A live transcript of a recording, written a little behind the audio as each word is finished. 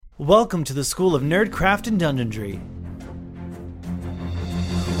Welcome to the School of Nerdcraft and Dungeonry.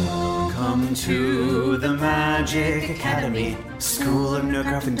 Welcome to the Magic Academy, School of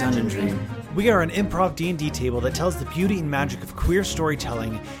Nerdcraft and Dungeonry. We are an improv D&D table that tells the beauty and magic of queer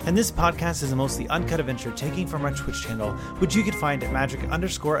storytelling, and this podcast is a mostly uncut adventure taken from our Twitch channel, which you can find at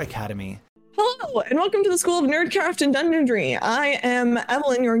magic_academy. Hello, and welcome to the School of Nerdcraft and Dungeonry. I am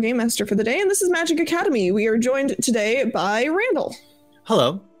Evelyn, your game master for the day, and this is Magic Academy. We are joined today by Randall.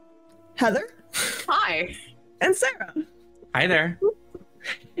 Hello. Heather. Hi. And Sarah. Hi there.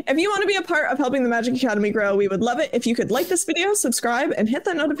 If you want to be a part of helping the Magic Academy grow, we would love it if you could like this video, subscribe, and hit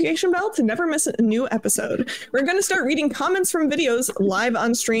that notification bell to never miss a new episode. We're going to start reading comments from videos live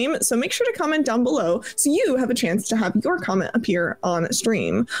on stream, so make sure to comment down below so you have a chance to have your comment appear on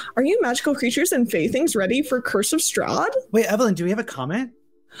stream. Are you magical creatures and fae things ready for Curse of Strahd? Wait, Evelyn, do we have a comment?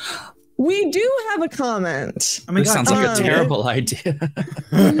 We do have a comment. Oh my God, sounds like a terrible idea.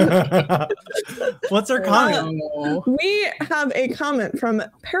 What's our comment? We have a comment from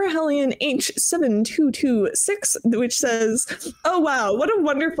Parahelion H7226, which says, "Oh wow, what a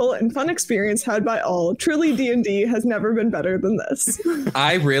wonderful and fun experience had by all. Truly D&D has never been better than this."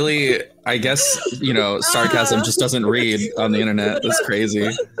 I guess, sarcasm just doesn't read on the internet. That's crazy.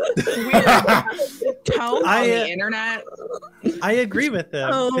 Tone on the internet. I agree with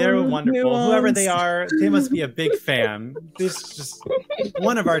them. They're wonderful. Whoever they are, they must be a big fan. This is just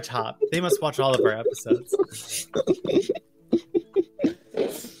one of our top. They must watch all of our episodes.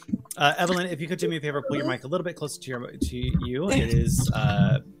 Evelyn, if you could do me a favor, pull your mic a little bit closer to you. It is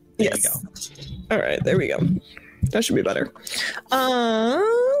there yes. we go. All right, there we go. That should be better.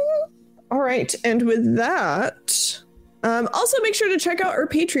 All right, and with that, also make sure to check out our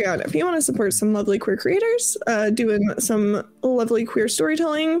Patreon if you want to support some lovely queer creators doing some lovely queer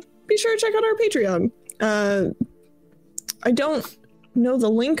storytelling. Be sure to check out our Patreon. I don't know the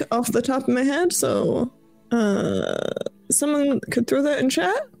link off the top of my head, so someone could throw that in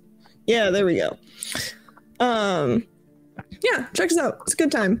chat. Yeah, there we go. Yeah, check us out. It's a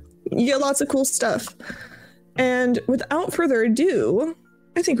good time. You get lots of cool stuff. And without further ado,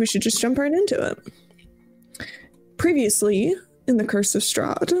 I think we should just jump right into it. Previously, in the Curse of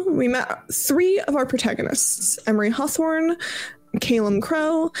Strahd, we met three of our protagonists, Emery Hawthorne, Calum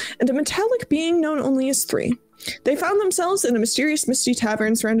Crow, and a metallic being known only as Three. They found themselves in a mysterious misty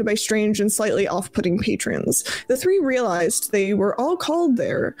tavern surrounded by strange and slightly off-putting patrons. The three realized they were all called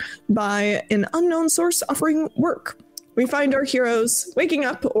there by an unknown source offering work. We find our heroes waking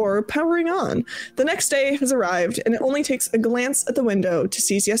up or powering on. The next day has arrived, and it only takes a glance at the window to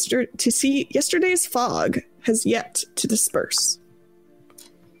see yesterday's fog has yet to disperse.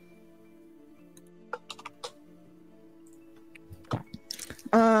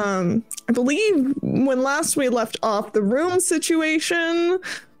 I believe when last we left off, the room situation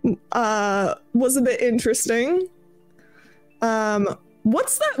was a bit interesting.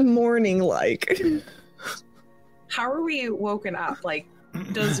 What's that morning like? How are we woken up? Like,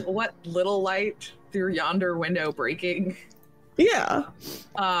 does what little light through yonder window breaking? Yeah,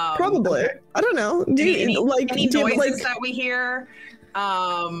 probably. I don't know. Any noises that we hear?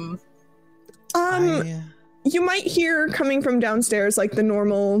 You might hear coming from downstairs, like the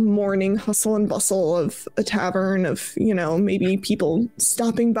normal morning hustle and bustle of a tavern, of, maybe people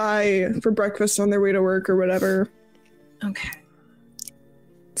stopping by for breakfast on their way to work or whatever. Okay.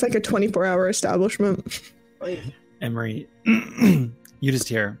 It's like a 24-hour establishment. Emery, you just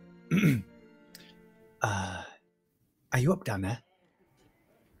hear. Are you up down there?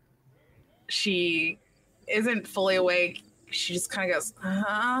 She isn't fully awake. She just kind of goes,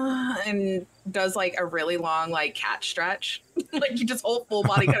 and does like a really long like cat stretch. Like you just whole full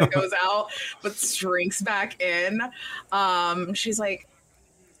body kind of goes out, but shrinks back in. She's like,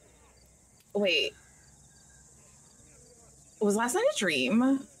 wait, was last night a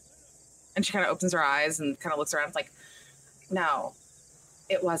dream? And she kind of opens her eyes and kind of looks around. It's like, no,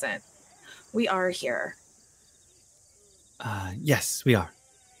 it wasn't. We are here. Yes, we are.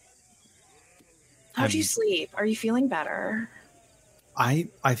 How'd you sleep? Are you feeling better? I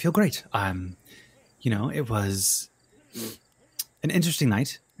feel great. It was an interesting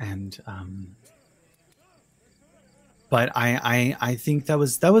night, and but I think that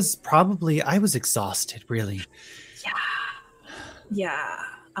was probably, I was exhausted, really. Yeah.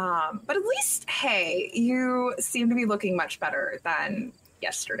 But at least, hey, you seem to be looking much better than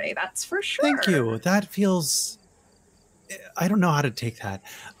yesterday. That's for sure. Thank you. That feels, I don't know how to take that.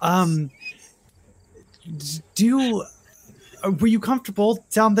 Were you comfortable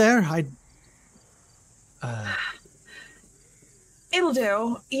down there? It'll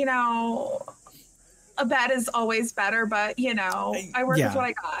do. a bed is always better, but you know, I work with what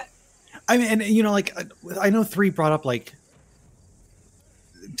I got. I mean, and you know, like I know 3 brought up like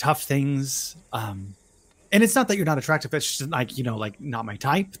tough things, and it's not that you're not attractive. It's just like, you know, like not my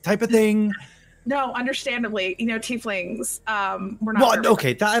type of thing. No, understandably, you know, tieflings. We're not. Well,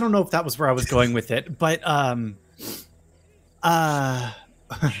 okay, I don't know if that was where I was going with it, but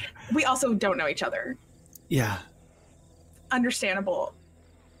we also don't know each other. Yeah. Understandable.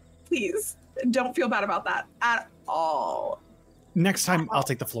 Please don't feel bad about that at all. Next time, I'll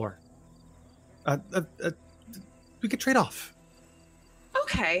take the floor. We could trade off.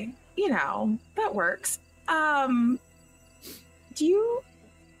 Okay, you know, that works. Do you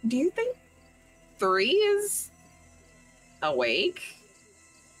think 3 is awake,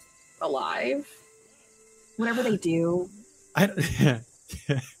 alive, whatever they do? At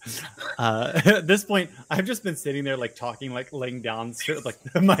this point, I've just been sitting there, like talking, like laying down, like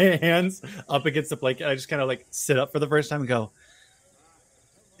my hands up against the blanket. I just kind of like sit up for the first time and go,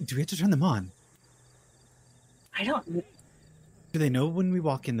 "Do we have to turn them on? I don't. Do they know when we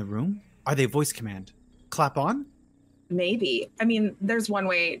walk in the room? Are they voice command? Clap on? Maybe. I mean, there's one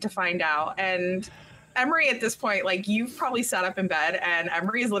way to find out. And Emery, at this point, like, you've probably sat up in bed, and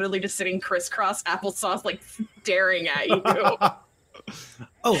Emery is literally just sitting crisscross applesauce, like staring at you.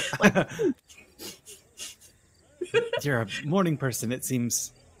 Oh, like, you're a morning person, it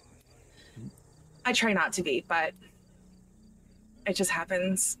seems. I try not to be, but it just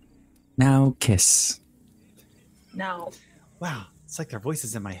happens. Now kiss. No. Wow, it's like their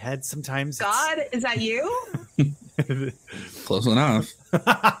voices in my head sometimes. God, is that you? Close enough.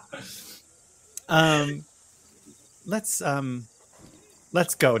 Let's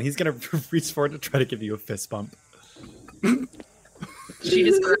go. And he's gonna reach forward to try to give you a fist bump. She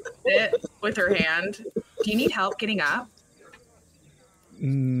just grabbed it with her hand. Do you need help getting up?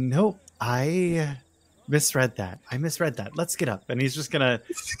 Nope. I misread that. Let's get up. And he's just gonna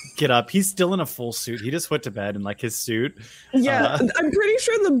get up. He's still in a full suit. He just went to bed in like his suit. Yeah, I'm pretty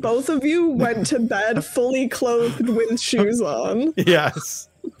sure the both of you went to bed fully clothed with shoes on. Yes.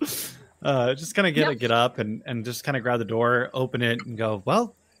 Just kind of get up and just kind of grab the door, open it, and go,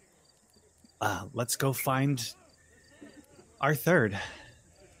 well, let's go find our third.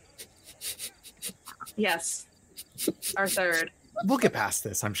 Yes. Our third. We'll get past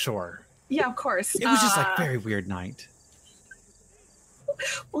this, I'm sure. Yeah, of course. It was just like very weird night.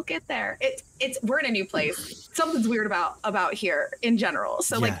 We'll get there. We're in a new place. Something's weird about here in general.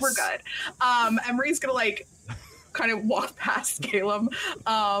 So like we're good. Emery's gonna like kind of walk past Caleb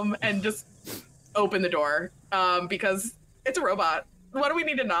and just open the door because it's a robot. Why do we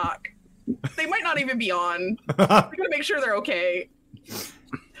need to knock? They might not even be on. We gotta make sure they're okay.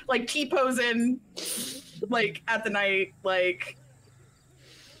 Like T-posing, like at the night, like.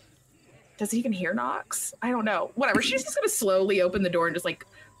 Does he even hear knocks? I don't know. Whatever. She's just gonna slowly open the door and just like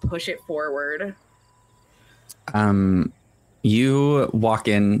push it forward. You walk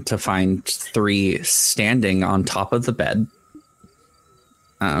in to find 3 standing on top of the bed.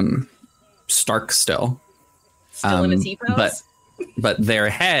 Stark still. Still in a T-pose? But their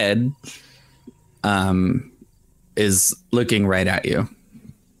head is looking right at you.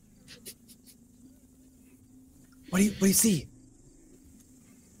 What do you see?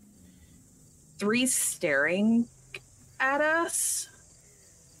 3 staring at us.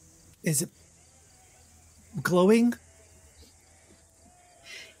 Is it glowing?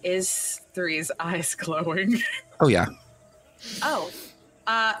 Is 3's eyes glowing? Oh yeah. Oh,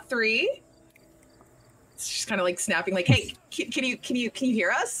 3. She's kind of like snapping, like, "Hey, can you hear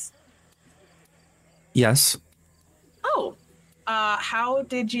us?" Yes. Oh, how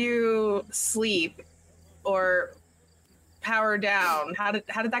did you sleep or power down? How did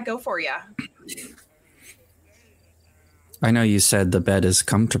that go for you? I know you said the bed is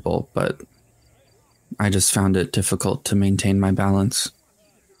comfortable, but I just found it difficult to maintain my balance.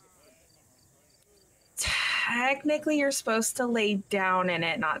 Technically, you're supposed to lay down in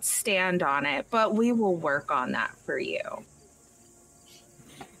it, not stand on it, but we will work on that for you.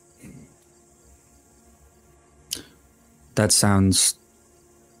 That sounds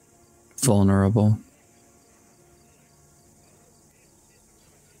vulnerable.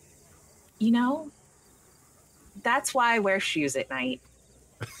 You know, that's why I wear shoes at night.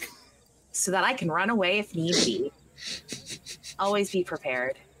 So that I can run away if need be. Always be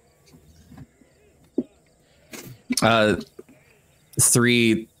prepared.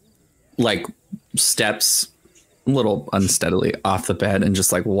 3 like steps a little unsteadily off the bed and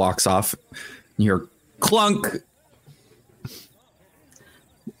just like walks off. You're clunk.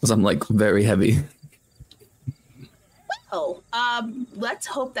 Because I'm like very heavy. Oh, let's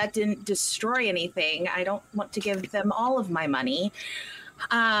hope that didn't destroy anything. I don't want to give them all of my money.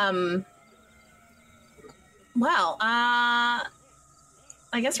 Well, I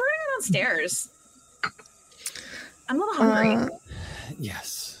guess we're gonna go downstairs. I'm a little hungry.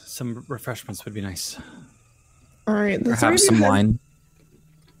 Yes, some refreshments would be nice. All right. Perhaps some wine.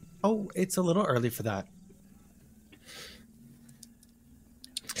 Oh, it's a little early for that.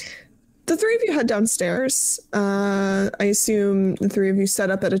 The three of you head downstairs. I assume the three of you set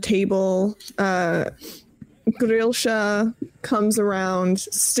up at a table. Grilsha comes around,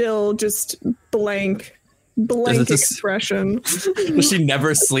 still just blank expression. Does she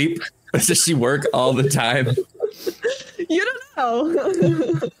never sleep? Or does she work all the time? You don't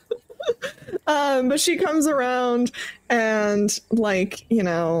know. But she comes around and, like, you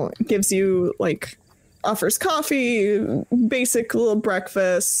know, gives you, like, offers coffee, basic little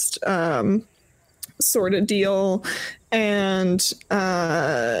breakfast sort of deal. And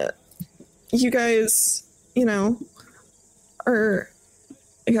you guys, you know, I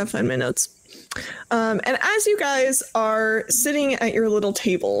gotta find my notes. And as you guys are sitting at your little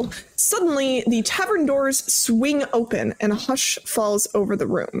table, suddenly the tavern doors swing open and a hush falls over the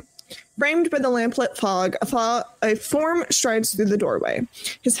room. Framed by the lamplit fog, a form strides through the doorway.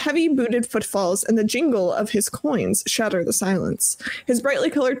 His heavy booted footfalls and the jingle of his coins shatter the silence. His brightly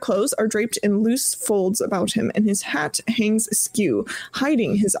colored clothes are draped in loose folds about him, and his hat hangs askew,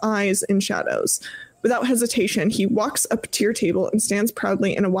 hiding his eyes in shadows. Without hesitation, he walks up to your table and stands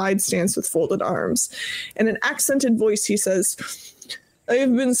proudly in a wide stance with folded arms. In an accented voice, he says, "I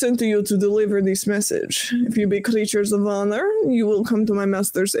have been sent to you to deliver this message. If you be creatures of honor, you will come to my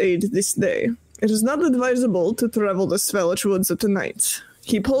master's aid this day. It is not advisable to travel the Svellich woods at night."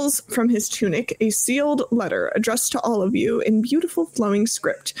 He pulls from his tunic a sealed letter addressed to all of you in beautiful flowing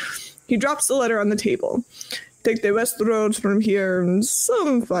script. He drops the letter on the table. "Take the west road from here and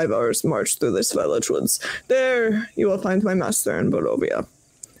some 5 hours march through the Svellich woods. There you will find my master in Barovia."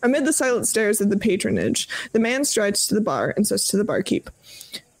 Amid the silent stares of the patronage, the man strides to the bar and says to the barkeep,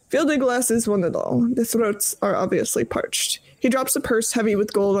 "Fill the glasses one and all. The throats are obviously parched." He drops a purse heavy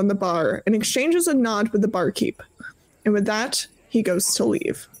with gold on the bar and exchanges a nod with the barkeep. And with that, he goes to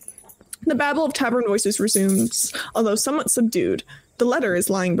leave. The babble of tavern voices resumes, although somewhat subdued. The letter is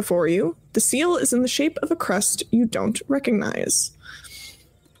lying before you. The seal is in the shape of a crest you don't recognize.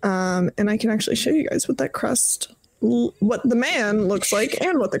 And I can actually show you guys what that crest, what the man looks like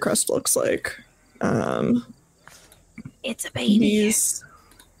and what the crest looks like. It's a baby.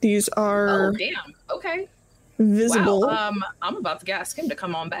 These are... Oh, damn. Okay. Visible. Wow. I'm about to ask him to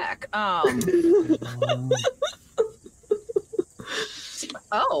come on back. Oh.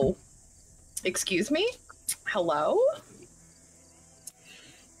 Excuse me? Hello?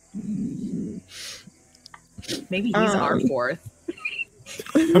 Maybe he's our fourth.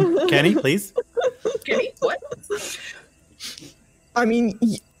 Kenny, please. Kenny, what? I mean,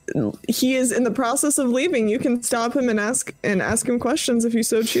 he is in the process of leaving. You can stop him and ask him questions if you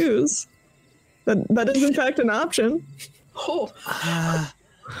so choose. That is in fact an option. Oh.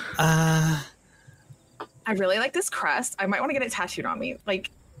 I really like this crest. I might want to get it tattooed on me.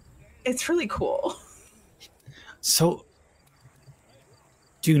 Like, it's really cool. So,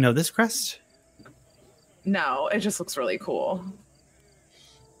 do you know this crest? No, it just looks really cool.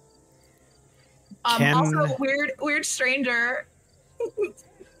 Also, weird stranger.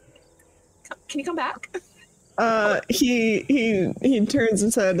 Can you come back? He turns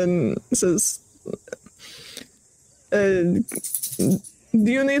his head and says, "Do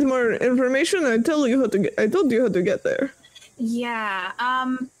you need more information? I told you how to get there." Yeah.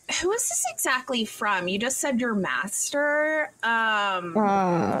 Who is this exactly from? You just said your master.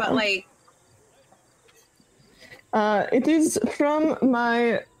 But like, it is from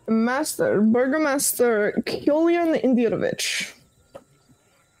my master, Burgomaster Kyolian Indirovich.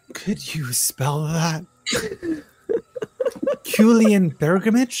 Could you spell that? Julian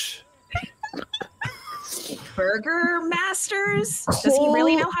Bergamich? Burger Masters? Does he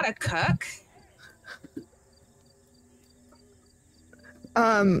really know how to cook?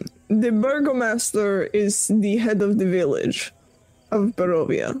 The Burgomaster is the head of the village of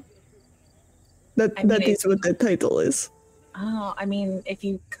Barovia. That is what the title is. Oh, I mean, if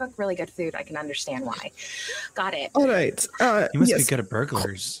you cook really good food, I can understand why. Got it. All right. You must be good at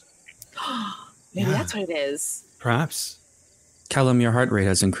burglars. Maybe that's what it is. Perhaps. Callum, your heart rate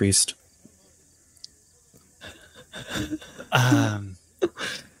has increased. Are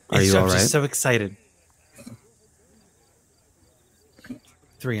you all I'm right? just so excited.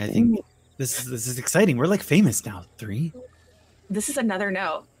 3, I think this is exciting. We're like famous now. 3. This is another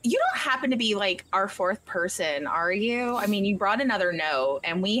note. you don't happen to be like our fourth person, are you? I mean, you brought another note,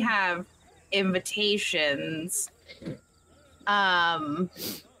 and we have invitations. No,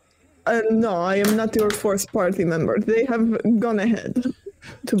 I am not your fourth party member. They have gone ahead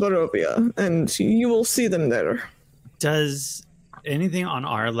to Barovia, and you will see them there. Does anything on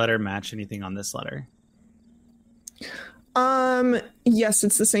our letter match anything on this letter? Yes,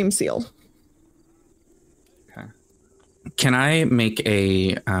 it's the same seal. Okay. Can I make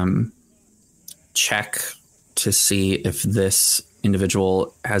a check to see if this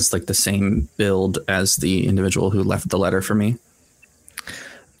individual has like the same build as the individual who left the letter for me?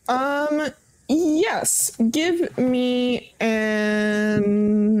 Yes. Give me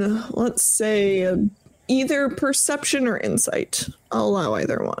let's say, either perception or insight. I'll allow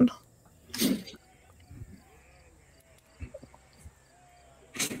either one.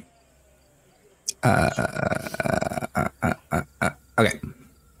 Okay.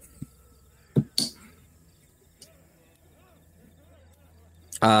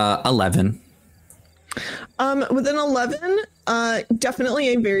 Uh, 11. With an 11, definitely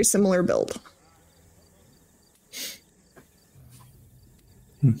a very similar build.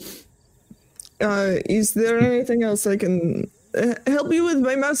 Is there anything else I can help you with?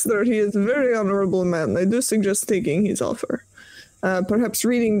 My master, he is a very honorable man. I do suggest taking his offer. Perhaps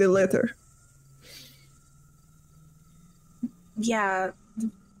reading the letter. Yeah,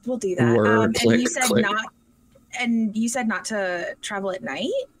 we'll do that. Word, click, and you said click. not to travel at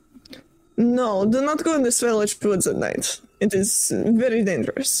night? No, do not go in the Swedish woods at night. It is very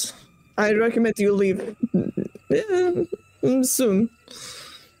dangerous. I recommend you leave soon.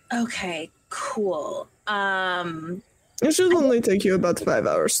 Okay, cool. It should only take you about 5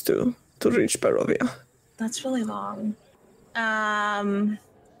 hours to reach Barovia. That's really long.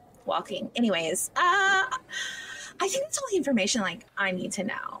 Walking. Anyways, I think that's all the information like I need to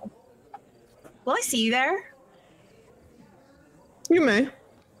know. Will I see you there? You may.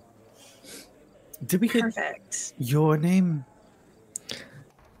 Did we get Perfect. your name?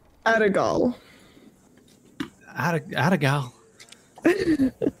 Adigal. Adigal.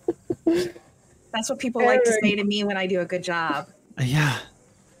 That's what people like to say to me when I do a good job. Yeah.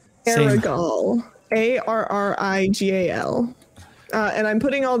 Same. Arrigal. Arrigal. And I'm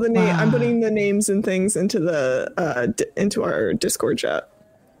putting all the I'm putting the names and things into the into our Discord chat.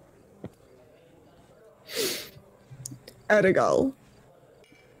 Adigal.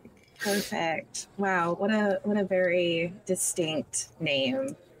 Perfect. Wow, what a very distinct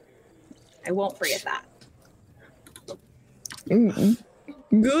name. I won't forget that.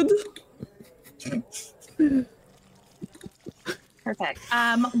 Good. Perfect.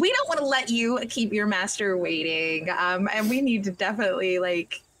 We don't want to let you keep your master waiting. And we need to definitely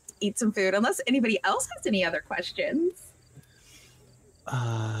like eat some food unless anybody else has any other questions.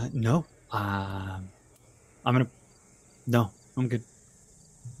 No. No, I'm good.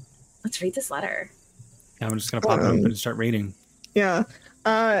 Let's read this letter. Yeah, I'm just gonna pop it open and start reading. Yeah.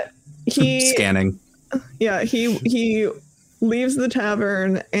 He Scanning. Yeah, he leaves the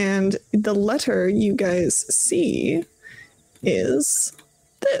tavern, and the letter you guys see is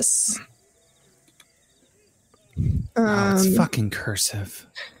this. It's fucking cursive.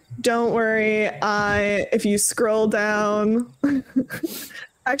 Don't worry. If you scroll down,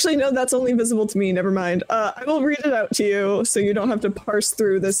 actually, no, that's only visible to me. Never mind. I will read it out to you, so you don't have to parse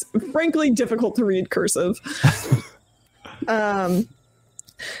through this frankly difficult to read cursive. Hail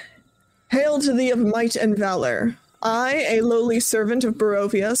to thee of might and valor. I, a lowly servant of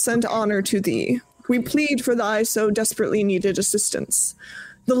Barovia, send honor to thee. We plead for thy so desperately needed assistance.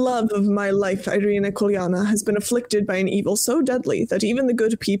 The love of my life, Irina Kolyana, has been afflicted by an evil so deadly that even the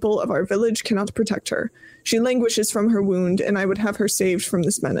good people of our village cannot protect her. She languishes from her wound, and I would have her saved from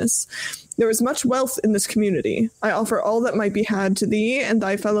this menace. There is much wealth in this community. I offer all that might be had to thee and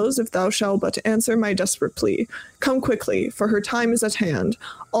thy fellows if thou shalt but answer my desperate plea. Come quickly, for her time is at hand.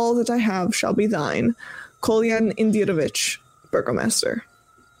 All that I have shall be thine. Kolyan Indirovich, Burgomaster.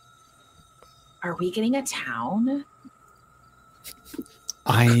 Are we getting a town?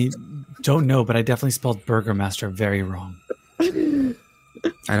 I don't know, but I definitely spelled Burgermaster very wrong. I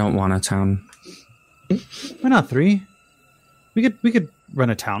don't want a town. Why not 3? We could run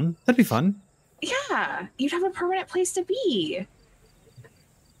a town. That'd be fun. Yeah, you'd have a permanent place to be.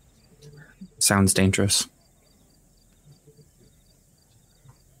 Sounds dangerous.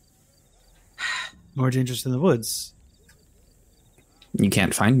 More dangerous than the woods. You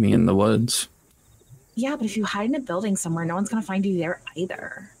can't find me in the woods. Yeah, but if you hide in a building somewhere, no one's going to find you there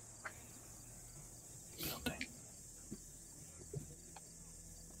either.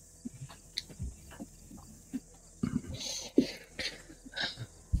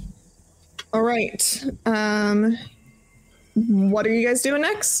 All right. What are you guys doing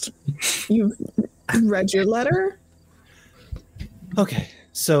next? You've read your letter? Okay,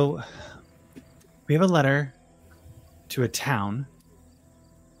 so we have a letter to a town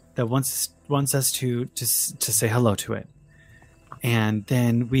that wants us to say hello to it. And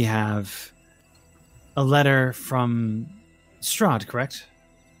then we have a letter from Strahd, correct?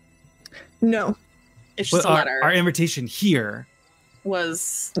 No. It's just a letter. Our invitation here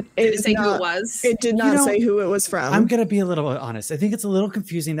was... Did it say who it was? It did not say who it was from. I'm going to be a little honest. I think it's a little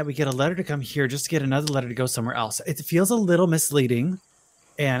confusing that we get a letter to come here just to get another letter to go somewhere else. It feels a little misleading,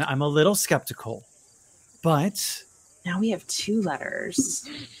 and I'm a little skeptical. But... now we have 2 letters.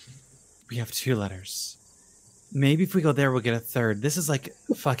 We have 2 letters. Maybe if we go there, we'll get a third. This is like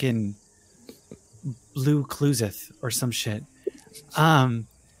fucking Blue Cluzeth or some shit.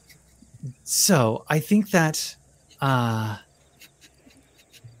 So I think that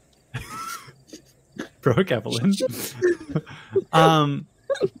Broke Evelyn.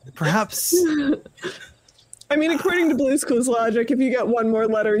 Perhaps. I mean, according to Blue's Clues logic, if you get one more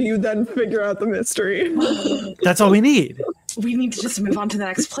letter, you then figure out the mystery. That's all we need. We need to just move on to the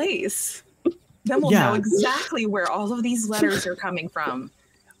next place. Then we'll know exactly where all of these letters are coming from.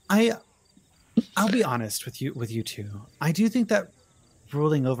 I'll be honest with you two. I do think that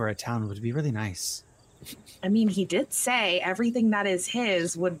ruling over a town would be really nice. I mean, he did say everything that is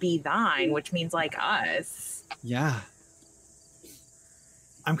his would be thine, which means like us. Yeah.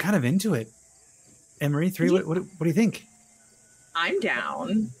 I'm kind of into it. Emery, 3, what do you think? I'm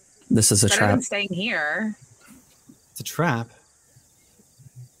down. This is a Better trap. than staying here. It's a trap.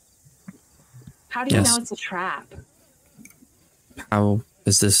 How do you know it's a trap? How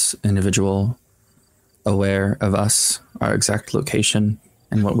is this individual aware of us, our exact location,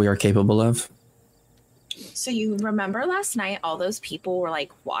 and what we are capable of? So you remember last night all those people were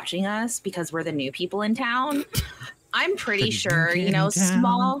like watching us because we're the new people in town? I'm pretty sure,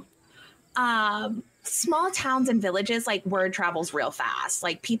 small towns and villages, like word travels real fast.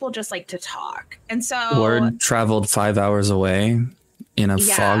 Like people just like to talk. And so word traveled 5 hours away in a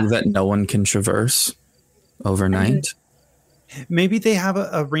fog that no one can traverse overnight. Maybe they have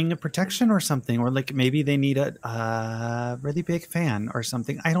a ring of protection or something, or like maybe they need a really big fan or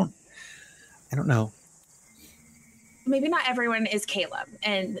something. I don't know. Maybe not everyone is Caleb,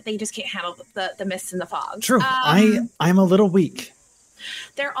 and they just can't handle the mists and the fog. True. I'm a little weak.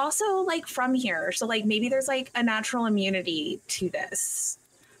 They're also like from here, so like maybe there's like a natural immunity to this.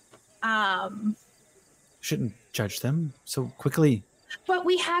 Shouldn't judge them so quickly. But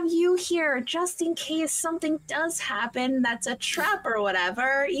we have you here just in case something does happen that's a trap or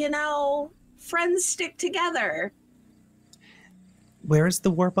whatever. You know, friends stick together. Where is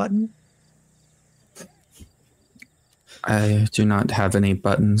the war button? I do not have any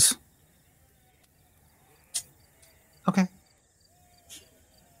buttons. Okay.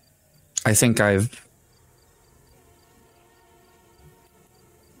 I think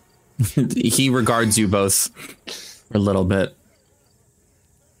he regards you both a little bit.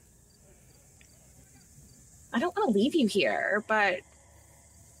 I don't want to leave you here, but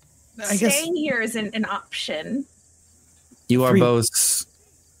staying here isn't an option. You are both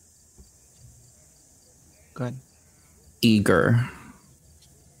good. Eager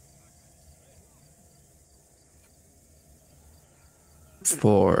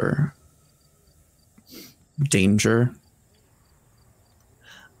for danger.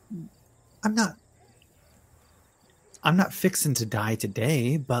 I'm not fixing to die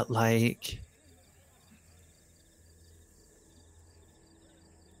today, but like,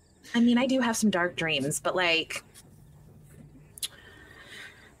 I mean, I do have some dark dreams, but like,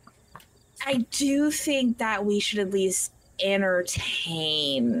 I do think that we should at least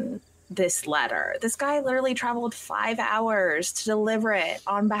entertain this letter. This guy literally traveled 5 hours to deliver it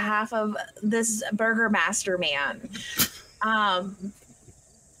on behalf of this burgermaster man.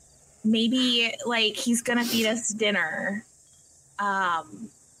 Maybe like he's gonna feed us dinner. And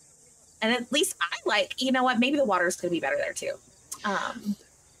at least I like, you know what, maybe the water's gonna be better there too.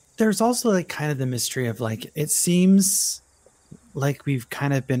 There's also like kind of the mystery of like, it seems like we've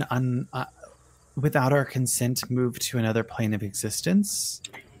kind of been without our consent moved to another plane of existence.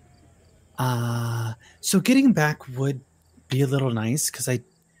 So getting back would be a little nice because I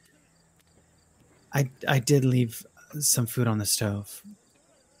did leave some food on the stove.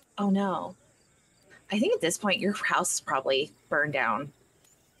 Oh no. I think at this point your house is probably burned down.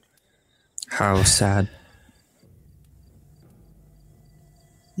 How sad.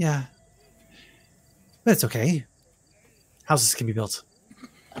 Yeah. But it's okay. Houses can be built.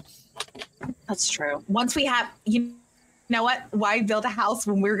 That's true. Once we have, you know what? Why build a house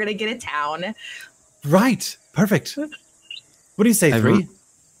when we're gonna get a town? Right. Perfect. What do you say, 3?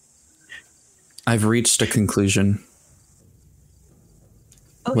 I've reached a conclusion.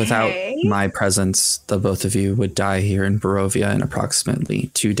 Okay. Without my presence, the both of you would die here in Barovia in approximately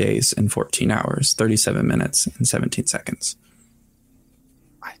 2 days and 14 hours, 37 minutes and 17 seconds.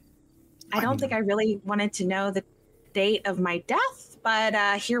 I don't think I really wanted to know the date of my death, but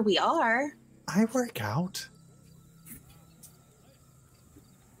here we are. I work out.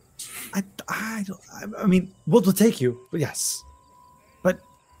 I mean, we'll take you, yes. But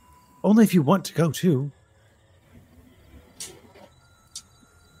only if you want to go, too.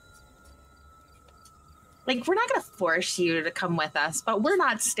 Like, we're not going to force you to come with us, but we're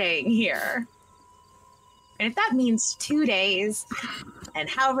not staying here. And if that means 2 days and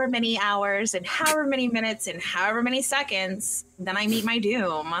however many hours and however many minutes and however many seconds, then I meet my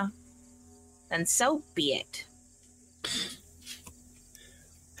doom, then so be it.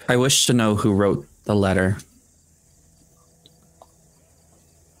 I wish to know who wrote the letter.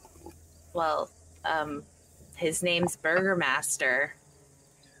 Well, his name's Burgermaster.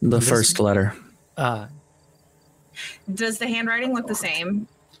 The first letter. Does the handwriting look the same?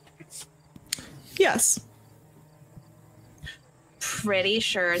 Yes. Pretty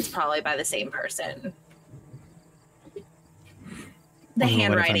sure it's probably by the same person. The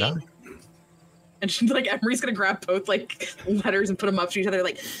handwriting. And she's like, Emery's gonna grab both like letters and put them up to each other.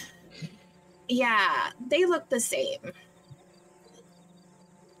 Like, yeah, they look the same.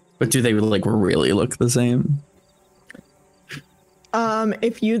 But do they like really look the same?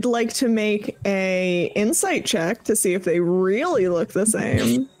 If you'd like to make a insight check to see if they really look the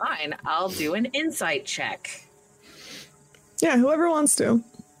same. Fine, I'll do an insight check. Yeah, whoever wants to.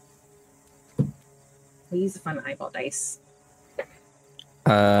 We use a fun eyeball dice.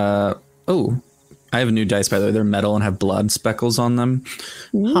 Oh, I have a new dice, by the way. They're metal and have blood speckles on them.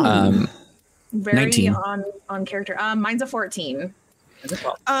 Very 19. on character. Mine's a 14.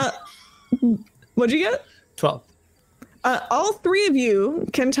 What'd you get? 12. All 3 of you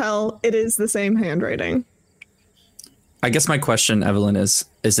can tell it is the same handwriting. I guess my question, Evelyn, is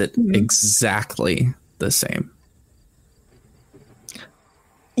it exactly the same?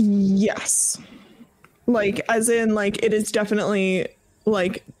 Yes. Like, as in, like, it is definitely,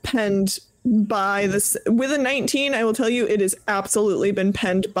 like, penned by this. With a 19, I will tell you, it has absolutely been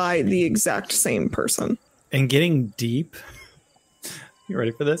penned by the exact same person. And getting deep. You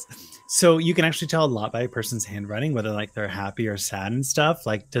ready for this? So you can actually tell a lot by a person's handwriting, whether like they're happy or sad and stuff.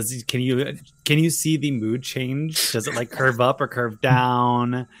 Like, can you see the mood change? Does it like curve up or curve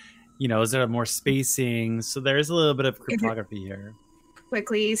down? You know, is there more spacing? So there's a little bit of cryptography here.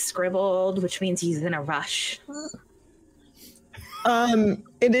 Quickly scribbled, which means he's in a rush.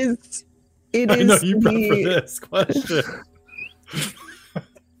 It is. I know you brought for this question.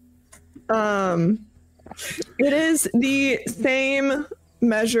 It is the same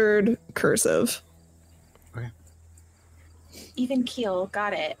measured cursive. Okay. Even keel,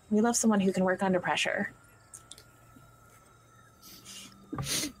 got it. We love someone who can work under pressure.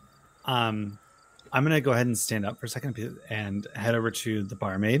 I'm gonna go ahead and stand up for a second and head over to the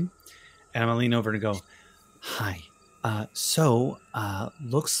barmaid, and I'm gonna lean over and go, "Hi. So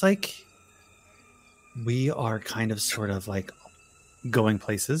looks like we are kind of sort of like going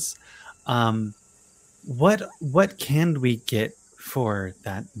places. What can we get for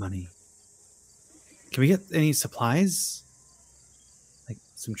that money? Can we get any supplies? Like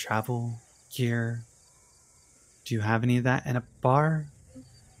some travel gear? Do you have any of that in a bar?"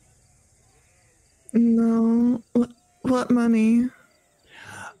 No. What money?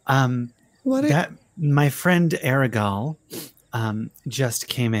 My friend Aragal just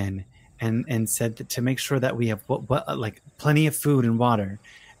came in and said that to make sure that we have like plenty of food and water.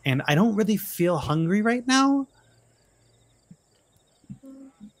 And I don't really feel hungry right now.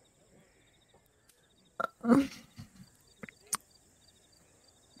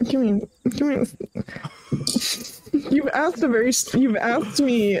 Give me. You've asked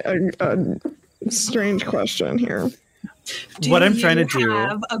me a strange question here. What I'm trying to do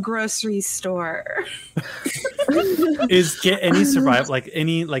have a grocery store is get any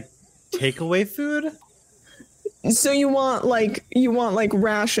any takeaway food. So you want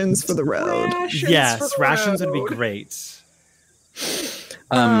rations for the road? Rations would be great.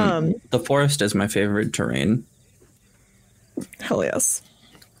 The forest is my favorite terrain. Hell yes.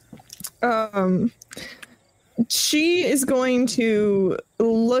 She is going to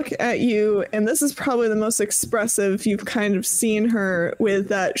look at you, and this is probably the most expressive you've kind of seen her with,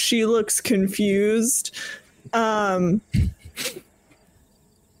 that she looks confused.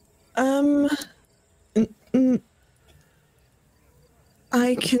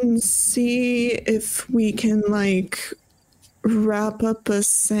 I can see if we can, like, wrap up a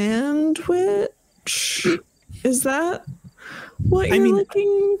sandwich. Is that what you're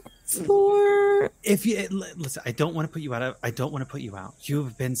looking for? If you listen, I don't want to put you out. You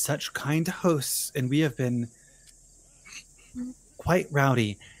have been such kind hosts, and we have been quite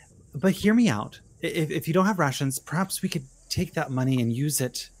rowdy. But hear me out. If you don't have rations, perhaps we could take that money and use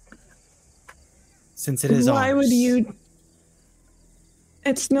it, since it is ours. Why would you?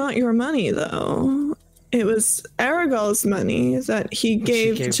 It's not your money, though. It was Aragol's money that he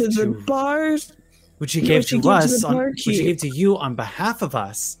gave to the bar. Which he gave to us, which he gave to you on behalf of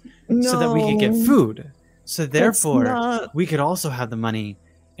us, so that we could get food. So therefore, we could also have the money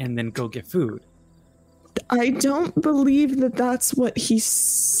and then go get food. I don't believe that that's what he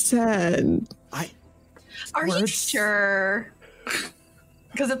said. Are you sure?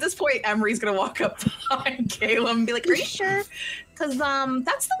 Because at this point, Emery's gonna walk up behind Caleb and be like, "Are you sure?" Because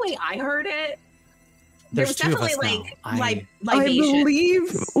that's the way I heard it. There was definitely libations. I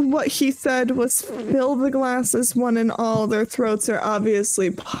believe what he said was fill the glasses one and all. Their throats are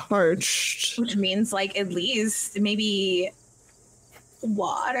obviously parched. Which means, like, at least maybe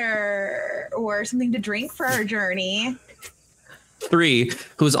water or something to drink for our journey. 3,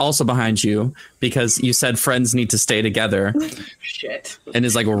 who's also behind you, because you said friends need to stay together. Shit. And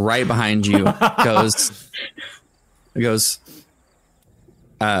is, like, right behind you, goes...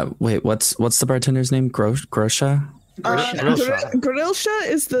 wait, what's the bartender's name? Grosha? Grilsha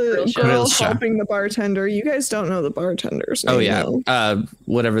is the girl helping the bartender. You guys don't know the bartender's name. Oh, yeah. Though.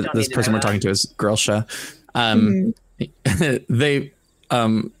 Whatever this person we're talking to is Grosha. They,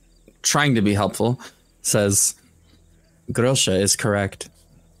 trying to be helpful, says, Grosha is correct.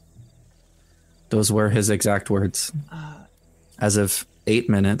 Those were his exact words. As of 8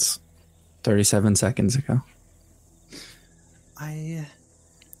 minutes, 37 seconds ago.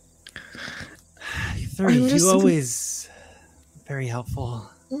 You always very helpful.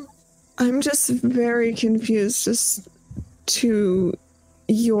 I'm just very confused as to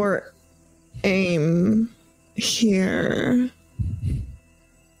your aim here.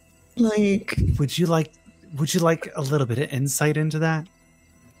 Like, would you like a little bit of insight into that?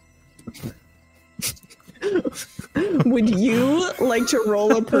 Would you like to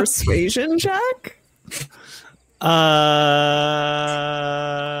roll a persuasion check?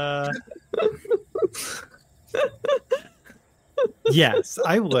 Yes,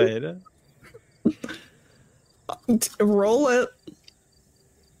 I would. Roll it.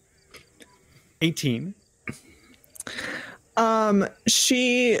 18.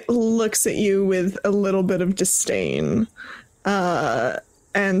 She looks at you with a little bit of disdain,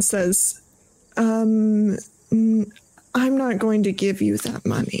 and says, I'm not going to give you that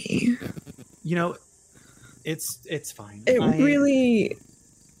money. You know, it's fine.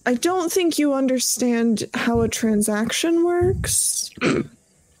 I don't think you understand how a transaction works.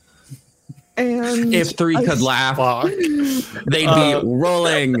 And if 3 could laugh, they'd be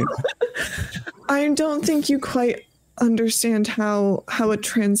rolling. I don't think you quite understand how a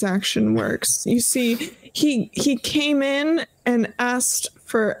transaction works. You see, he came in and asked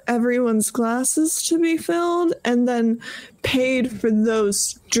for everyone's glasses to be filled and then paid for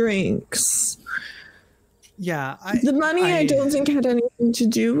those drinks. Yeah, the money I don't think had anything to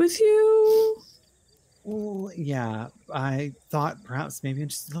do with you. Well, yeah, I thought perhaps maybe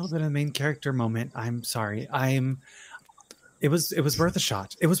just a little bit of a main character moment. I'm sorry. It was worth a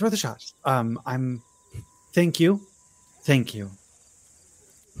shot. It was worth a shot. Thank you.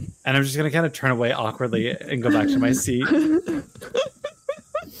 And I'm just gonna kind of turn away awkwardly and go back to my seat.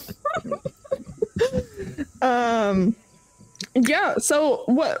 Yeah. So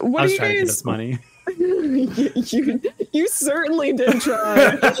what I was do you trying to guys? get this money. you certainly did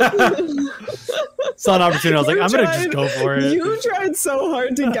try. Saw an opportunity. I was like, I'm gonna just go for it. You tried so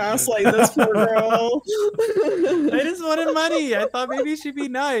hard to gaslight this poor girl. I just wanted money. I thought maybe she'd be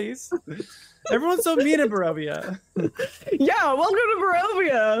nice. Everyone's so mean in Barovia. Yeah, welcome to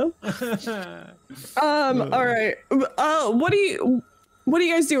Barovia. All right. What are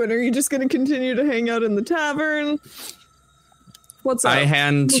you guys doing? Are you just gonna continue to hang out in the tavern? What's up? I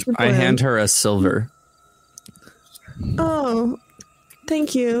hand her a silver. Oh,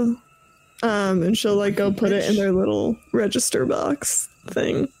 thank you. And she'll like go put it in their little register box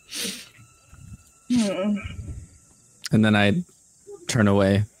thing. And then I turn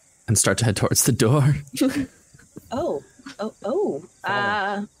away and start to head towards the door.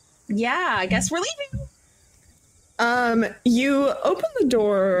 Yeah, I guess we're leaving. You open the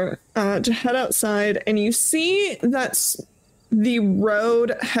door to head outside, and you see that's the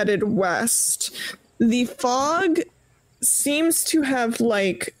road headed west. The fog seems to have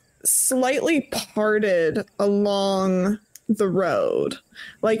like slightly parted along the road.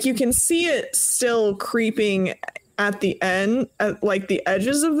 Like you can see it still creeping at the end, at like the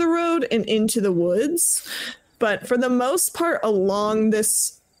edges of the road and into the woods. But for the most part, along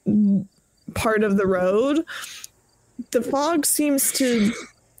this part of the road, the fog seems to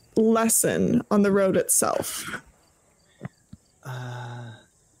lessen on the road itself.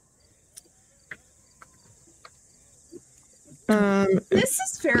 This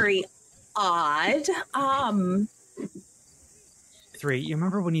is very odd. 3, you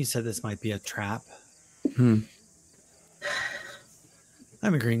remember when you said this might be a trap? I'm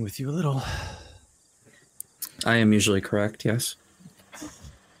agreeing with you a little. I am usually correct, yes.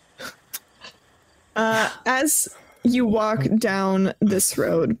 As you walk down this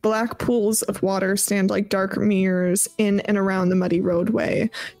road, black pools of water stand like dark mirrors in and around the muddy roadway.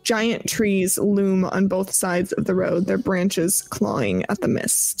 Giant trees loom on both sides of the road, their branches clawing at the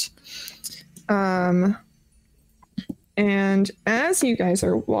mist. And as you guys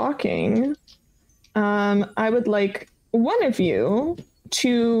are walking, I would like one of you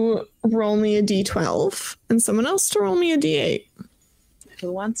to roll me a d12 and someone else to roll me a d8.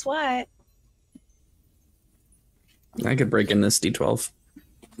 Who wants what? I could break in this D12.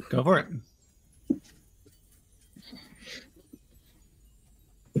 Go for it.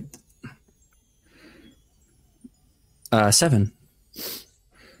 Seven.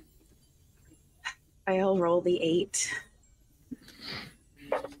 I'll roll the 8.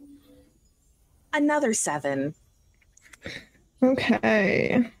 Another 7.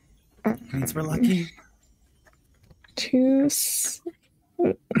 Okay. Means we're lucky.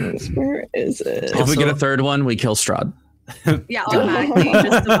 Where is it? If we get a third one, we kill Strahd. Yeah, automatically.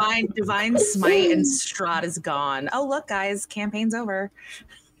 Just divine smite and Strahd is gone. Oh, look, guys, campaign's over.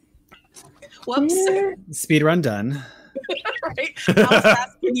 Whoops. Speed run done. Right? How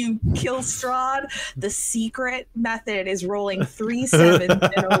fast can you kill Strahd? The secret method is rolling 3 sevens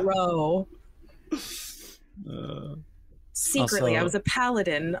in a row. Secretly, also, I was a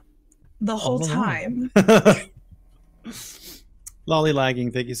paladin the whole time.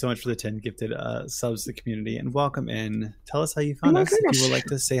 Lollylagging, thank you so much for the 10 gifted subs to the community, and welcome in. Tell us how you found us. Goodness. If you would like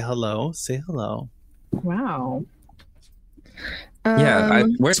to say hello, say hello. Wow. Yeah,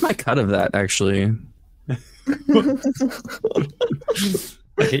 where's my cut of that, actually? I'll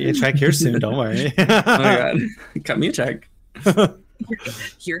get you a check here soon, don't worry. Oh my god. Cut me a check.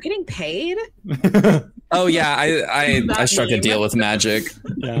 You're getting paid? Oh yeah, I struck a deal with magic.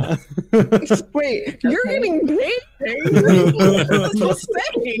 Yeah. Wait, you're getting paid?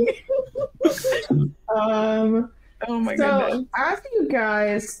 Oh my So goodness. as you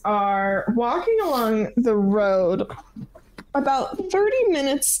guys are walking along the road, about 30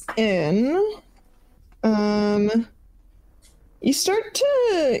 minutes in, you start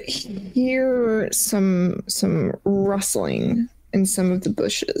to hear some rustling in some of the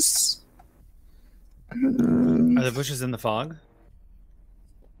bushes. Are the bushes in the fog?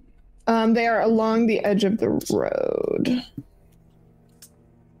 They are along the edge of the road.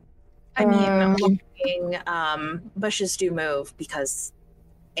 I mean, bushes do move because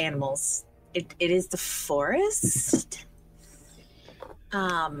animals. It is the forest.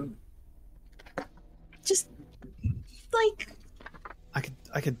 Just like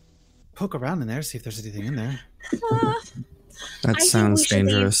I could poke around in there, see if there's anything in there. That I think sounds we should leave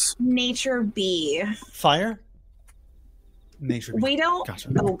dangerous. nature be. Fire? Nature. We don't.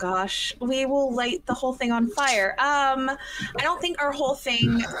 Gotcha. Oh gosh, we will light the whole thing on fire. I don't think our whole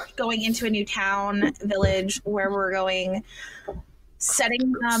thing going into a new town, village, where we're going,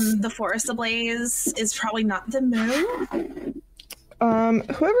 setting the forest ablaze is probably not the move.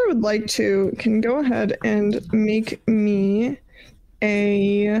 Whoever would like to can go ahead and make me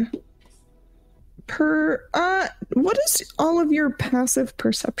a what is all of your passive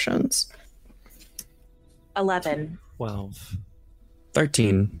perceptions? 11. 12.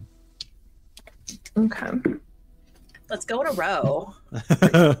 13. Okay. Let's go in a row.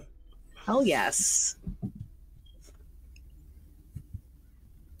 Oh yes.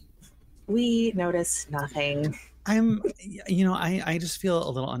 We notice nothing. I just feel a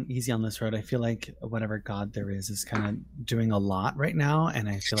little uneasy on this road. I feel like whatever god there is kind of doing a lot right now, and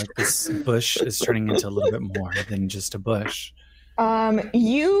I feel like this bush is turning into a little bit more than just a bush.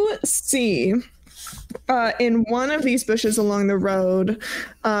 You see in one of these bushes along the road,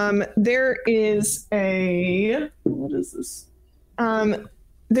 there is what is this?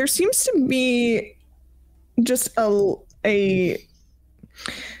 There seems to be just a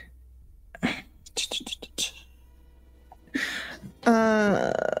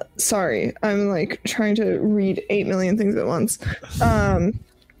sorry, I'm like trying to read 8 million things at once.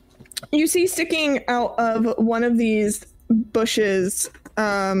 You see sticking out of one of these bushes,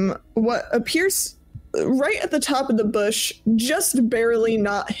 what appears right at the top of the bush, just barely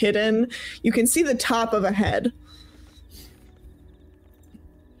not hidden. You can see the top of a head.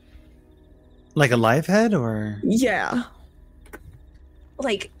 Like a live head, or? Yeah.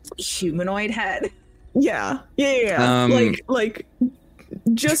 Like humanoid head. Yeah. Like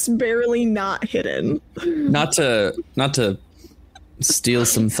just barely not hidden. Not to steal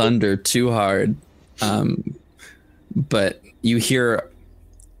some thunder too hard, but you hear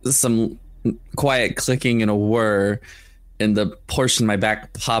some quiet clicking and a whir, and the portion of my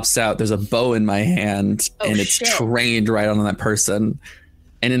back pops out. There's a bow in my hand, and it's trained right on that person.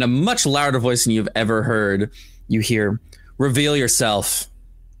 And in a much louder voice than you've ever heard, you hear, "Reveal yourself."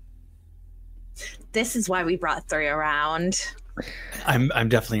 This is why we brought 3 around. I'm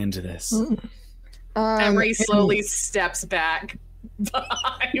definitely into this. Emery slowly steps back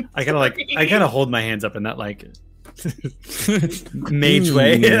behind. I kind of hold my hands up in that like mage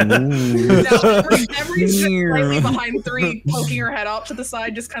way. No, Emery's just slightly behind 3, poking her head out to the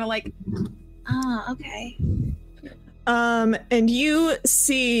side, just kind of like, okay. And you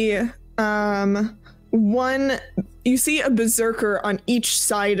see you see a berserker on each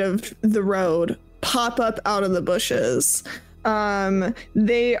side of the road pop up out of the bushes.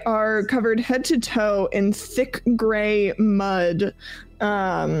 They are covered head to toe in thick gray mud,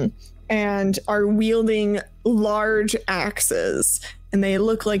 and are wielding large axes, and they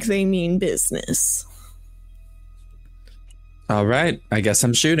look like they mean business. All right, I guess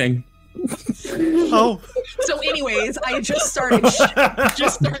I'm shooting. Oh. So anyways, I just started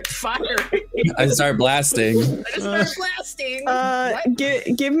firing. I start blasting.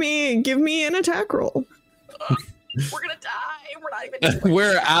 Give me an attack roll. We're gonna die. We're not even.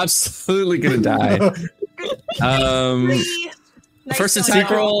 We're absolutely gonna die. First attack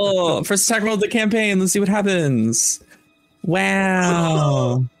roll of the campaign. Let's see what happens.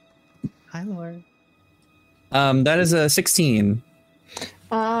 Wow. Hi, Laura. That is a 16.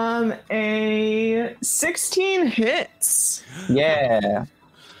 A 16 hits. Yeah.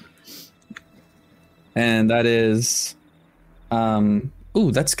 And that is,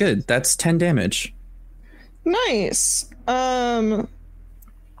 ooh, that's good. That's 10 damage. Nice. Wow,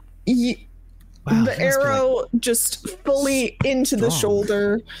 the arrow just fully into the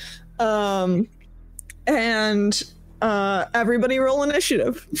shoulder. And everybody roll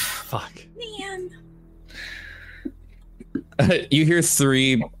initiative. Fuck. Man. You hear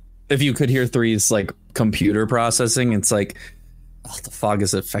 3. If you could hear 3's like computer processing, it's like, oh, the fog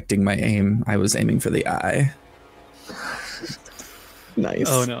is affecting my aim. I was aiming for the eye. Nice.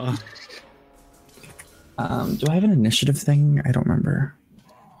 Oh no. Do I have an initiative thing? I don't remember.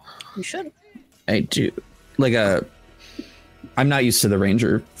 You should. I do. Like I'm not used to the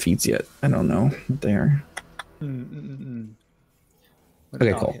ranger feats yet. I don't know what they are.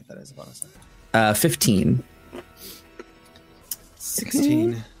 Okay, cool. That is a bonus. 15.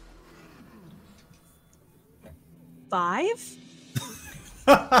 16. 5.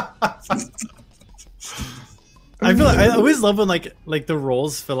 I feel like I always love when like the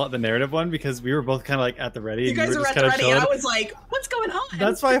roles fill out the narrative one, because we were both kind of like at the ready. You guys were at the ready, and I was like, "What's going on?"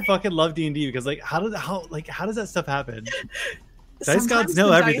 That's why I fucking love D&D, because like how does that stuff happen? Dice Sometimes gods know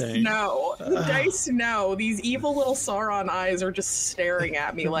the everything. The dice know. These evil little Sauron eyes are just staring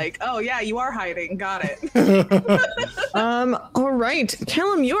at me like, "Oh yeah, you are hiding. Got it." All right,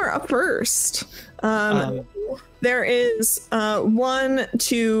 Callum, you are up first. There is one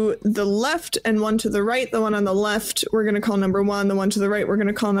to the left and one to the right. The one on the left we're going to call number 1. The one to the right we're going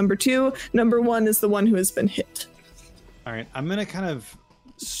to call number 2. Number 1 is the one who has been hit. All right, I'm gonna kind of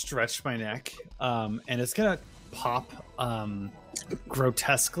stretch my neck, and it's gonna pop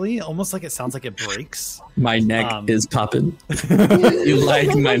grotesquely, almost like it sounds like it breaks. My neck is popping. You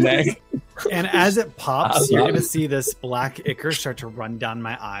like my neck? And as it pops, you're gonna see this black ichor start to run down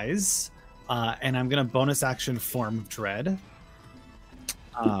my eyes. And I'm gonna bonus action Form of Dread.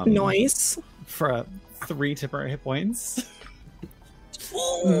 Noise. For a 3 temporary hit points.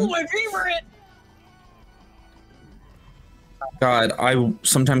 Ooh, my favorite. God,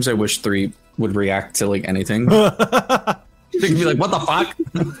 sometimes I wish 3 would react to like anything. They could be like, "What the fuck?"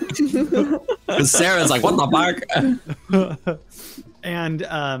 Because Sarah's like, "What the fuck?" And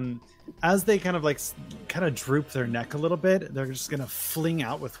as they kind of droop their neck a little bit, they're just gonna fling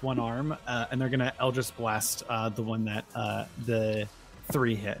out with one arm, and they're gonna Eldritch Blast the one that the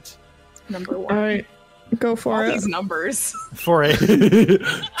 3 hit. Number 1. All right, go for it. These numbers. For a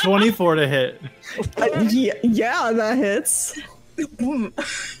 24 to hit. Yeah, that hits.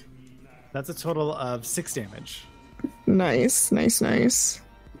 That's a total of 6 damage. Nice.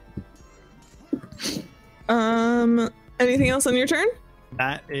 Anything else on your turn?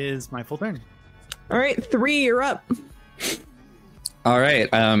 That is my full turn. All right, 3, you're up. All right.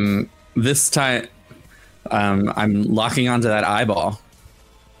 This time, I'm locking onto that eyeball.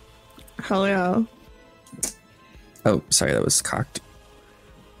 Hell yeah. Oh, sorry, that was cocked.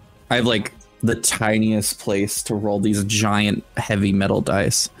 I have like the tiniest place to roll these giant heavy metal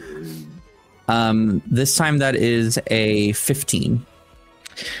dice. This time that is a 15.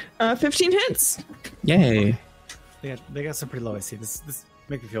 15 hits. Yay. They got some pretty low AC. This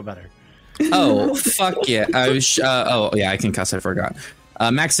make me feel better. Oh, fuck yeah. I can cuss, I forgot.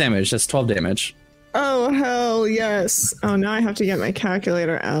 Max damage, that's 12 damage. Oh, hell yes. Oh, now I have to get my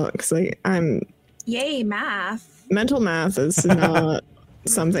calculator out because I'm... Yay, math. Mental math is not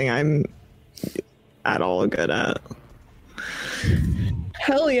something I'm at all good at.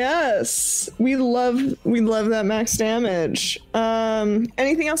 Hell yes. We love that max damage.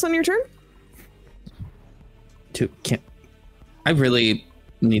 Anything else on your turn? I really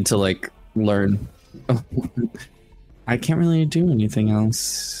need to learn. I can't really do anything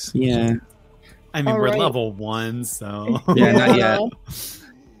else. Yeah. I mean, we're level 1, so yeah, not yet.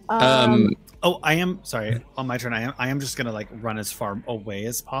 Oh, I am sorry. On my turn, I am just gonna run as far away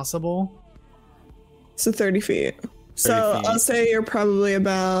as possible. So 30 feet. I'll say you're probably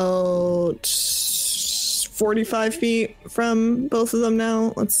about 45 feet from both of them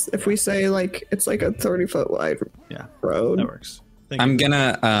now. If we say it's a 30-foot wide road. That works. I'm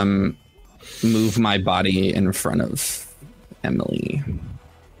gonna move my body in front of Emily.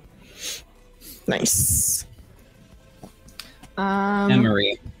 Nice.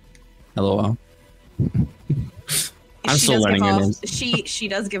 Emery. LOL. I'm still learning your names. She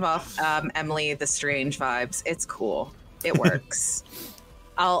does give off Emily the strange vibes. It's cool. It works.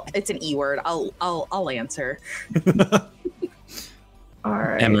 It's an E word. I'll answer. All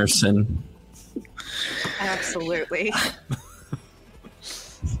right. Emerson. Absolutely.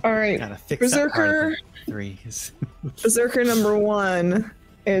 All right. Gotta fix Berserker. Berserker number 1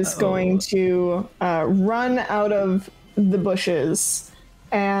 is going to run out of the bushes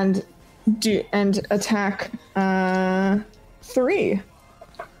and attack 3.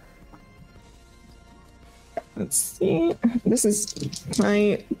 Let's see. This is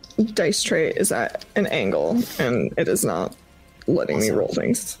my dice tray is at an angle and it is not letting me roll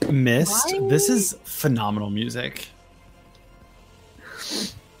things. Missed. This is phenomenal music.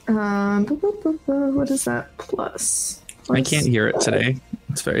 What is that plus? I can't hear it today.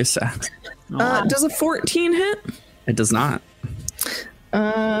 It's very sad. Does a 14 hit? It does not.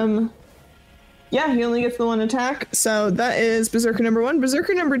 Yeah, he only gets the 1 attack. So that is Berserker number 1.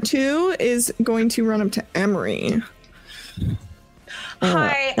 Berserker number 2 is going to run up to Emery.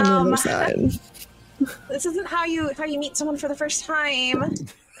 Hi. On the other side. This isn't how you meet someone for the first time.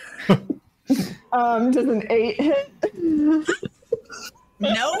 Does an 8 hit?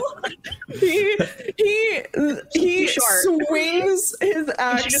 No. He swings his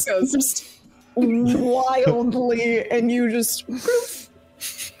axe. She just goes wildly, and you just.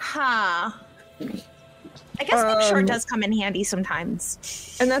 Huh. I guess being short does come in handy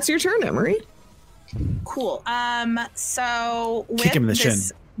sometimes. And that's your turn, Emery. Cool. So with Kick him in the shin.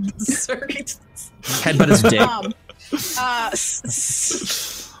 Headbutt his dick.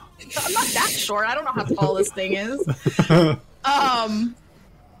 I'm not that short. I don't know how tall this thing is.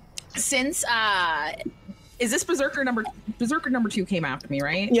 Since is this Berserker number 2 came after me,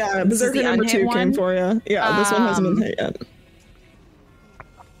 right? Yeah, Berserker number 2 came for you. Yeah, this one hasn't been hit yet.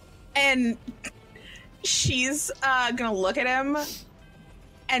 And she's gonna look at him,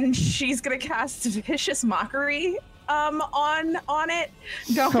 and she's gonna cast Vicious Mockery on it,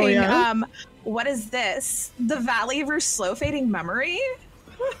 going, what is this? The Valley versus Slow Fading Memory?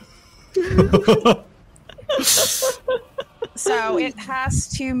 So it has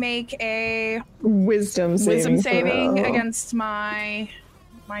to make a wisdom saving against my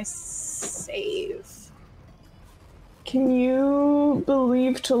save. Can you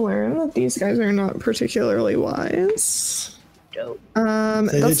believe to learn that these guys are not particularly wise? Dope.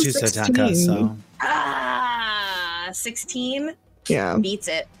 That's a 16. 16? Yeah. Beats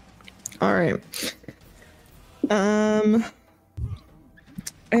it. All right.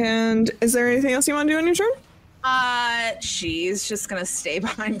 And is there anything else you want to do on your turn? She's just gonna stay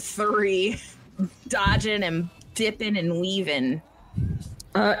behind 3, dodging and dipping and weaving.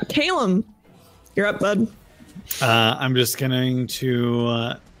 Calum, you're up, bud. I'm just going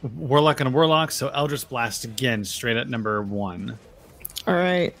to Warlock and a Warlock, so Eldritch Blast again, straight at number 1. All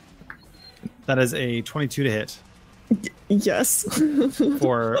right. That is a 22 to hit. Yes.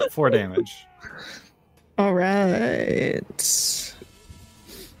 for 4 damage. All right.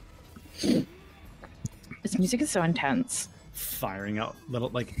 This music is so intense. Firing out little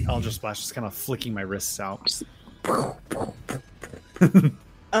like Eldritch Splash, just kind of flicking my wrists out.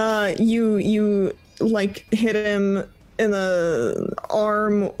 You like hit him in the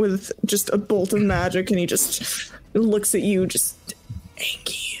arm with just a bolt of magic, and he just looks at you, just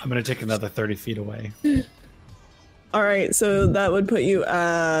angry. I'm gonna take another 30 feet away. All right, so that would put you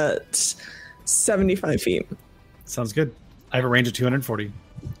at 75 feet. Sounds good. I have a range of 240.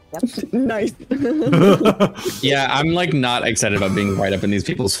 Nice. Yeah, I'm like not excited about being right up in these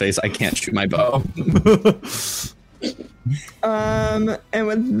people's face. I can't shoot my bow. And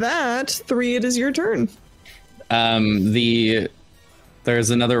with that, 3, it is your turn. There's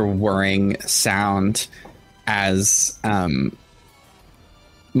another whirring sound as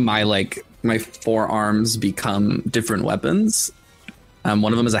my forearms become different weapons.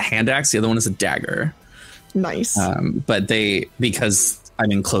 One of them is a hand axe, the other one is a dagger. Nice. But because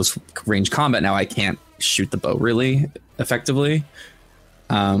I'm in close range combat now, I can't shoot the bow really effectively.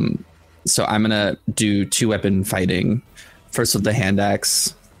 So I'm gonna do 2-weapon fighting. First with the hand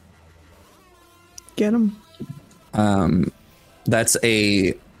axe. Get him. That's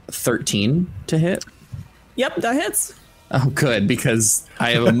a 13 to hit. Yep, that hits. Oh, good, because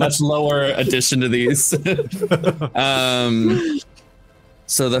I have a much lower addition to these.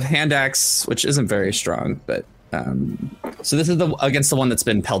 So the hand axe, which isn't very strong, but so this is against the one that's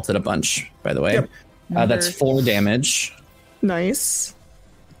been pelted a bunch, by the way. Yep. That's 4 damage. Nice.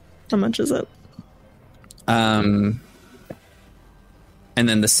 How much is it? And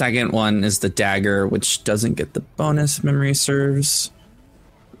then the second one is the dagger, which doesn't get the bonus if memory serves.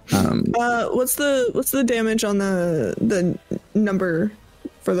 What's the damage on the number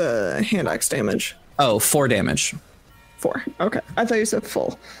for the hand axe damage? Oh, 4 damage. 4. Okay. I thought you said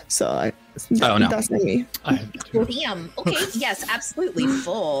full. So Oh, no. That's not me. Damn. Okay. Yes, absolutely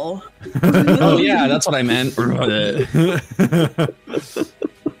full. Oh, yeah, that's what I meant.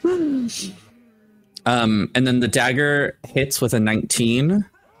 And then the dagger hits with a 19.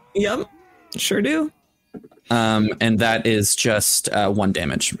 Yep. Sure do. And that is just 1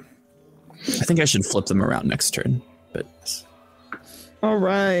 damage. I think I should flip them around next turn. But All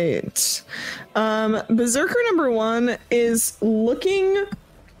right. Berserker number 1 is looking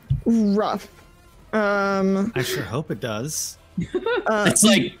rough. I sure hope it does. it's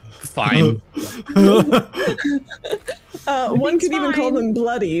like fine. One could even call them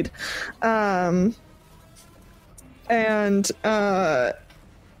bloodied. And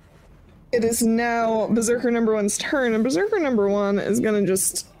it is now Berserker number 1's turn, and Berserker number 1 is gonna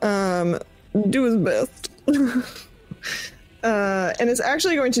just do his best. And it's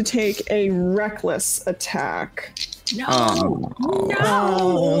actually going to take a reckless attack. No.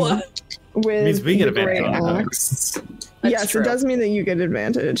 No. With Means we get the great advantage on axe. That's Yes, true. it does mean that you get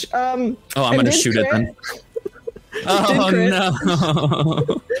advantage. Oh, I'm gonna shoot it then. Oh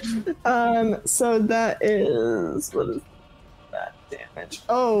no. So that is, what is that damage?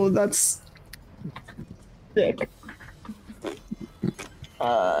 Oh, that's sick.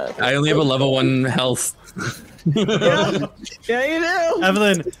 I only have a level 1 health. Yeah, yeah, you do.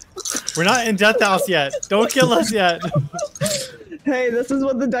 Evelyn, we're not in Death House yet. Don't kill us yet. Hey, this is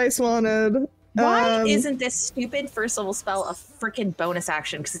what the dice wanted. Why isn't this stupid first level spell a freaking bonus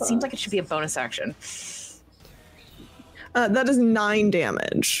action? Because it seems like it should be a bonus action. That is 9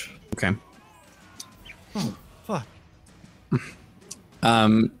 damage. Okay. Oh, fuck.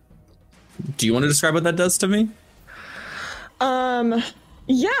 Do you want to describe what that does to me?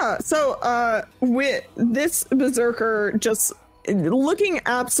 Yeah, so with this berserker just looking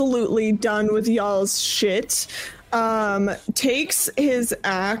absolutely done with y'all's shit, takes his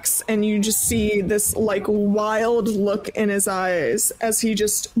axe, and you just see this like wild look in his eyes as he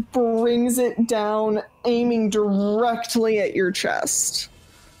just brings it down, aiming directly at your chest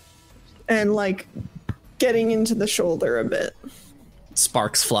and like getting into the shoulder a bit.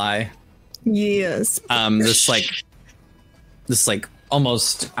 Sparks fly. Yes. This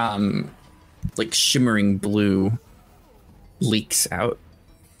almost like shimmering blue leaks out.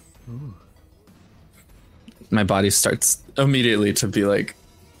 Ooh. My body starts immediately to be like,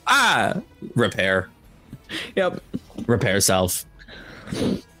 repair. Yep. Repair self.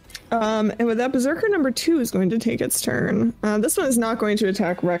 And with that, Berserker number 2 is going to take its turn. This one is not going to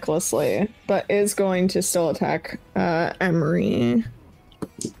attack recklessly, but is going to still attack Emery.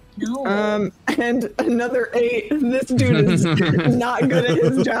 No. And another 8. This dude is not good at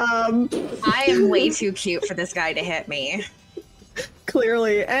his job. I am way too cute for this guy to hit me.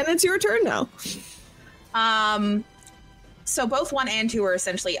 Clearly. And it's your turn now. So both 1 and 2 are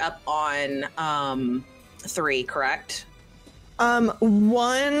essentially up on 3, correct?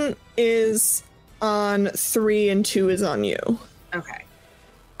 1 is on 3 and 2 is on you. Okay.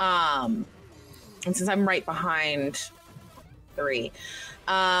 And since I'm right behind 3,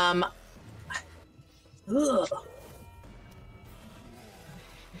 ugh.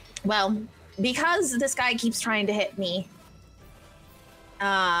 Well, because this guy keeps trying to hit me,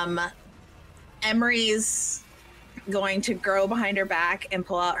 Emery's going to grow behind her back and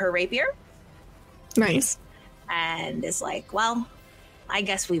pull out her rapier. Nice. And is like, well, I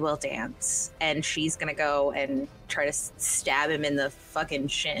guess we will dance. And she's gonna go and try to stab him in the fucking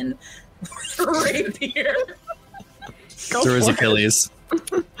shin with her rapier. Through his Achilles.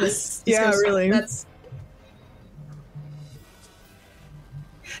 Yeah, really.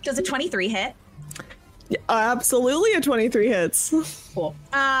 Does a 23 hit? Absolutely, a 23 hits. Cool.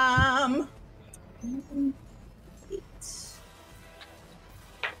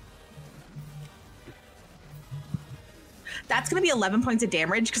 That's going to be 11 points of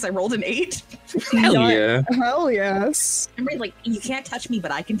damage because I rolled an 8. Hell yeah. Hell yes. I'm like, you can't touch me,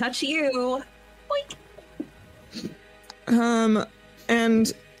 but I can touch you. Boink.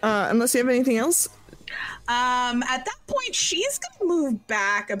 And unless you have anything else? At that point, she's going to move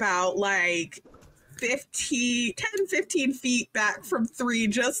back about like 10, 15 feet back from 3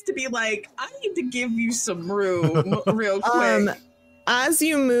 just to be like, I need to give you some room real quick. As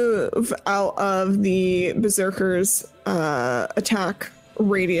you move out of the Berserker's attack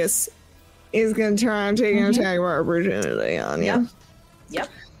radius, is going to try and take an attack of opportunity on you. Yep.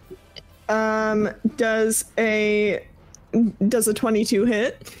 Does a 22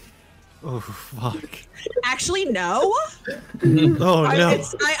 hit? Oh, fuck. Actually, no. Oh, no. I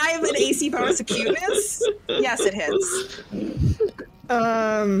have an AC bonus of cuteness. Yes, it hits.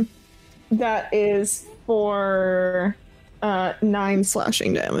 That is for 9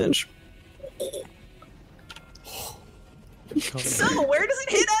 slashing damage. So, where does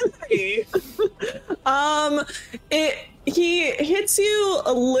it hit Emery? He hits you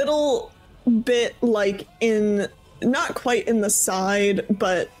a little bit like not quite in the side,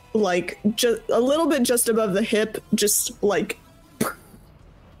 but like just a little bit just above the hip, just like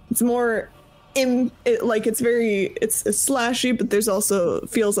it's more it's slashy, but there's also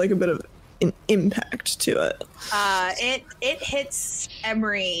feels like a bit of an impact to it. It hits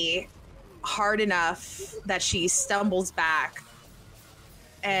Emery hard enough that she stumbles back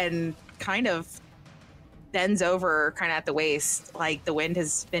and kind of bends over kind of at the waist, like the wind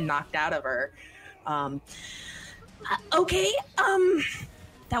has been knocked out of her. Okay,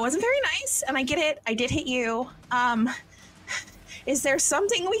 that wasn't very nice, and I get it. I did hit you. Is there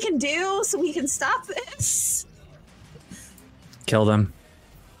something we can do so we can stop this? Kill them.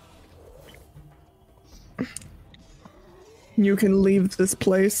 You can leave this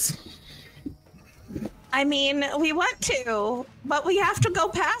place. I mean, we want to, but we have to go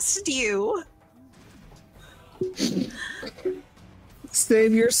past you.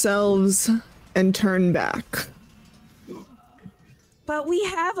 Save yourselves and turn back. But we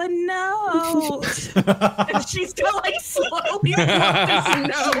have a note. And she's gonna like slowly walk this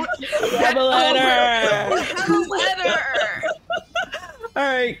note. We have a letter. We have a letter. All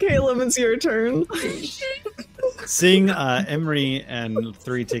right, Caleb, it's your turn. Seeing Emery and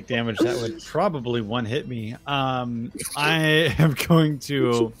 3 take damage, that would probably one hit me. I am going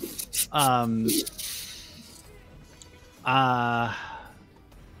to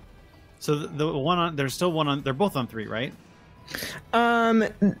so the one on there's still one on, they're both on 3, right?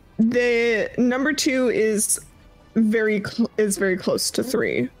 The number 2 is very close to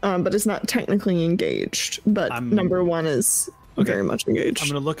 3, but it's not technically engaged, but number 1 is very much engaged. I'm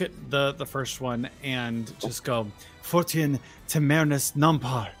going to look at the first one and just go Fortune Temernus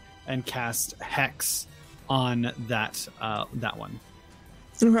Numpar and cast Hex on that one.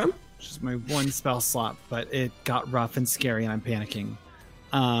 Okay. Just my one spell slot, but it got rough and scary and I'm panicking.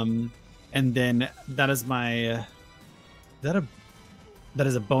 And then that is my that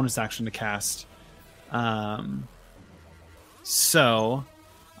is a bonus action to cast. So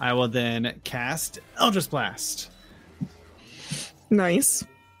I will then cast Eldritch Blast. Nice.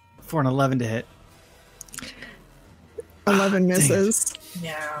 For an 11 to hit. 11 misses.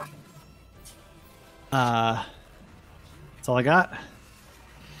 Yeah. That's all I got.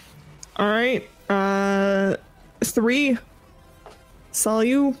 All right. 3. Saw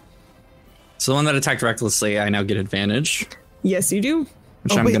you. So the one that attacked recklessly, I now get advantage. Yes, you do.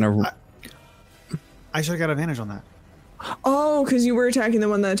 Which I'm going to... I should have got advantage on that. Oh, because you were attacking the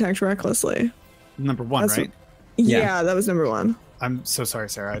one that attacked recklessly. Number 1, That's right? Yeah, that was number 1. I'm so sorry,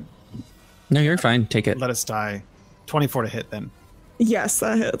 Sarah. No, you're fine. Take it. Let us die. 24 to hit then. Yes,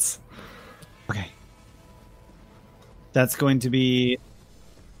 that hits. Okay. That's going to be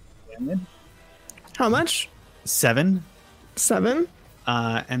How much? 7. 7.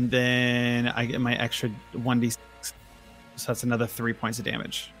 And then I get my extra 1d6. So that's another 3 points of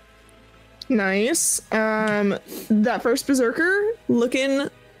damage. Nice. That first berserker looking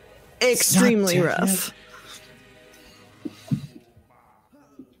extremely rough.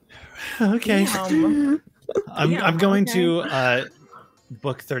 Okay. I'm going okay. to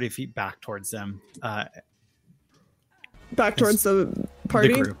book 30 feet back towards them. Back towards the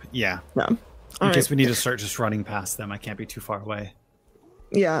party? The group, yeah. No. In case we need to start just running past them. I can't be too far away.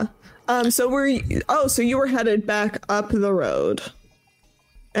 Yeah. So you were headed back up the road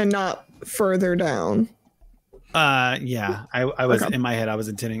and not further down. Yeah. I was Okay. in my head. I was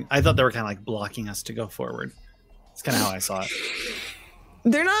intending. I thought they were kind of like blocking us to go forward. It's kind of how I saw it.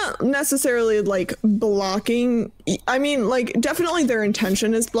 They're not necessarily like blocking. I mean, like definitely their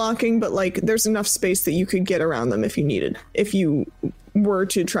intention is blocking, but like there's enough space that you could get around them if you were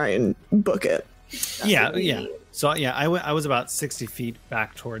to try and book it. Yeah. So yeah, I was about 60 feet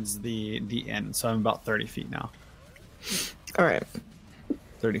back towards the end. So I'm about 30 feet now. All right.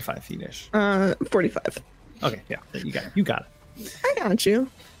 35 feet-ish. 45. Okay, yeah, you got it. I got you.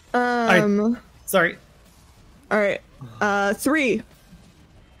 right. Sorry. All right. 3.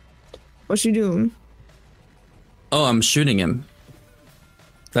 What you doing? Oh, I'm shooting him.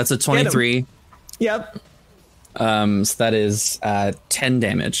 That's a 23. Yep. So that is 10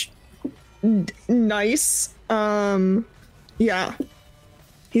 damage. Nice. Yeah.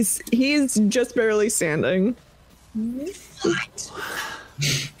 He's just barely standing. What?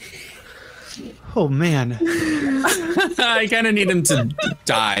 Oh man. I kind of need him to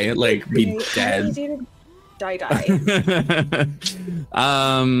die, like be dead. Die.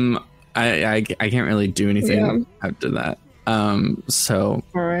 I can't really do anything after that. So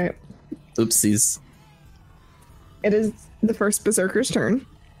All right. oopsies. It is the first berserker's turn.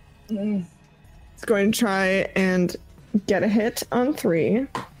 It's going to try and get a hit on 3.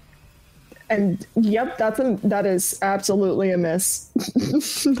 And yep, that is absolutely a miss.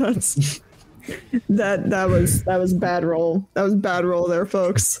 that was bad roll. That was bad roll there,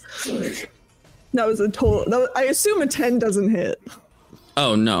 folks. That was a total. I assume a 10 doesn't hit.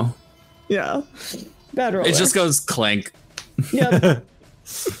 Oh no. Yeah, bad roll. It there. just goes clank. Yep.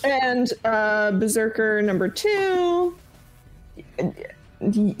 And berserker number 2.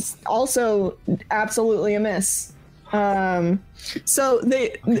 Also absolutely a miss. So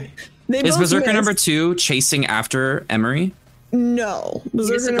they Is both berserker missed. number 2 chasing after Emery? No, He just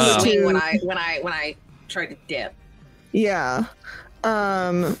berserker number 2. when I tried to dip. Yeah.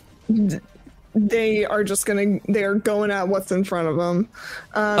 They are going at what's in front of them.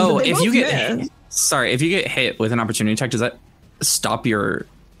 If you get hit with an opportunity attack, does that stop your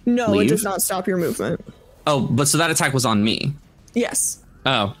No, leave? it does not stop your movement. Oh, but so that attack was on me. Yes.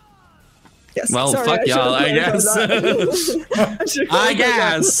 Oh. Yes. Well, Sorry, fuck y'all, I should've guess. clarified that. I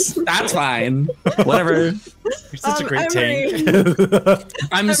guess. That's fine. Whatever. You're such a great Emery. tank.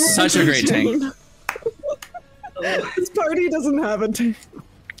 I'm such a great tank. This party doesn't have a tank.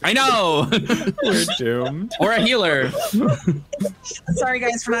 I know. We're doomed. Or a healer. Sorry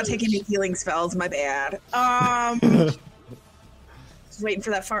guys for not taking any healing spells. My bad. Just waiting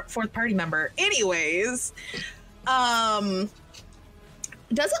for that fourth party member. Anyways,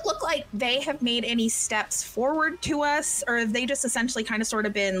 does it look like they have made any steps forward to us, or have they just essentially kind of sort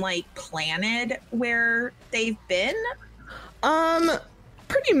of been like planted where they've been?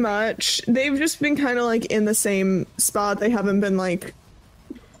 Pretty much. They've just been kind of like in the same spot. They haven't been like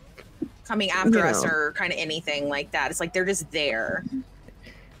Coming after us or kind of anything like that. It's like they're just there.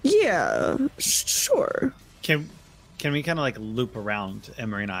 Yeah, sure. Can we kind of like loop around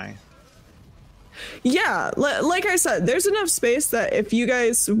Emery and I? Yeah, like I said, there's enough space that if you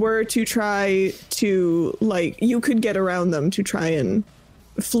guys were to try to, like, you could get around them to try and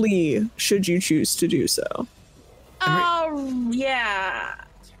flee should you choose to do so. Oh, yeah.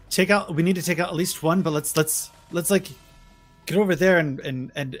 We need to take out at least one, but let's like get over there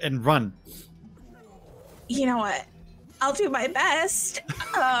and run. You know what? I'll do my best.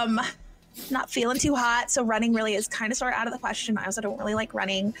 Not feeling too hot, so running really is kind of sort of out of the question. I also don't really like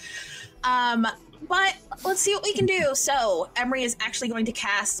running. But let's see what we can do. So Emery is actually going to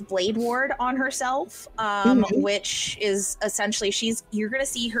cast Blade Ward on herself, which is essentially you're going to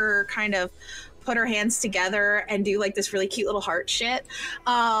see her kind of put her hands together and do like this really cute little heart shit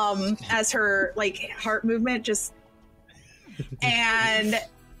as her like heart movement just and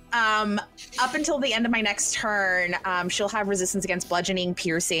Up until the end of my next turn, she'll have resistance against bludgeoning,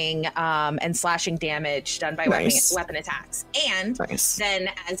 piercing, and slashing damage done by weapon attacks. And then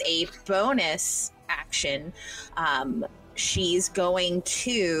as a bonus action, she's going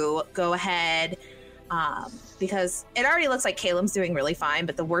to go ahead, because it already looks like Caleb's doing really fine,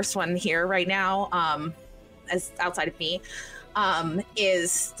 but the worst one here right now, as outside of me,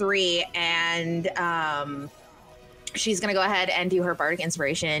 is 3, and she's going to go ahead and do her Bardic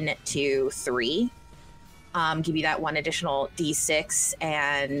Inspiration to 3. Give you that one additional D6.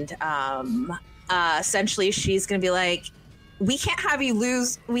 And essentially she's going to be like, we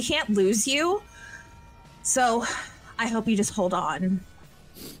can't lose you. So I hope you just hold on.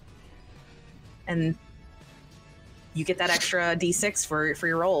 And you get that extra D6 for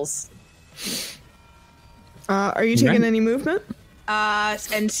your rolls. Are you taking any movement?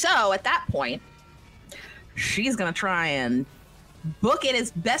 And so at that point, she's gonna try and book it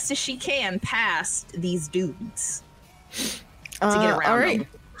as best as she can past these dudes to get around all right. them.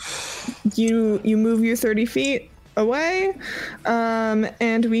 You move your 30 feet away,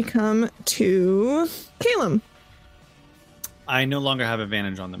 and we come to Caleb. I no longer have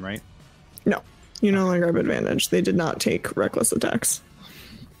advantage on them, right? No, you no longer have advantage. They did not take reckless attacks.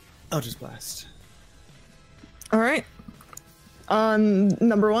 I'll just blast. All right. On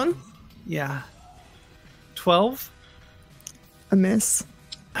number 1? Yeah. 12? A miss.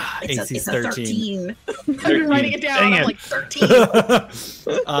 AC's it's a 13. 13. I've been writing it down. Dang I'm it. like 13.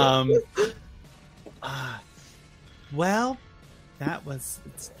 Well, this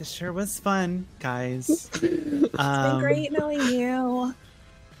sure was fun, guys. It's been great knowing you.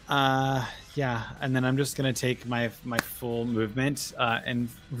 Yeah, and then I'm just gonna take my full movement and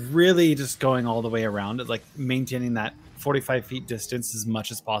really just going all the way around it, like maintaining that 45 feet distance as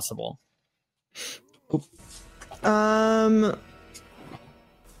much as possible.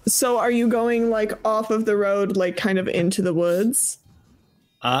 So are you going like off of the road, like kind of into the woods?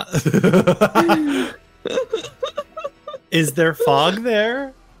 Is there fog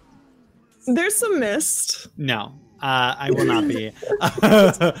there? There's some mist. No, I will not be.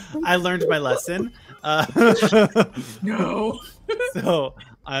 I learned my lesson. No. So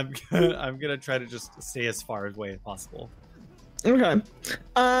I'm gonna try to just stay as far away as possible. Okay.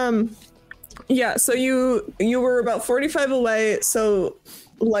 Yeah, so you were about 45 away, so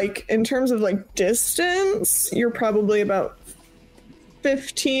like in terms of like distance, you're probably about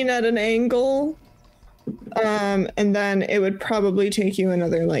 15 at an angle. And then it would probably take you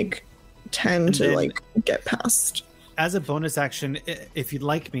another like 10 to like get past. As a bonus action, if you'd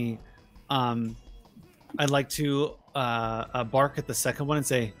like me, I'd like to bark at the second one and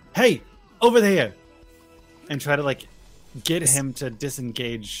say, "Hey, over there," and try to like get him to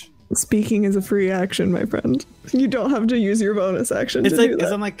disengage. Speaking is a free action, my friend. You don't have to use your bonus action It's to like do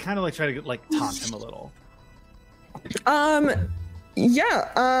that. I'm like kind of like trying to like taunt him a little.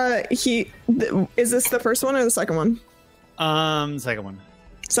 Yeah. Is this the first one or the second one? Second one.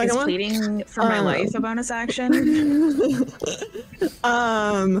 Second Is one. pleading for my life a bonus action?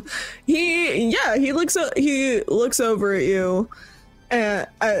 He looks over at you,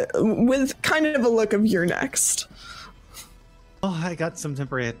 with kind of a look of "you're next." Oh, I got some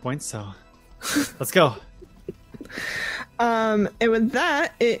temporary hit points, so let's go. And with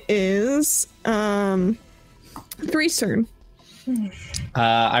that, it is 3's turn.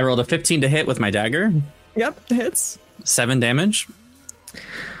 I rolled a 15 to hit with my dagger. Yep, hits. 7 damage.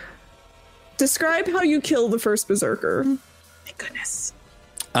 Describe how you kill the first berserker. My goodness.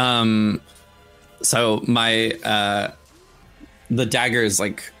 So my the dagger is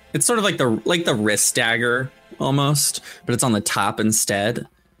like, it's sort of like the wrist dagger almost, but it's on the top instead.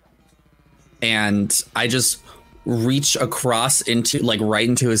 And I just reach across into like right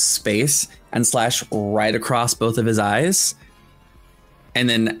into his space and slash right across both of his eyes. And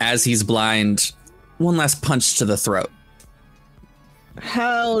then as he's blind, one last punch to the throat.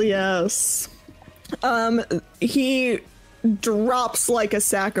 Hell yes. He drops like a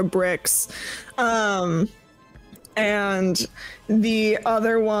sack of bricks. And the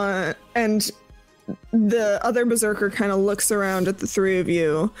other berserker kind of looks around at the three of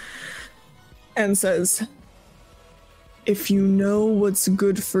you and says, "If you know what's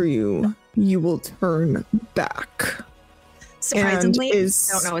good for you, you will turn back." Surprisingly, I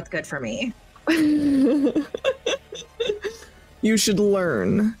don't know what's good for me. You should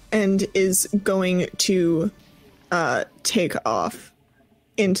learn, and is going to take off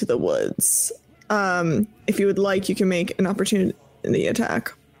into the woods. If you would like, you can make an opportunity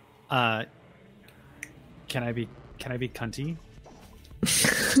attack. Can I be cunty?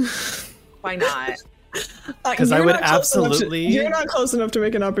 Why not? Because I would absolutely. You're not close enough to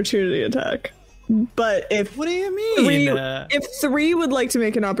make an opportunity attack. But if what do you mean? If 3 would like to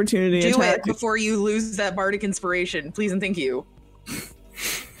make an opportunity do attack, it before you lose that bardic inspiration, please and thank you.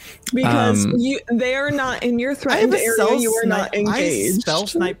 Because they are not in your threatened area. You are not engaged. I spell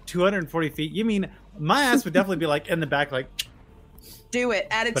snipe 240 feet. You mean my ass would definitely be like in the back, like. Do it.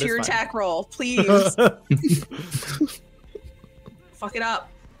 Add it to your attack roll, please. Fuck it up.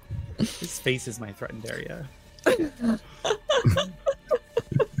 His face is my threatened area.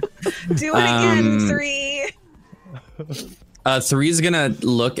 Do it again, 3. 3 is gonna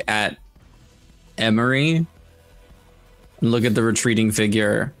look at Emery, look at the retreating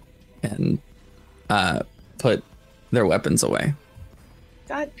figure, and put their weapons away.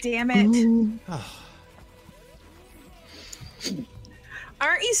 God damn it.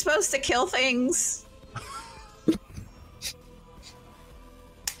 Aren't you supposed to kill things?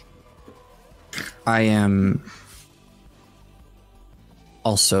 I am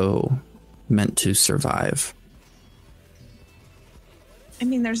also meant to survive. I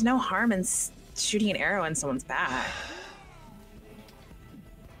mean, there's no harm in shooting an arrow in someone's back.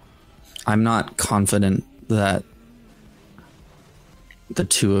 I'm not confident that the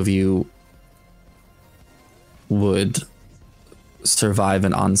two of you would survive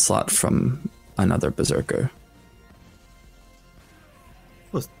an onslaught from another berserker.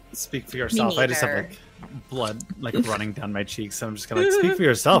 Well, speak for yourself. I just have like blood like running down my cheeks. So I'm just gonna like speak for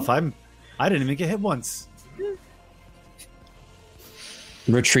yourself. I didn't even get hit once.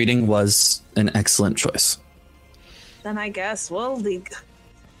 Retreating was an excellent choice. Then I guess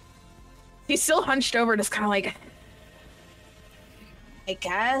he's still hunched over, just kind of like, I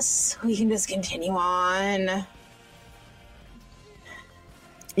guess we can just continue on.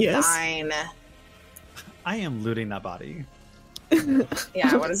 Yes. Fine. I am looting that body.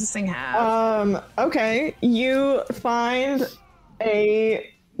 Yeah, what does this thing have? Okay. You find a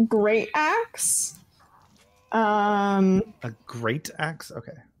great axe. A great axe?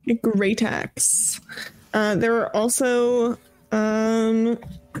 Okay. A great axe. There are also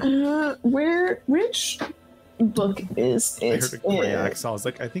which book is it? I heard a gray axe. I was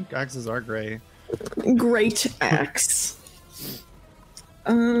like, I think axes are gray. Great axe.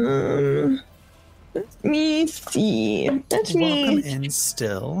 Let me see. Welcome in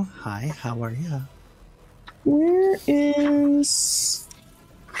still. Hi, how are you? Where is...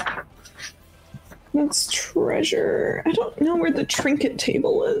 That's treasure. I don't know where the trinket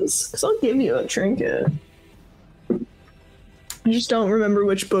table is, because I'll give you a trinket. I just don't remember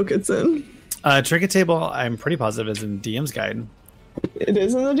which book it's in. Trinket table, I'm pretty positive is in DM's guide. It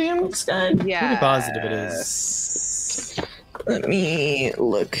is in the DM's guide? Yeah. Pretty positive it is. Let me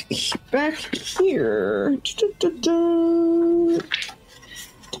look back here. PGRS.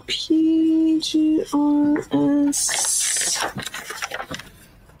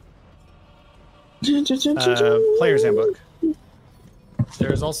 Player's handbook.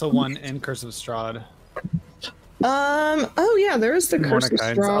 There's also one in Curse of Strahd. Oh yeah, there is the Curse of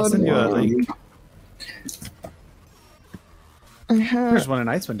Strahd. I'll send you a link. There's one in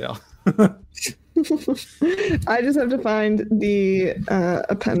Icewind Dale. I just have to find the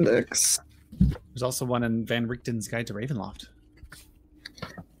appendix. There's also one in Van Richten's Guide to Ravenloft.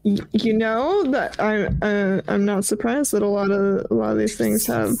 You know that I'm not surprised that a lot of these things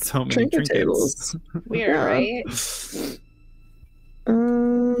have so many trinket tables. Weird, right?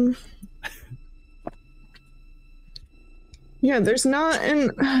 Yeah, there's not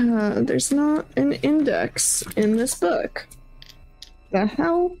an index in this book. The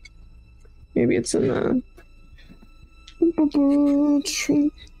hell? Maybe it's in the.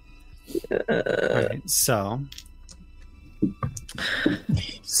 Alright, so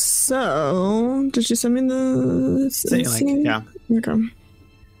did you send me the link? Yeah. Okay.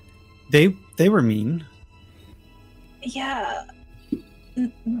 They were mean. Yeah.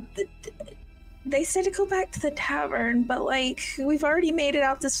 They said to go back to the tavern, but like we've already made it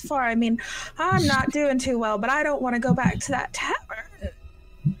out this far. I mean, I'm not doing too well, but I don't want to go back to that tavern.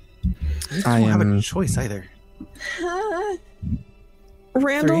 I don't have a choice either.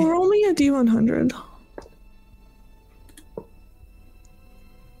 Randall, roll me a D100.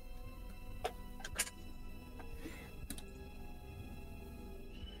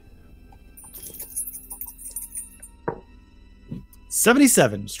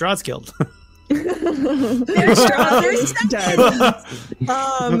 $77. Strahd's killed. Strahd's dead.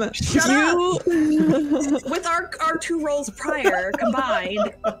 Shut up. With our two rolls prior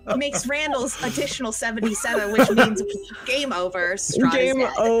combined, makes Randall's additional 77, which means game over. Strahd Game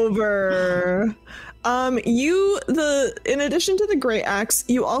is dead. over. In addition to the great axe,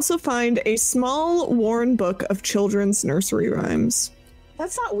 you also find a small worn book of children's nursery rhymes.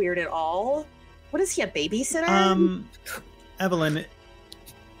 That's not weird at all. What is he, a babysitter? Evelyn,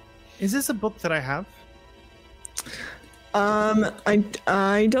 is this a book that I have?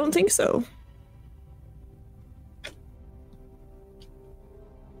 I don't think so.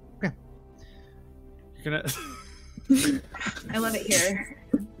 Okay. You're gonna. I love it here.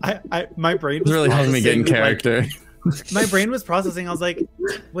 My brain was It's really helping me get in processing, character. my brain was processing. I was like,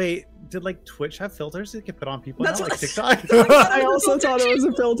 wait, did like Twitch have filters that get put on people? That's Now, like what- TikTok. I also thought it was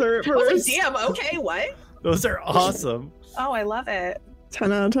a filter at I was first. like, damn, okay, what? Those are awesome. Oh, I love it.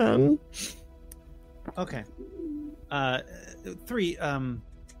 10 out of 10. Okay. 3. And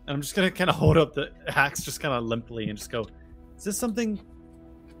I'm just gonna kind of hold up the axe, just kind of limply, and just go. Is this something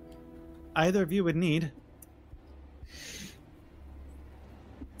either of you would need?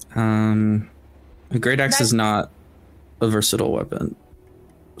 A great axe is not a versatile weapon,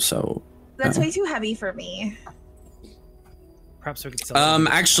 so That's no. way too heavy for me. Perhaps we could sell it.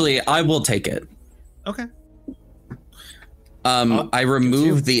 Actually, I will take it. Okay. I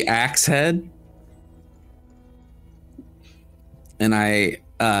remove the axe head, and I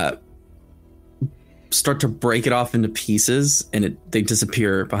start to break it off into pieces, and they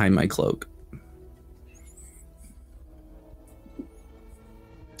disappear behind my cloak.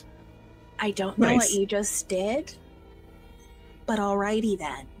 I don't know Nice. what you just did, but alrighty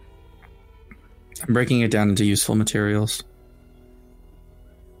then. I'm breaking it down into useful materials.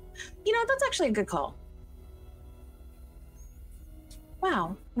 You know, that's actually a good call.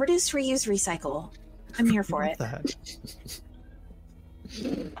 Wow. Reduce, reuse, recycle. I'm here for it. That.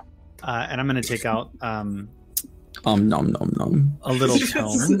 And I'm gonna take out Nom nom nom. a little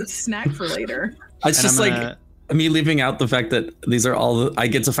tome. Snack for later. It's And just I'm like gonna- me leaving out the fact that these are all I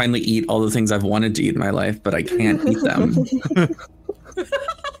get to finally eat all the things I've wanted to eat in my life, but I can't eat them.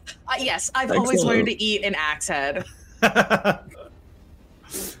 Yes, I've always Excellent. wanted to eat an axe head.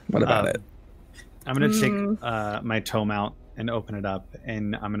 What about it? I'm gonna take my tome out and open it up,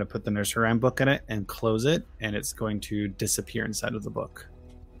 and I'm gonna put the nursery rhyme book in it and close it, and it's going to disappear inside of the book.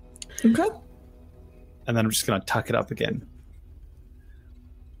 Okay. And then I'm just gonna tuck it up again.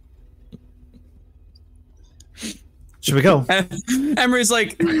 Should we go? Emery's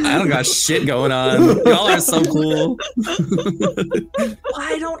like, I don't got shit going on. Y'all are so cool.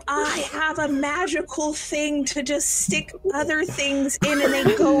 Why don't I have a magical thing to just stick other things in and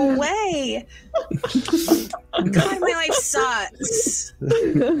they go away? God, my life sucks.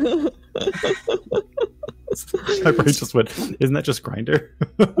 My brain just went, isn't that just Grinder?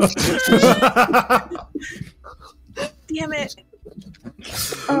 Damn it.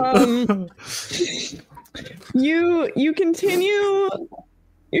 You continue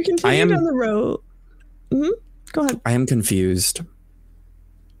I am- down the road. Go ahead. I am confused.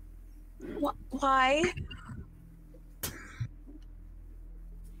 Why?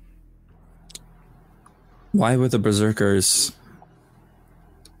 Why were the berserkers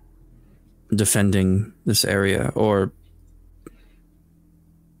defending this area or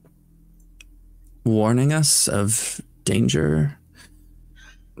warning us of danger?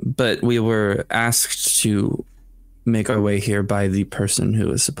 But we were asked to make our way here by the person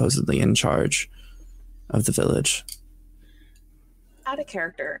who is supposedly in charge of the village. Out of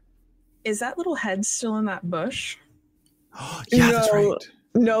character. Is that little head still in that bush? Yeah, that's No. right.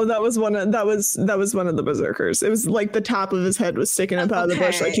 No, that was one of the berserkers. It was like the top of his head was sticking up out of the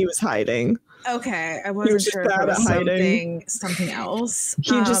bush, like he was hiding. Okay, I was wasn't just sure if bad that was at hiding. something else.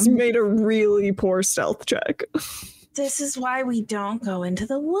 He just made a really poor stealth check. This is why we don't go into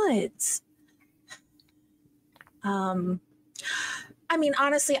the woods. I mean,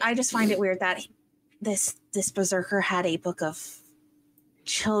 honestly, I just find it weird that this berserker had a book of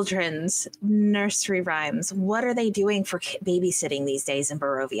children's nursery rhymes. What are they doing for babysitting these days in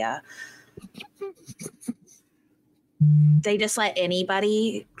Barovia? They just let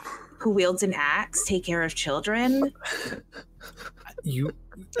anybody who wields an axe take care of children?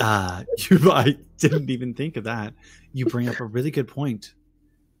 I didn't even think of that. You bring up a really good point.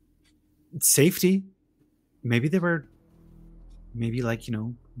 Safety. Maybe they were,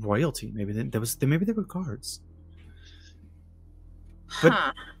 royalty. Maybe they were guards. But-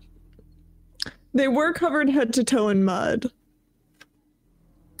 Huh. They were covered head to toe in mud.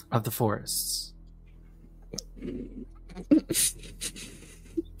 Of the forests.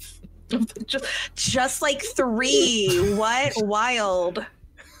 Just like 3. What? Wild.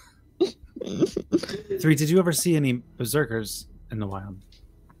 3, did you ever see any berserkers in the wild?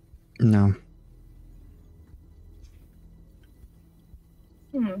 No.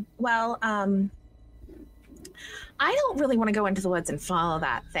 Well, I don't really want to go into the woods and follow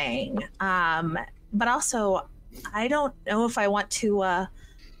that thing. But also, I don't know if I want to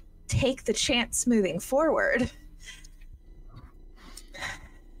take the chance moving forward.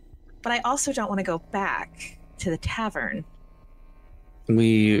 But I also don't want to go back to the tavern.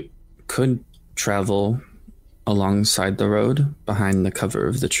 We could travel alongside the road behind the cover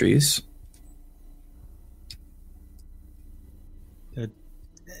of the trees. It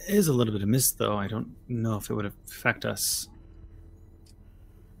is a little bit of mist, though. I don't know if it would affect us.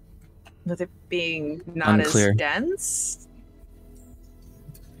 With it being not Unclear. as dense?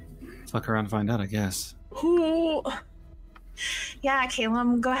 Fuck around and find out, I guess. Ooh. Yeah,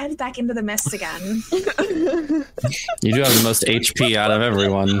 Caleb, go ahead back into the mist again. You do have the most HP out of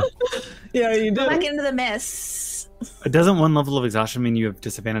everyone. Yeah, you Go do. back into the mist. Doesn't one level of exhaustion mean you have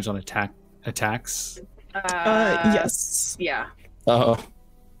disadvantage on attacks? Yes. Yeah. Oh.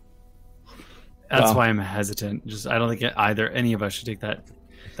 That's Wow. why I'm hesitant. Just I don't think any of us should take that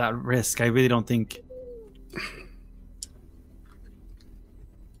risk. I really don't think.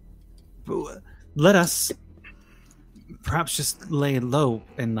 Let us perhaps just lay low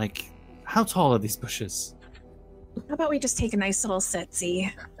and how tall are these bushes? How about we just take a nice little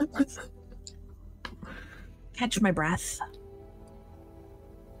sit-see? Catch my breath.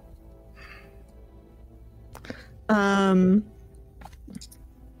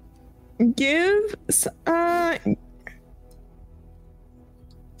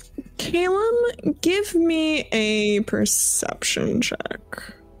 Caleb, give me a perception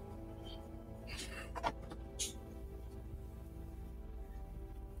check.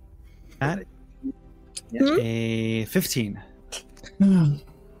 At a 15.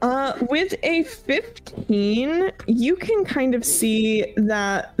 With a 15, you can kind of see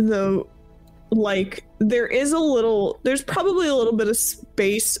that there's probably a little bit of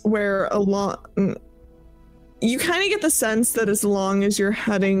space where you kind of get the sense that as long as you're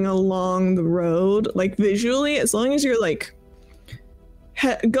heading along the road, visually, as long as you're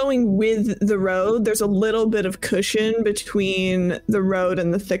going with the road, there's a little bit of cushion between the road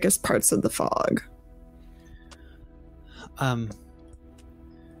and the thickest parts of the fog.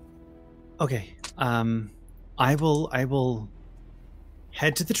 Okay. I will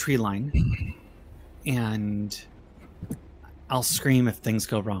head to the tree line, and I'll scream if things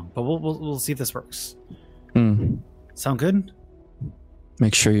go wrong. But we'll see if this works. Sound good?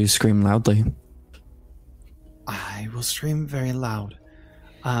 Make sure you scream loudly. I will scream very loud.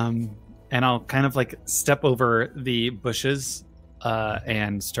 And I'll kind of step over the bushes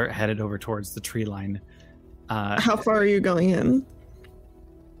and start headed over towards the tree line. How far are you going in?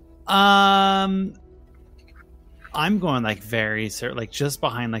 I'm going very just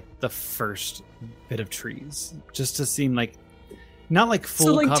behind the first bit of trees, just to seem not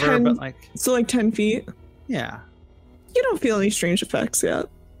full cover, 10, but 10 feet. Yeah. You don't feel any strange effects yet.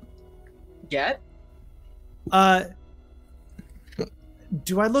 Yet?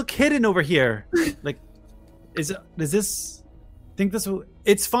 Do I look hidden over here? Is this? Think this will?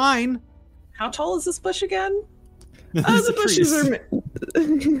 It's fine. How tall is this bush again? The bushes are.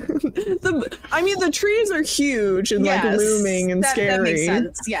 The trees are huge and looming and scary. That makes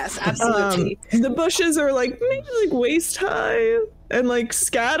sense. Yes, absolutely. The bushes are maybe waist high and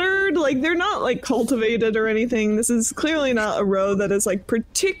scattered. They're not cultivated or anything. This is clearly not a road that is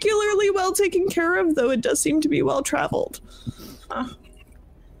particularly well taken care of, though it does seem to be well traveled.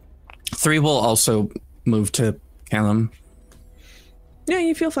 3 will also move to Callum. Yeah,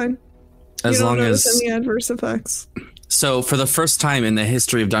 you feel fine. As you don't long notice as any adverse effects. So for the first time in the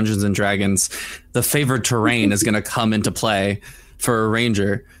history of Dungeons and Dragons, the favored terrain is going to come into play for a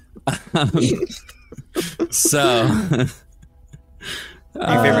ranger. So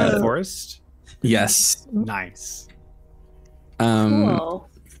Are you favoring the forest? Yes. Nice. Cool.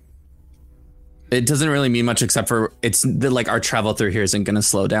 It doesn't really mean much except for our travel through here isn't going to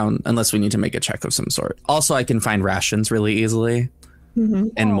slow down unless we need to make a check of some sort. Also, I can find rations really easily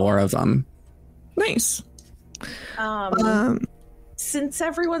and more of them. Nice. Since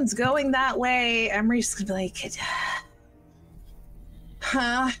everyone's going that way, Emery's gonna be like,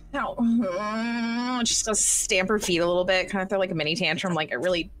 just gonna stamp her feet a little bit, kind of throw a mini tantrum, I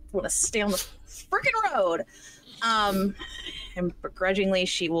really want to stay on the freaking road. And begrudgingly,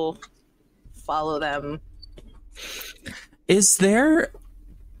 she will follow them. Is there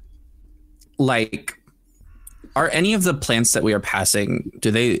are any of the plants that we are passing,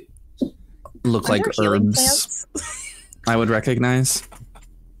 do they look like herbs I would recognize?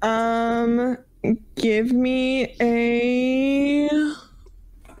 Give me a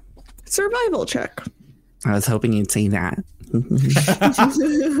survival check. I was hoping you'd say that.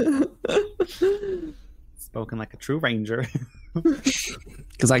 Spoken like a true ranger.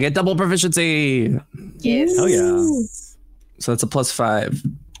 Because I get double proficiency. Yes. Oh yeah. So that's a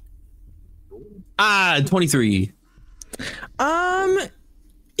 +5. 23.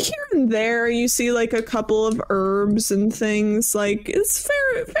 Here and there you see like a couple of herbs and things. Like it's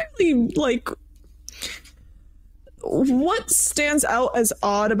fairly like what stands out as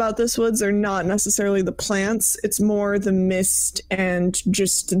odd about this woods are not necessarily the plants, it's more the mist and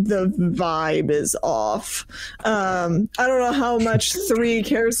just the vibe is off. I don't know how much 3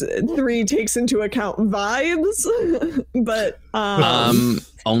 takes into account vibes, but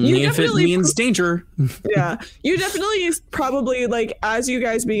only if it means danger. Yeah, you definitely probably like as you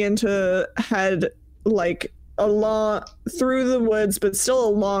guys begin to head like along through the woods but still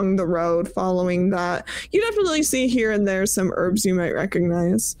along the road following that, you definitely see here and there some herbs you might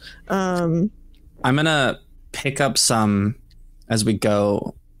recognize. I'm gonna pick up some as we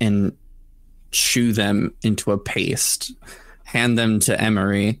go and chew them into a paste, hand them to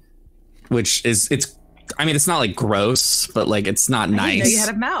Emery, which is it's not like gross, but like it's not nice. I didn't know you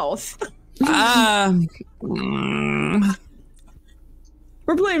had a mouth.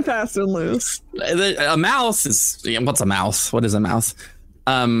 We're playing fast and loose. A mouth is what's a mouth? What is a mouth?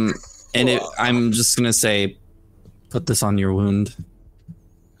 I'm just gonna say, put this on your wound.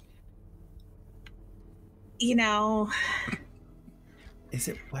 You know, Is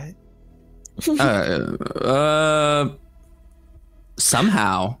it wet?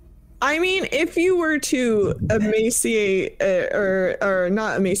 Somehow. I mean, if you were to emaciate or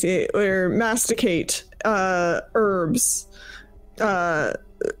not emaciate or masticate herbs,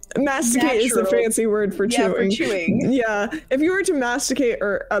 masticate is the fancy word for chewing. For chewing. Yeah, if you were to masticate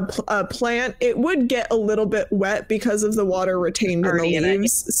a plant, it would get a little bit wet because of the water retained Already in in the it.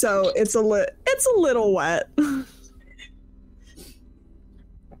 leaves. So it's a little wet.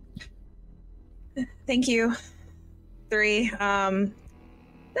 thank you. 3.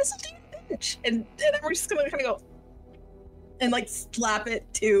 That's a pinch, and we're just gonna kind of go and like slap it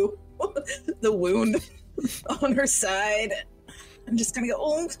to the wound on her side. I'm just gonna go,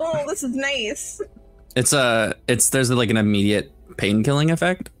 oh, this is nice. There's like an immediate pain killing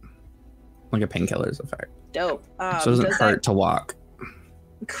effect, like a painkiller's effect. Dope. So it doesn't hurt to walk.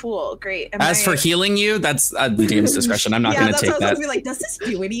 Cool, great. As for healing you, that's at the game's discretion. I'm not going to take what I was that. gonna be like, does this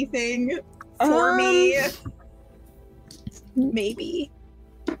do anything for me? Maybe.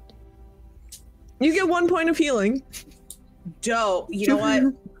 You get 1 point of healing. Dope. You know what?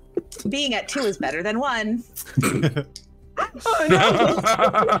 Being at 2 is better than 1. Oh no.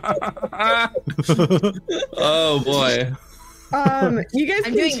 Oh boy. You guys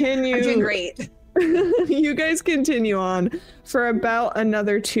continue. I'm doing great. You guys continue on for about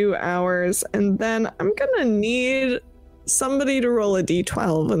another 2 hours, and then I'm gonna need somebody to roll a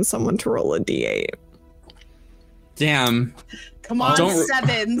d12 and someone to roll a d8. Damn. Come on, Don't-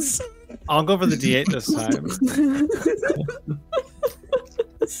 7s. I'll go for the D8 this time.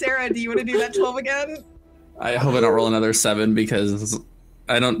 Sarah, do you want to do that 12 again? I hope I don't roll another 7 because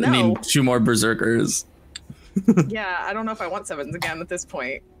I don't No. need 2 more berserkers. Yeah, I don't know if I want 7s again at this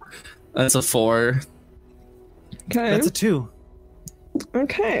point. That's a 4. Okay. That's a 2.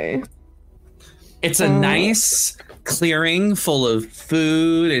 Okay. It's a nice clearing full of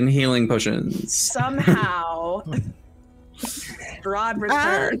food and healing potions. Somehow, Strahd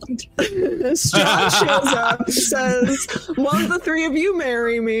returned. Strahd shows up, says, "Won't the 3 of you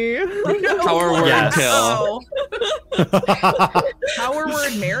marry me?" Power word Yes. kill. Power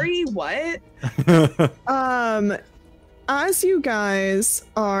word Mary? What? As you guys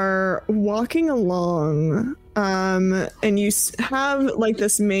are walking along, and you have like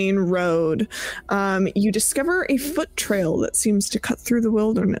this main road, you discover a foot trail that seems to cut through the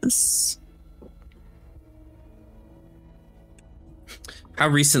wilderness. How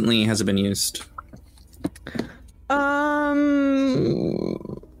recently has it been used?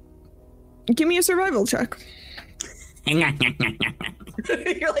 Give me a survival check. You're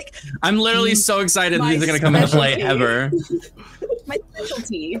like, I'm literally so excited My these are going to come into play specialty. ever. my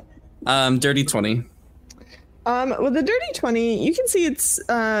specialty. Dirty 20. With the dirty 20, you can see it's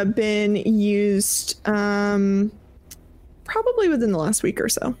been used probably within the last week or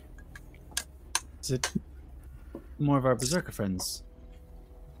so. Is it more of our berserker friends?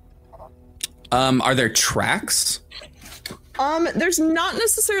 Are there tracks? There's not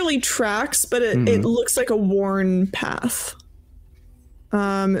necessarily tracks, but it looks like a worn path.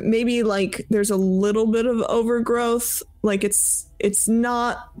 Maybe like there's a little bit of overgrowth. Like it's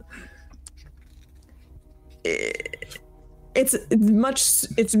not. It's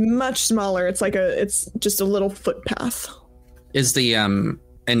much smaller. It's just a little footpath. Is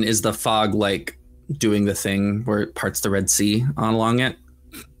the fog like doing the thing where it parts the Red Sea on along it?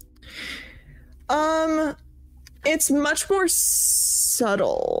 It's much more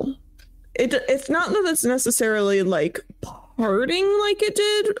subtle. It's not that it's necessarily like parting like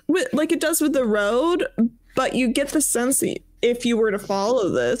it does with the road, but you get the sense that if you were to follow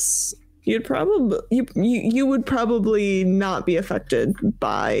this, you would probably not be affected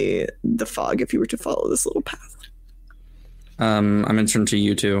by the fog if you were to follow this little path. I'm going to turn to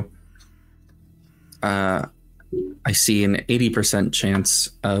you two. I see an 80%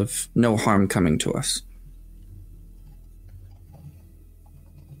 chance of no harm coming to us.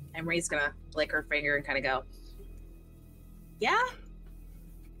 Emery's gonna lick her finger and kind of go, yeah?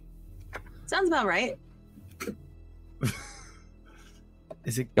 Sounds about right.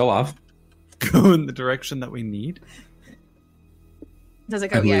 Is it Go off. go in the direction that we need? Does it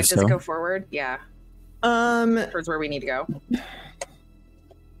go? I Yeah, believe does so. it go forward? Yeah, towards where we need to go.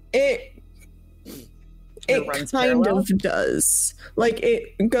 It runs kind parallel? of does. Like,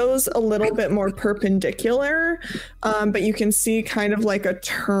 it goes a little bit more perpendicular, but you can see kind of like a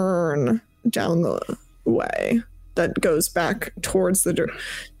turn down the way that goes back towards in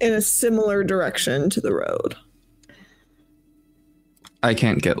a similar direction to the road. I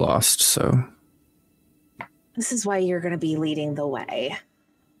can't get lost, so This is why you're going to be leading the way.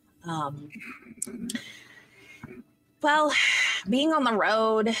 Well, being on the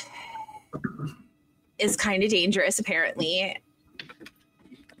road is kind of dangerous, apparently.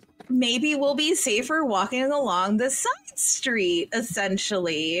 Maybe we'll be safer walking along the side street,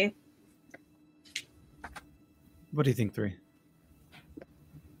 essentially. What do you think, 3?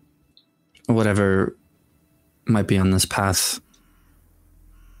 whatever might be on this path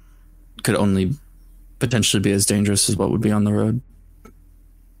could only potentially be as dangerous as what would be on the road.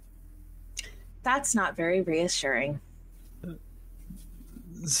 That's not very reassuring.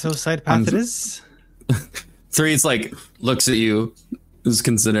 So side path it is? 3's like, looks at you, is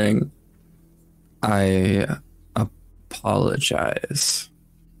considering. I apologize.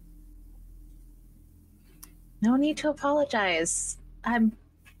 No need to apologize.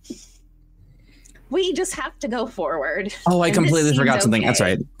 We just have to go forward. Oh, I And completely this forgot seems something. okay. That's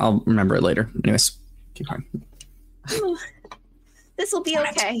right. I'll remember it later. Anyways, keep going. This will be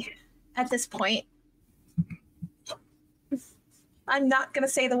okay at this point. I'm not going to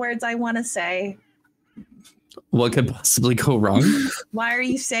say the words I want to say. What could possibly go wrong? Why are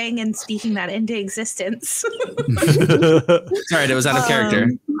you saying and speaking that into existence? Sorry, it was out of character.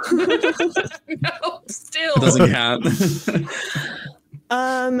 No, still. Doesn't count.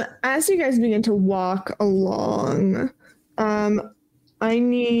 As you guys begin to walk along, I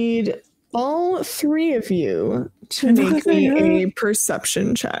need all three of you to make me a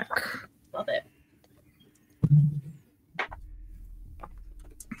perception check. Love it.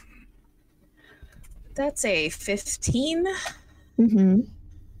 That's a 15 Mm-hmm.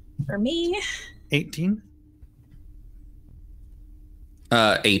 for me. 18?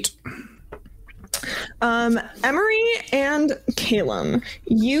 8. Emery and Calum,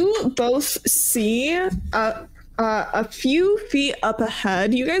 you both see a few feet up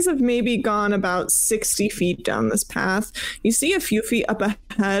ahead. You guys have maybe gone about 60 feet down this path. You see a few feet up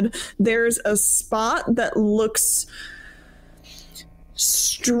ahead. There's a spot that looks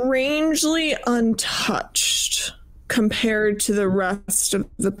strangely untouched compared to the rest of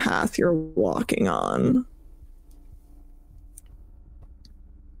the path you're walking on.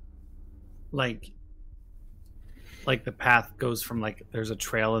 Like the path goes from like there's a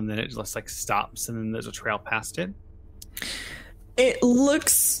trail and then it just like stops and then there's a trail past it. It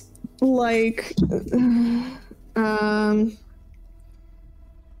looks like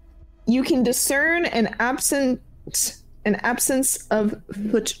you can discern an absence of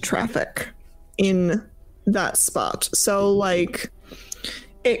foot traffic in that spot. So like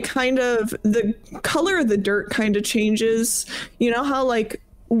it kind of, the color of the dirt kind of changes. You know how like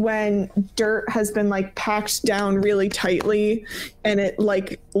when dirt has been like packed down really tightly and it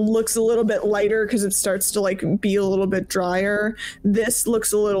like looks a little bit lighter because it starts to like be a little bit drier. This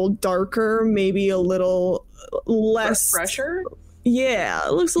looks a little darker, maybe a little less Fresher? Yeah,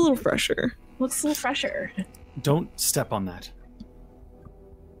 it looks a little fresher. Looks a little fresher. Don't step on that.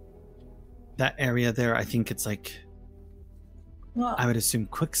 That area there, I think it's like, Well, I would assume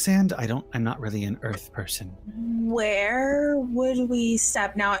quicksand. I'm not really an earth person. where would we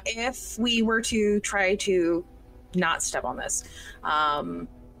step now if we were to try to not step on this?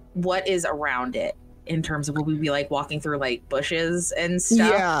 What is around it in terms of, will we be like walking through like bushes and stuff?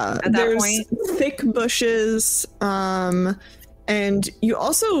 Yeah, at that there's point? thick bushes, and you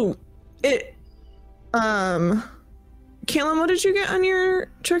also Calum, what did you get on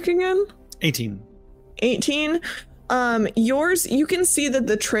your check again? 18. 18. Yours, you can see that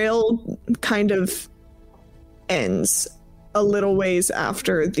the trail kind of ends a little ways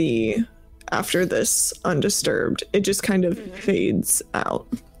after this undisturbed. It just kind of fades out.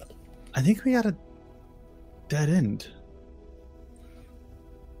 I think we got a dead end.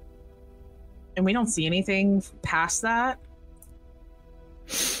 And we don't see anything past that?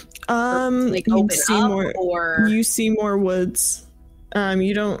 Like open see up, more, or you see more woods.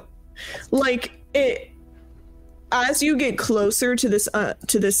 You don't like it as you get closer to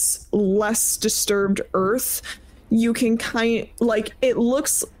this less disturbed earth. You can it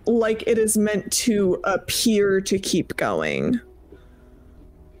looks like it is meant to appear to keep going,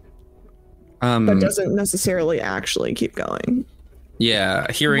 but doesn't necessarily actually keep going. Yeah,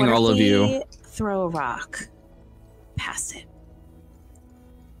 hearing What all if of you. we throw a rock past it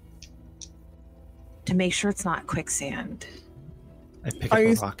to make sure it's not quicksand. I pick up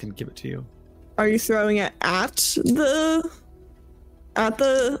a rock and give it to you. Are you throwing it at the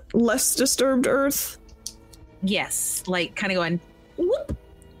less disturbed earth? yes, like kind of going whoop,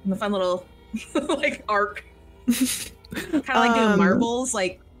 in the fun little like arc, kind of like doing marbles.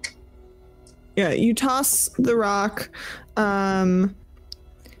 Like, yeah, you toss the rock. Sarah,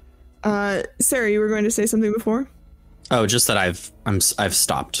 you were going to say something before? Oh, just that I've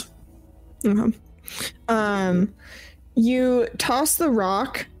stopped. Okay. You toss the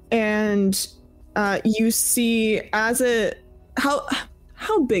rock, and you see how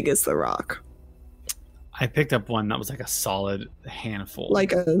big is the rock? I picked up one that was like a solid handful.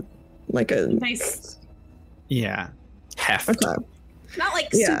 Like a nice, yeah, Heft. okay. not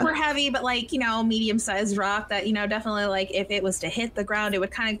like super heavy, but like, medium-sized rock that, definitely like if it was to hit the ground, it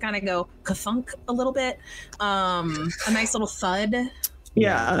would kind of go ka-thunk a little bit. A nice little thud.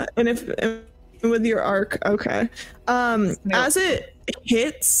 Yeah, and if with your arc, okay. As it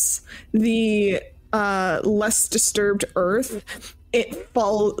hits the less disturbed earth, it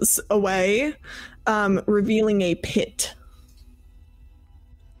falls away, revealing a pit.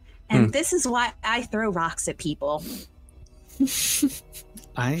 And this is why I throw rocks at people.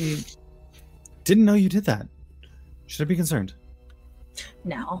 I didn't know you did that. Should I be concerned?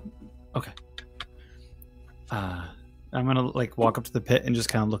 No. Okay. I'm gonna walk up to the pit and just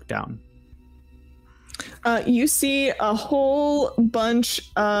kind of look down. You see a whole bunch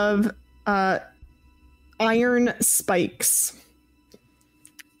of iron spikes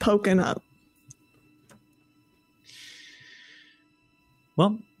poking up.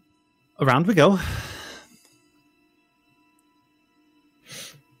 Well, around we go.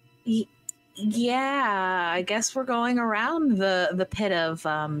 Yeah, I guess we're going around the pit of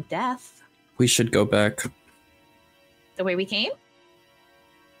death. We should go back. The way we came?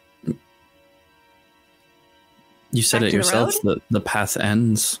 You said Back it to the yourself. road? The path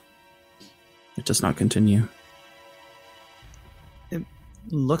ends. It does not continue. It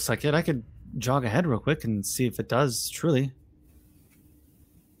looks like it. I could jog ahead real quick and see if it does truly.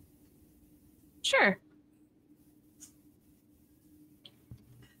 Sure.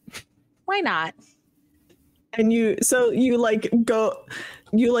 Why not? And you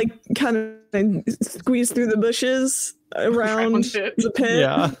kind of squeeze through the bushes around the pit.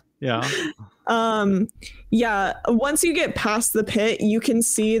 Yeah. Yeah, once you get past the pit, you can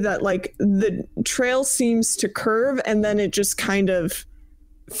see that the trail seems to curve and then it just kind of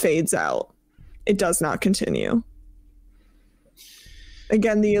fades out. It does not continue.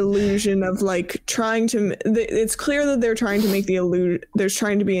 Again, the illusion of trying to it's clear that they're trying to make the illusion, there's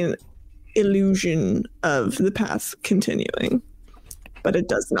trying to be an illusion of the path continuing, but it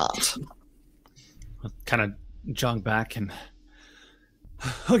does not. I'll kind of jog back and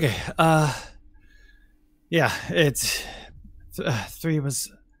okay, yeah, it's 3 was.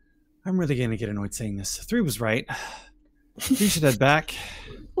 I'm really gonna get annoyed saying this. 3 was right. We should head back.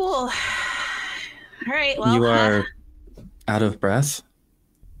 Cool. All right. Well, You are out of breath.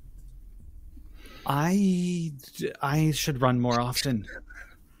 I should run more often.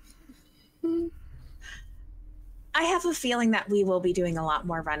 I have a feeling that we will be doing a lot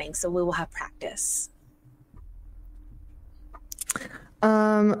more running, so we will have practice.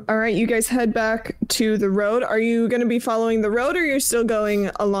 All right, you guys head back to the road. Are you going to be following the road, or are you still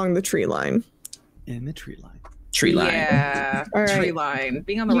going along the tree line? In the tree line. Tree line. Yeah, All right. tree line.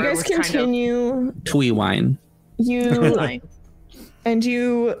 Being on the You road guys was kind of continue. Twee wine. You line. and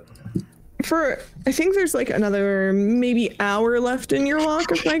you for I think there's another maybe hour left in your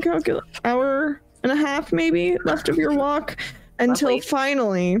walk, if I calculate, hour and a half maybe left of your walk, until Lovely.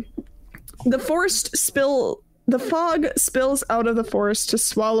 finally the fog spills out of the forest to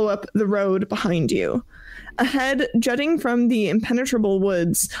swallow up the road behind you. Ahead, jutting from the impenetrable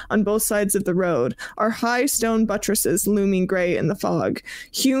woods on both sides of the road, are high stone buttresses looming gray in the fog.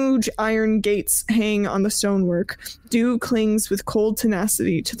 Huge iron gates hang on the stonework. Dew clings with cold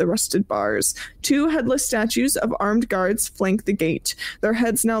tenacity to the rusted bars. 2 headless statues of armed guards flank the gate, their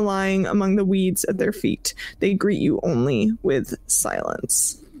heads now lying among the weeds at their feet. They greet you only with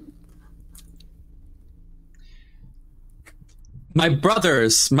silence. My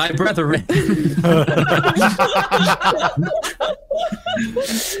brothers, my brethren.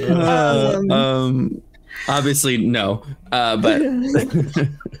 Obviously, no. But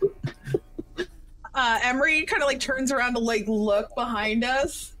Emery kind of like turns around to like look behind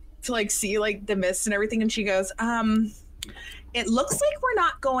us to like see like the mist and everything, and she goes, "It looks like we're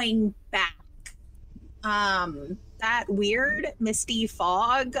not going back. That weird misty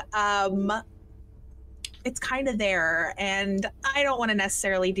fog, it's kind of there, and I don't want to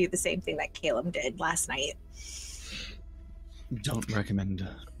necessarily do the same thing that Caleb did last night." Don't recommend.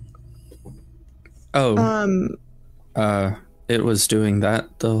 Oh. It was doing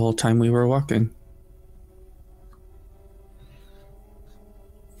that the whole time we were walking.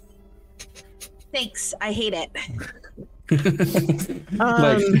 Thanks. I hate it.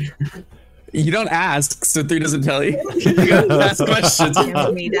 You don't ask, so 3 doesn't tell you. You gotta ask questions.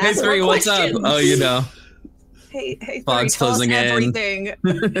 Hey 3, what's up? Oh, you know. Hey, Fog's tell us closing in. everything.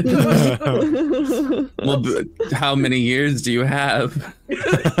 Well, how many years do you have?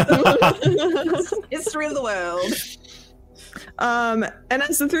 History of the world. And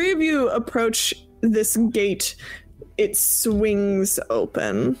as the 3 of you approach this gate, it swings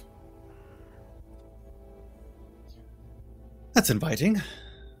open. That's inviting.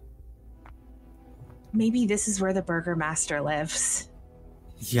 Maybe this is where the Burger Master lives.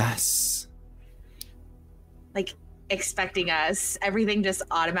 Yes. Like, expecting us. Everything just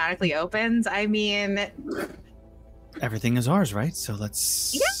automatically opens. I mean... Everything is ours, right? So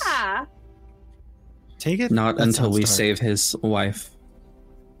let's... Yeah! Take it? Not That until sounds we dark. save his wife.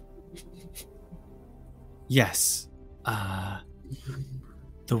 Yes.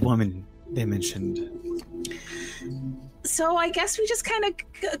 The woman they mentioned. So I guess we just kind of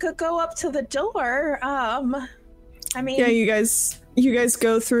go up to the door. I mean... Yeah, you guys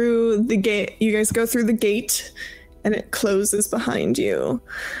go through the gate. You guys go through the gate, and it closes behind you.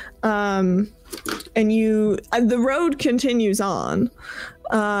 And the road continues on.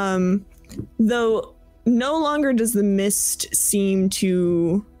 Though no longer does the mist seem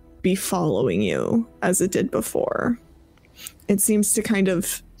to be following you as it did before. It seems to kind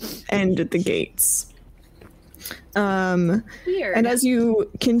of end at the gates. Weird. And as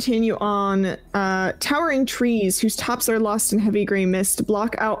you continue on, towering trees whose tops are lost in heavy gray mist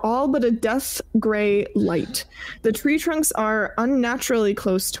block out all but a death gray light. The tree trunks are unnaturally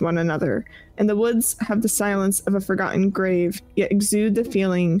close to one another, and the woods have the silence of a forgotten grave, yet exude the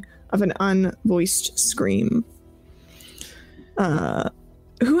feeling of an unvoiced scream.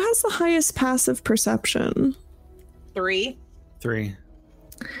 Who has the highest passive perception? 3. 3.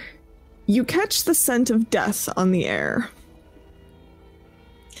 You catch the scent of death on the air.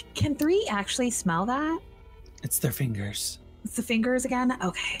 Can 3 actually smell that? It's their fingers. It's the fingers again?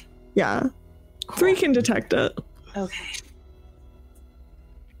 Okay. Yeah. 3 can detect it. Okay.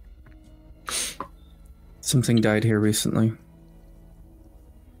 Something died here recently.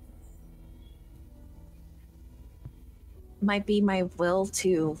 Might be my will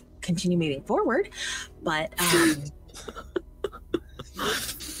to continue moving forward, but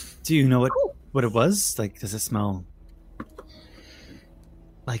Do you know what it was? Like, does it smell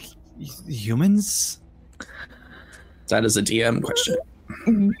like humans? That is a DM question.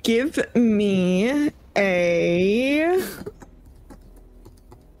 Give me a...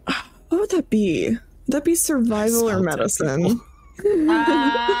 What would that be? Would that be survival or medicine?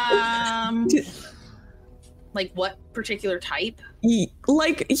 Like what particular type?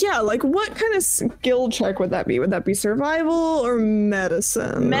 Like what kind of skill check would that be? Would that be survival or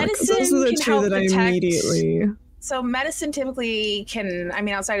medicine? Medicine Those are the can two help that I detect- immediately... So medicine typically can, I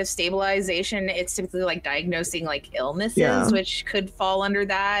mean, outside of stabilization, it's typically like diagnosing like illnesses, which could fall under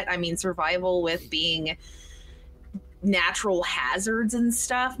that. I mean, survival with being natural hazards and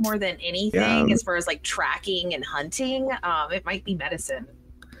stuff more than anything, as far as like tracking and hunting. It might be medicine.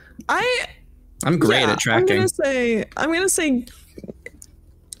 I'm great at tracking. I'm gonna say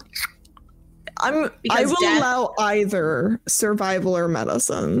I will allow either survival or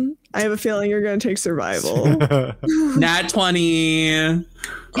medicine. I have a feeling you're going to take survival. Nat 20.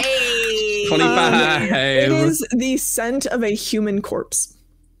 Hey! 25. It is the scent of a human corpse.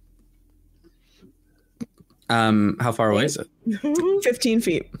 How far away is it? 15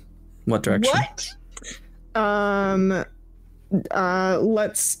 feet. What direction? What?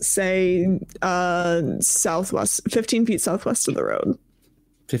 Let's say southwest, 15 feet southwest of the road.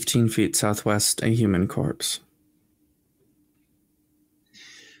 15 feet southwest, a human corpse.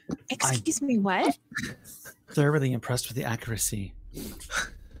 Excuse me, what? Thoroughly impressed with the accuracy.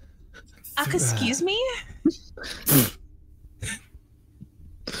 Excuse me?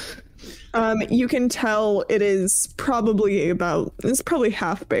 You can tell it's probably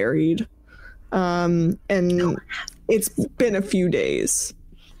half buried. And it's been a few days.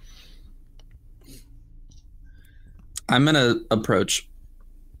 I'm gonna approach.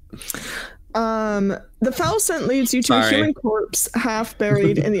 The foul scent leads you to a human corpse half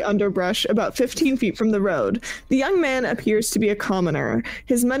buried in the underbrush about 15 feet from the road. The young man appears to be a commoner.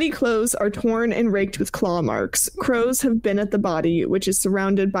 His muddy clothes are torn and raked with claw marks. Crows have been at the body, which is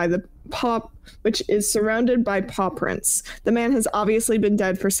surrounded by paw prints. The man has obviously been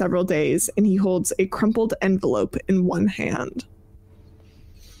dead for several days, and he holds a crumpled envelope in one hand.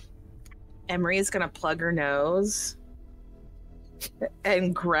 Emery is gonna plug her nose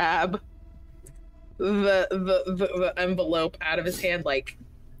and grab the envelope out of his hand, like.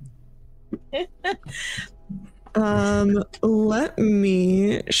 Let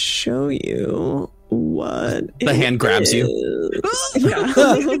me show you what the hand grabs you. Yeah.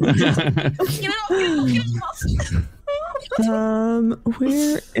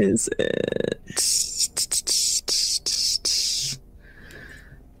 Where is it?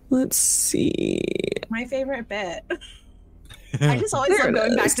 Let's see. My favorite bit. I just always love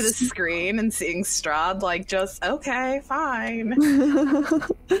going back to the screen and seeing Strahd, like, just, okay, fine.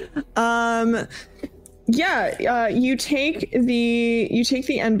 You take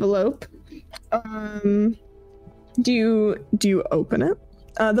the envelope. Do you open it?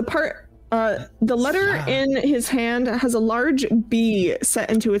 The letter in his hand has a large B set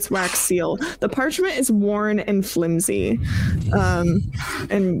into its wax seal. The parchment is worn and flimsy.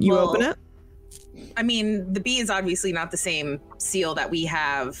 And you open it? I mean, the B is obviously not the same seal that we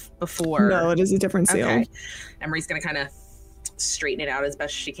have before. No, it is a different seal. Okay. Emery's going to kind of straighten it out as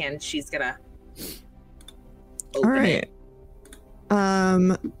best she can. She's going to open it.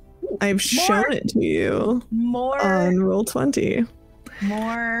 I've shown it to you on Roll20.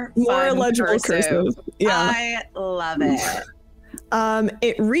 More legible cursive. Yeah. I love it.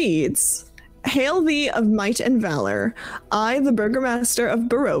 It reads, "Hail thee of might and valor. I, the burgomaster of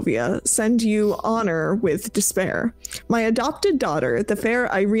Barovia, send you honor with despair. My adopted daughter, the fair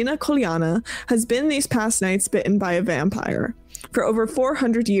Irina Kolyana, has been these past nights bitten by a vampire. For over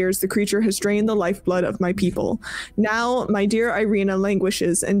 400 years, the creature has drained the lifeblood of my people. Now, my dear Irina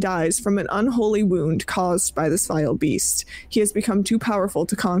languishes and dies from an unholy wound caused by this vile beast. He has become too powerful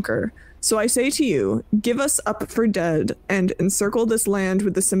to conquer. So I say to you, give us up for dead and encircle this land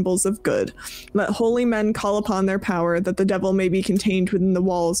with the symbols of good. Let holy men call upon their power that the devil may be contained within the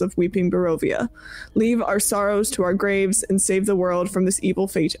walls of weeping Barovia. Leave our sorrows to our graves and save the world from this evil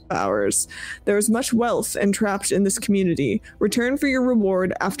fate of ours. There is much wealth entrapped in this community. Return for your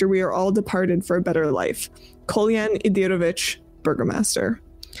reward after we are all departed for a better life. Kolyan Idirovich, Burgomaster."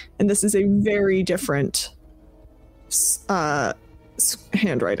 And this is a very different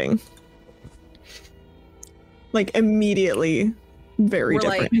handwriting. Like, immediately very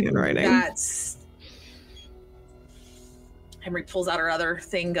different handwriting. That's... Henry pulls out her other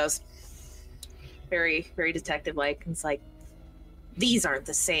thing, goes very, very detective-like, and it's like, these aren't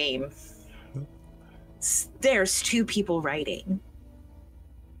the same. There's two people writing.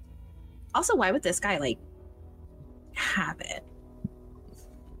 Also, why would this guy, like, have it?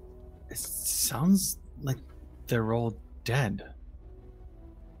 It sounds like they're all dead.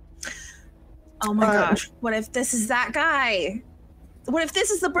 Oh my gosh, what if this is that guy? What if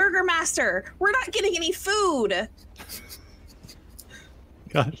this is the burgomaster? We're not getting any food.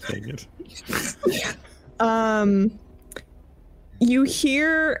 God dang it. You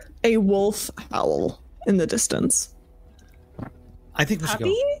hear a wolf howl in the distance. I think we should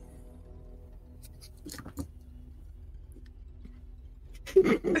go.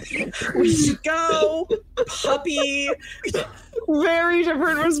 We should go. Puppy. Very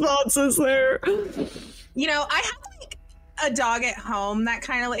different responses there. You know, I have like a dog at home that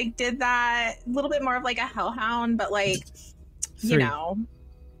kind of like did that. A little bit more of like a hellhound, but like, you know.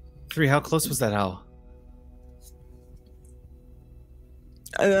 3, how close was that owl?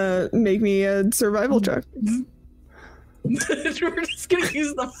 Make me a survival check. We're just gonna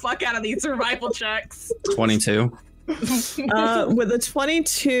use the fuck out of these survival checks. 22. With a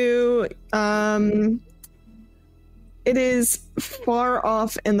 22, it is far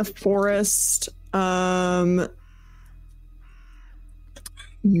off in the forest.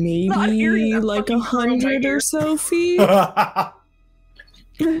 maybe like 100 or so feet.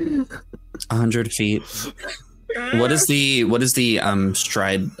 100 feet. What is the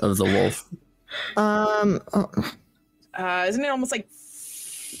stride of the wolf? Isn't it almost like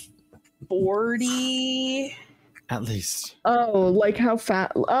 40? At least. Like how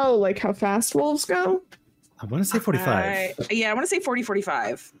fast wolves go? I want to say 45. Yeah, I want to say 40,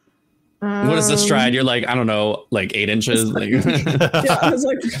 45. What is the stride? You're like, I don't know, like 8 inches. Like, yeah, I was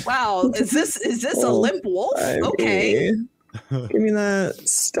like, wow, is this a limp wolf? Okay. Give me that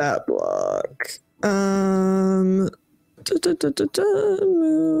stat block.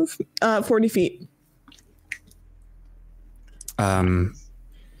 Move. 40 feet.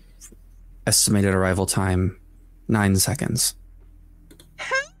 Estimated arrival time 9 seconds.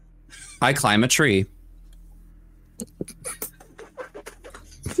 I climb a tree.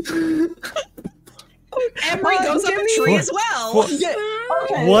 Emery goes up a tree as well.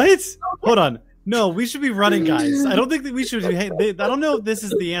 Okay. What? Hold on. No, we should be running, guys. I don't think that we should. I don't know if this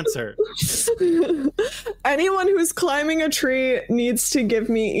is the answer. Anyone who's climbing a tree needs to give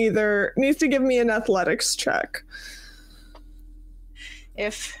me an athletics check.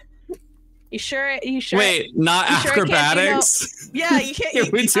 If you sure. Wait, not you acrobatics? Yeah, you can't. Can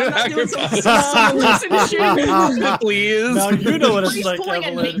we do acrobatics? Please. Now you know what it's He's like, pulling a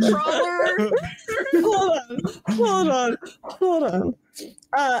Evelyn. Nightcrawler. Hold on.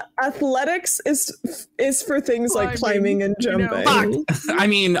 Athletics is for things like climbing and jumping. I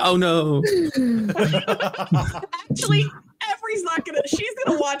mean, oh no. Actually, Emery's not gonna. She's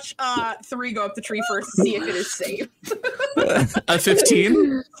gonna watch 3 go up the tree first to see if it is safe. A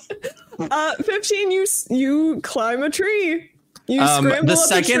 15? 15. You climb a tree. You scramble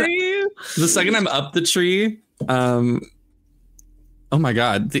up a tree. The second I'm up the tree, oh my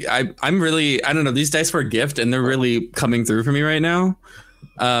god, I'm really, I don't know, these dice were a gift and they're really coming through for me right now.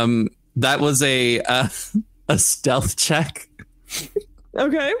 That was a stealth check.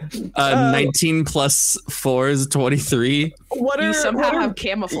 Okay. 19 plus 4 is 23. You somehow have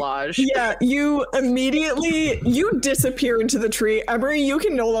camouflage. Yeah, you disappear into the tree. Emery, you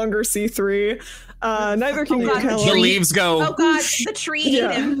can no longer see 3. Neither can you, Kelly. The leaves go. Oh god, the tree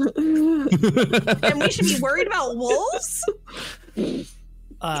ate him. And we should be worried about wolves? Caleb,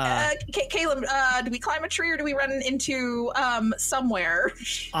 do we climb a tree or do we run into somewhere?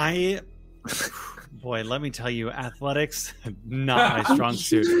 Boy, let me tell you, athletics, not my strong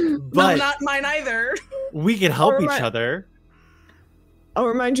suit. But no, not mine either. We can help each other. I'll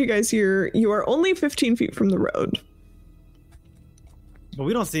remind you guys, you are only 15 feet from the road. But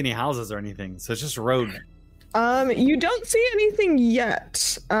we don't see any houses or anything, so it's just a road. You don't see anything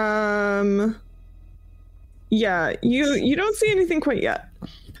yet. Yeah, you don't see anything quite yet.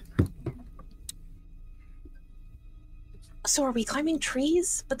 So are we climbing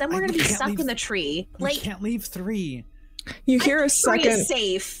trees? But then we're going to be stuck in the tree. We can't leave 3. You hear a second. 3 is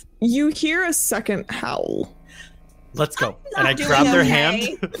safe. You hear a second howl. Let's go. And I grab their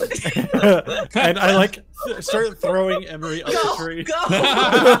hand. And I start throwing Emery up the tree. Go.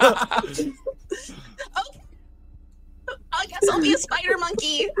 Okay. I guess I'll be a spider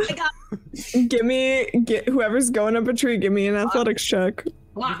monkey. Get whoever's going up a tree, give me an athletics check. Do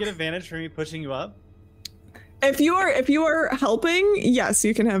you get advantage for me pushing you up? If you are helping, yes,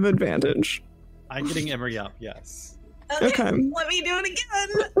 you can have advantage. I'm getting Emery up, yes. Okay. Let me do it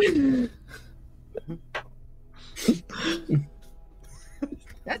again.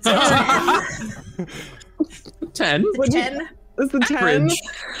 That's a 10. 10? 10. It's a 10.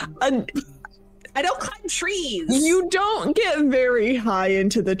 I don't climb trees. You don't get very high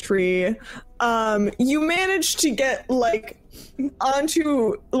into the tree. You manage to get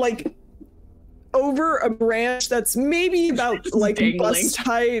onto over a branch that's maybe about bust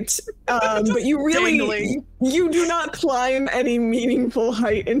height, but you do not climb any meaningful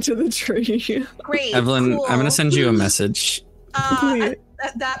height into the tree. Great, Evelyn, cool. I'm gonna send you a message. At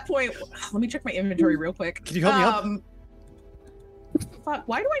that point, let me check my inventory real quick. Can you help me up? Fuck,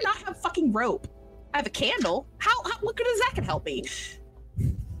 why do I not have fucking rope? I have a candle. What good is that can help me?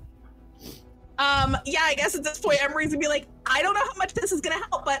 Yeah, I guess at this point, Emery's gonna be like, I don't know how much this is gonna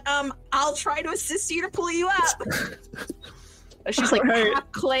help, but I'll try to assist you to pull you up. She's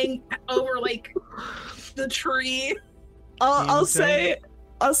half clang over the tree. I'll say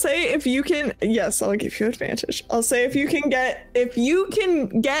I'll say if you can, yes, I'll give you advantage. I'll say if you can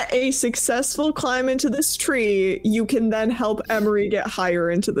get a successful climb into this tree, you can then help Emery get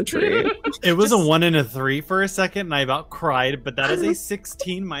higher into the tree. It was a 1 and a 3 for a second, and I about cried, but that is a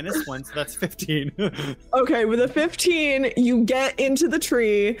 16 minus 1, so that's 15. Okay, with a 15, you get into the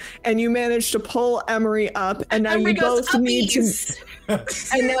tree and you manage to pull Emery up, and now Emery you both need to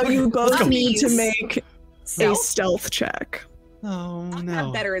make a stealth check. Oh, I'm no.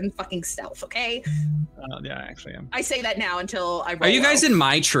 not better in fucking stealth, okay? Yeah, I actually am. I say that now until I roll Are you guys in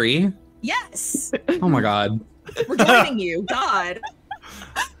my tree? Yes. Oh my god. We're joining you. God.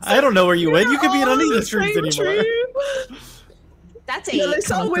 I don't know where you went. You could be in all any of in the trees same anymore. tree. That's Yeah, they a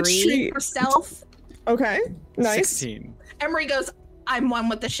saw which 3 tree. for stealth. Okay, nice. 16. Emery goes, I'm one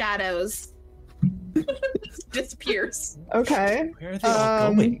with the shadows. Disappears. Okay. Where are they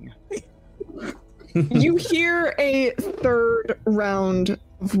all going? You hear a third round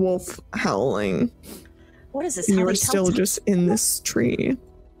of wolf howling. What is this? And How you they are tell still time? just in this tree.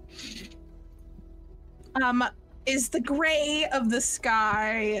 Is the gray of the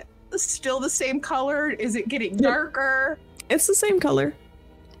sky still the same color? Is it getting darker? It's the same color.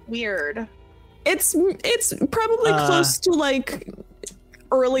 Weird. It's probably close to like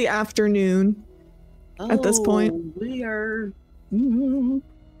early afternoon at this point. Weird.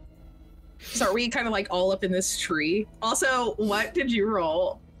 So are we kind of like all up in this tree? Also, what did you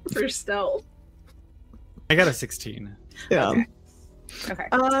roll for stealth? I got a 16. Yeah. Okay.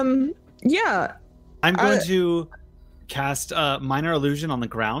 Yeah. I'm going to cast Minor Illusion on the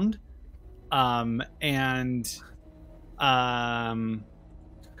ground, and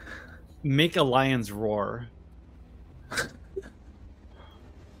make a lion's roar.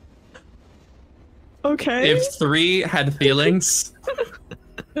 Okay. If 3 had feelings,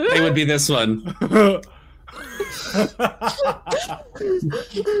 it would be this one.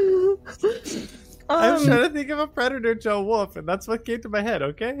 I'm trying to think of a predator to a wolf, and that's what came to my head,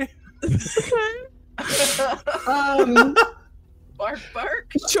 okay? Bark,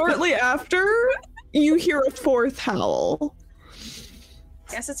 bark. Shortly after, you hear a fourth howl.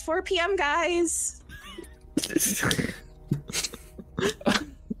 Guess it's 4 p.m., guys.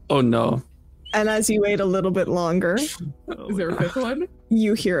 Oh no. And as you wait a little bit longer, Is there a fifth one?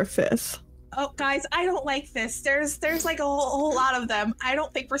 you hear a fifth. Oh, guys, I don't like this. There's like a whole lot of them. I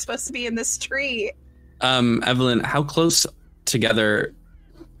don't think we're supposed to be in this tree. Evelyn, how close together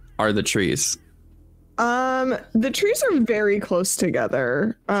are the trees? The trees are very close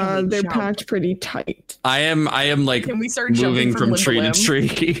together. Can we They're jump? packed pretty tight. I am like Can we start moving jumping from limb to tree to limb?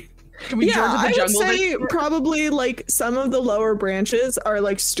 tree. Can we Yeah, join to the I would jungle? say probably like some of the lower branches are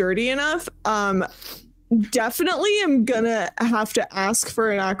like sturdy enough. Definitely am gonna have to ask for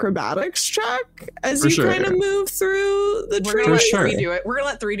an acrobatics check as For you sure. kind of move through the We're tree. gonna let sure. 3 do it. We're gonna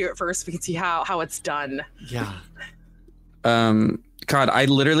let 3 do it first. We can see how it's done. Yeah. God, I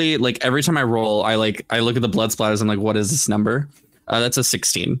literally like every time I roll, I look at the blood splatters. I'm like, what is this number? That's a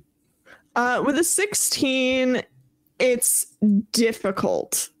 16. With a 16, it's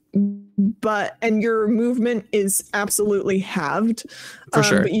difficult, and your movement is absolutely halved. For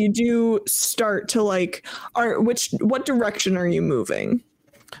sure. But you do start to like, what direction are you moving?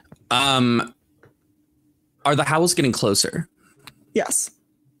 Are the howls getting closer? Yes.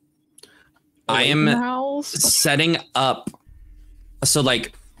 I am House. setting up. So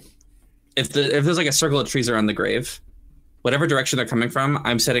like, if there's like a circle of trees around the grave, whatever direction they're coming from,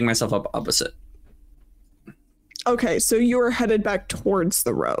 I'm setting myself up opposite. Okay, so you're headed back towards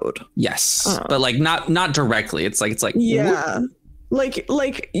the road. Yes, Oh. but like not directly. It's like Yeah. Like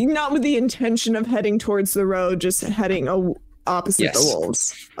not with the intention of heading towards the road, just heading opposite Yes. the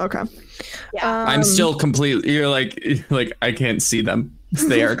wolves. Okay. Yeah. I'm still completely. You're like I can't see them.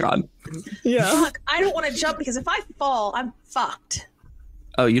 They are gone. Yeah. Fuck, I don't want to jump because if I fall, I'm fucked.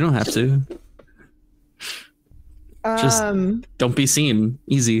 Oh, you don't have to. Just- Don't be seen.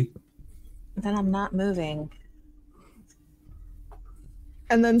 Easy. Then I'm not moving.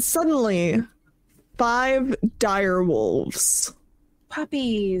 And then suddenly 5 dire wolves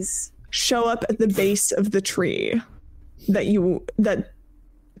Puppies. show up at the base of the tree that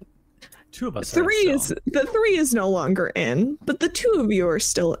 2 of us. 3 is no longer in, but the 2 of you are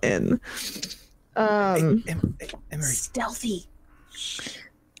still in. Emery. Stealthy.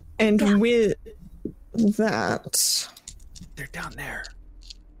 And with that, They're down there.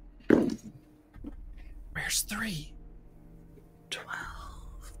 Where's 3? 12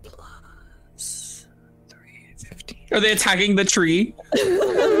 plus 3, 15. Are they attacking the tree?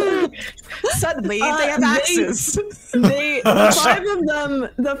 Suddenly, they have axes. The 5 of them,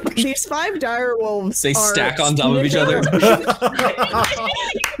 these 5 dire wolves, They stack on top of each other.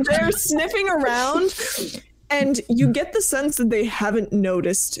 They're sniffing around, and you get the sense that they haven't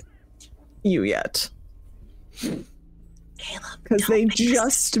noticed you yet. Because they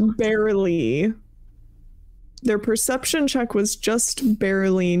just barely... Their perception check was just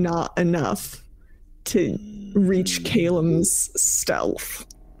barely not enough to reach Caleb's stealth.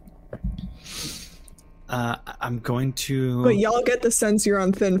 I'm going to... But y'all get the sense you're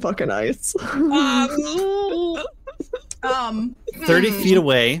on thin fucking ice. 30 feet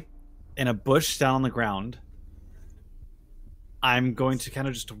away, in a bush down on the ground, I'm going to kind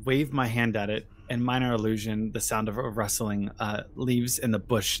of just wave my hand at it, and minor illusion, the sound of rustling leaves in the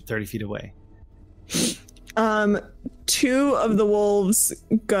bush 30 feet away. 2 of the wolves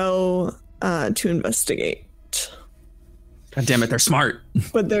go to investigate. God damn it, they're smart.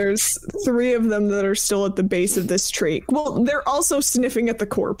 But there's 3 of them that are still at the base of this tree. Well, they're also sniffing at the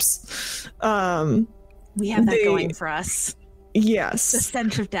corpse. We have that going for us. Yes. The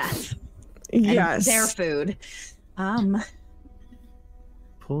stench of death. Yes. And their food.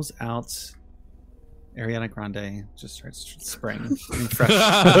 Pulls out Ariana Grande, just starts spraying fresh.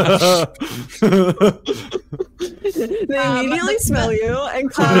 They immediately smell you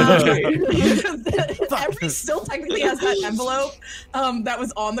and climb the tree. Every still technically has that envelope that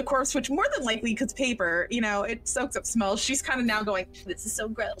was on the corpse, which more than likely, because paper, it soaks up smells. She's kind of now going, this is so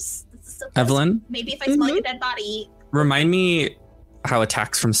gross. This is so gross. Evelyn? Maybe if I smell your dead body. Remind me how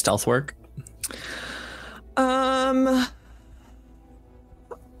attacks from stealth work.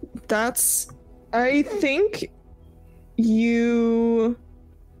 I think you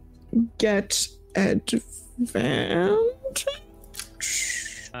get advantage.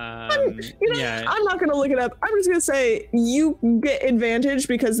 Yeah. I'm not gonna look it up. I'm just gonna say you get advantage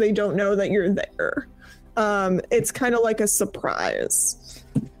because they don't know that you're there. It's kind of like a surprise.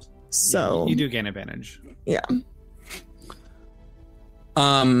 So you do gain advantage. Yeah.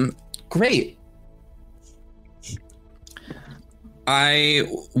 Great. I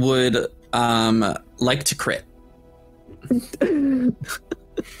would like to crit.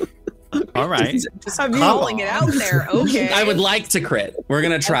 All right. Just calling it out there. Okay. I would like to crit. We're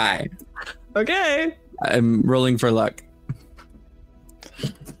gonna try. Okay. I'm rolling for luck.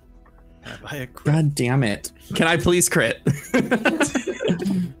 By a crit. God damn it. Can I please crit?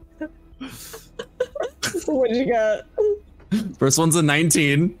 What did you get? First one's a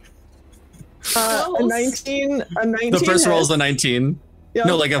 19. A 19. A 19. The first roll is hits. a 19. Yep.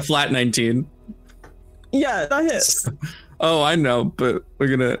 No, like a flat 19. Yeah, that hits. Oh, I know, but we're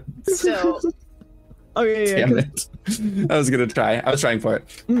gonna. So, Okay, yeah. Damn it. I was gonna try. I was trying for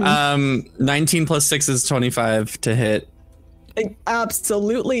it. 19 plus 6 is 25 to hit. It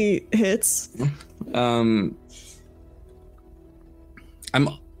absolutely hits.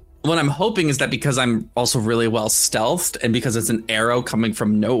 What I'm hoping is that because I'm also really well stealthed and because it's an arrow coming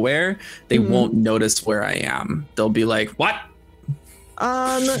from nowhere, they won't notice where I am. They'll be like, "What?"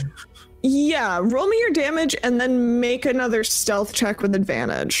 Yeah, roll me your damage and then make another stealth check with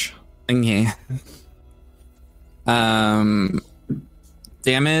advantage. Okay.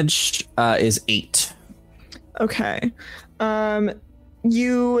 Damage is 8. Okay.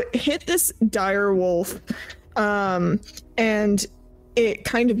 You hit this dire wolf, and it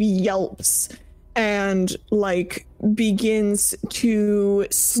kind of yelps and like begins to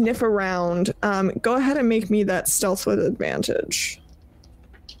sniff around. Go ahead and make me that stealth with advantage.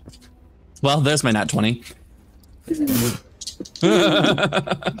 Well, there's my nat 20. damn.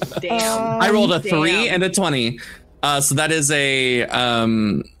 I rolled a 3 and a 20. So that is a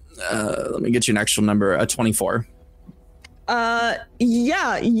let me get you an actual number, a 24.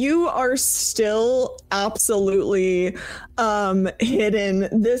 Yeah, you are still absolutely hidden.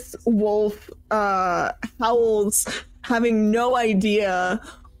 This wolf howls, having no idea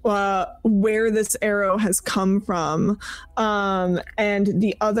where this arrow has come from. And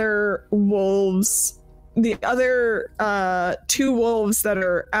the other wolves, the other 2 wolves that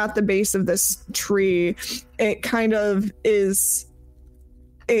are at the base of this tree, it kind of is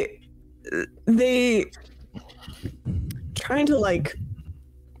they trying to like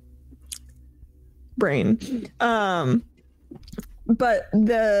brain but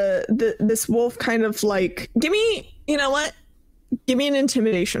this wolf kind of like give me an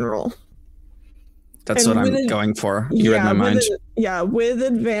intimidation roll. That's And what I'm with going for. You read my mind. With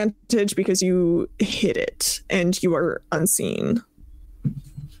advantage because you hit it and you are unseen.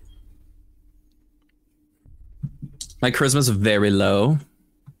 My charisma's very low,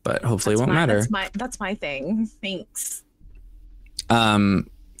 but hopefully it won't matter. That's my thing. Thanks.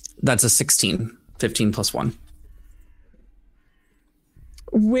 That's a 16. 15 plus 1.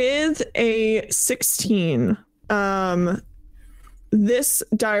 With a 16, this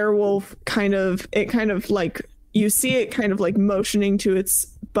direwolf you see it kind of like motioning to its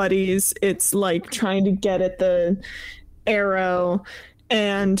buddies. It's like trying to get at the arrow,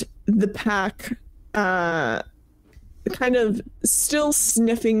 and the pack kind of still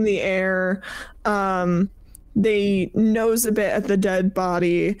sniffing the air. They nose a bit at the dead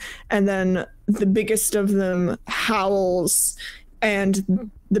body, and then the biggest of them howls, and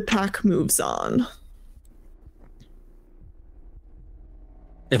the pack moves on.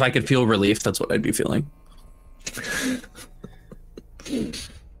 If I could feel relief, that's what I'd be feeling.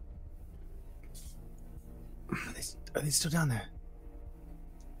 Are they still down there?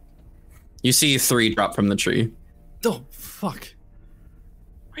 You see 3 drop from the tree. Oh, fuck.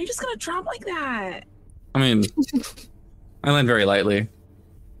 Are you just gonna drop like that? I mean, I land very lightly.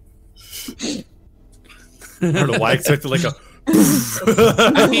 I don't know why I expected like a...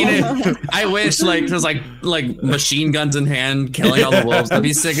 I mean, I wish like there's like machine guns in hand, killing all the wolves. That'd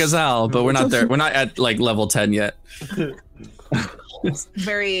be sick as hell. But we're not there. We're not at like level 10 yet.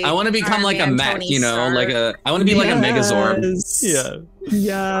 Very. I want to become like a mech, Tony you know, Stark. like a. I want to be like a Megazord. Yeah.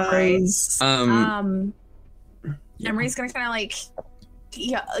 Yes. Emery's gonna kind of like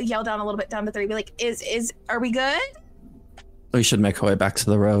yell down a little bit down to 3, be like, are we good? We should make our way back to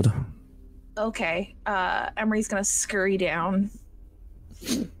the road. Okay. Emery's gonna scurry down.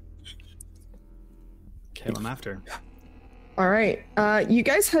 Okay, well, I'm after. All right. You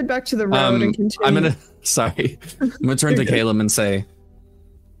guys head back to the road and continue. I'm gonna turn to Caleb and say,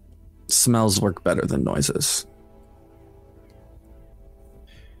 smells work better than noises.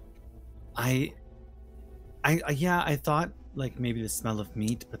 I thought like maybe the smell of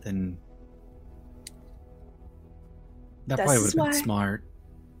meat, but then that probably would have been smart.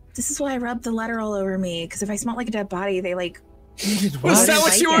 This is why I rubbed the letter all over me, because if I smelled like a dead body, they like. Was that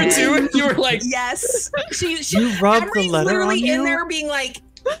what you were doing? You were like, yes. She you rubbed the letter literally on you? in there being like,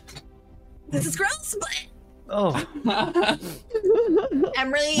 this is gross, but. Oh.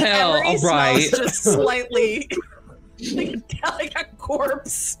 Emery right. smells just slightly like a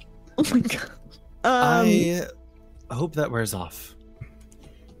corpse. Oh my god. I hope that wears off.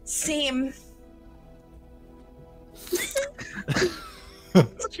 Same.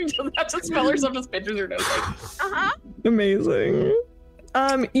 She doesn't have to smell herself, just pinches her nose like, Amazing.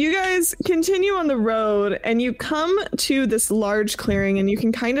 You guys continue on the road, and you come to this large clearing, and you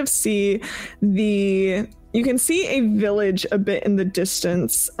can kind of see a village a bit in the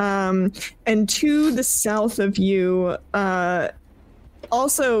distance. And to the south of you,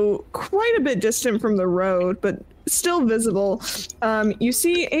 also quite a bit distant from the road, but still visible, you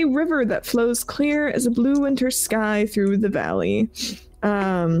see a river that flows clear as a blue winter sky through the valley.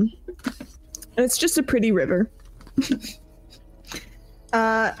 And it's just a pretty river.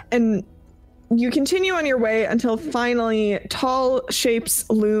 And you continue on your way until finally tall shapes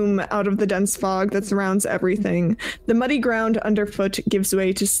loom out of the dense fog that surrounds everything. The muddy ground underfoot gives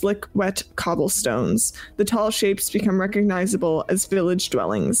way to slick, wet cobblestones. The tall shapes become recognizable as village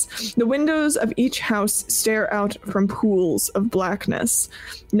dwellings. The windows of each house stare out from pools of blackness.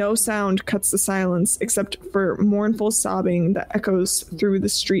 No sound cuts the silence except for mournful sobbing that echoes through the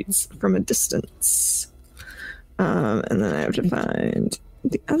streets from a distance. And then I have to find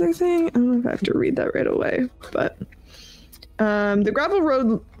the other thing. I don't know if I have to read that right away, but the gravel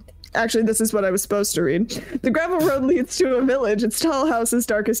road. Actually, this is what I was supposed to read. The gravel road leads to a village. Its tall houses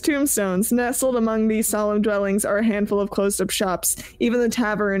dark as tombstones. Nestled among these solemn dwellings are a handful of closed-up shops. Even the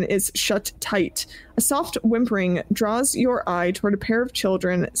tavern is shut tight. A soft whimpering draws your eye toward a pair of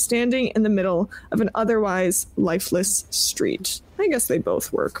children standing in the middle of an otherwise lifeless street. I guess they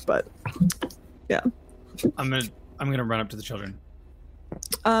both work, but yeah. I'm gonna run up to the children.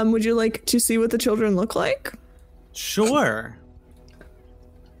 Would you like to see what the children look like? Sure.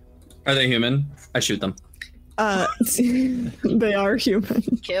 Are they human? I shoot them. They are human.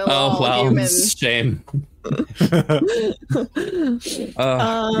 Kill Oh, all well, humans. shame. Remember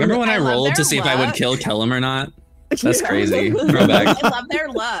when I love rolled their to see if I would luck. kill him or not? That's Yeah. crazy. Throwback. I love their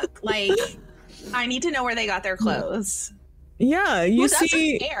look. Like, I need to know where they got their clothes. Yeah, you Who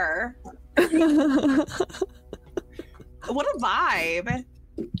see. doesn't care? What a vibe.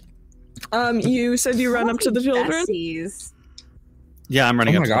 You said you run up to the children. Besties. Yeah, I'm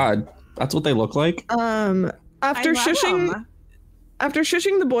running Oh up my to them. god. That's what they look like? After I love shushing 'em. After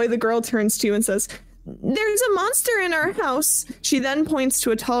shushing the boy, the girl turns to you and says, There's a monster in our house. She then points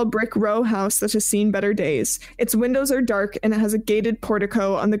to a tall brick row house that has seen better days. Its windows are dark and it has a gated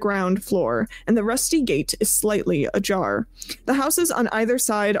portico on the ground floor, and the rusty gate is slightly ajar. The houses on either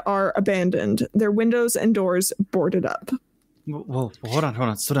side are abandoned, their windows and doors boarded up. Whoa, hold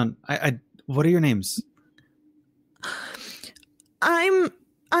on, slow down. What are your names? I'm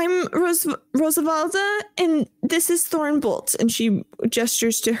Rosavalda, and this is Thornbolt, and she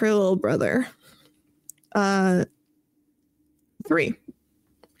gestures to her little brother. 3.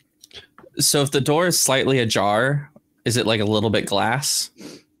 So if the door is slightly ajar, is it like a little bit glass?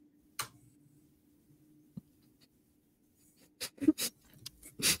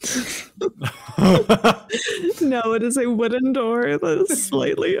 No, it is a wooden door that is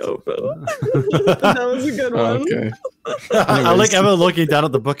slightly open. That was a good one. Okay. I like Emma looking down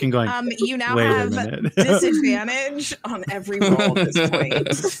at the book and going, you now wait a have minute. disadvantage on every roll at this point.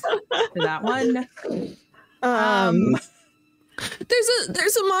 That one.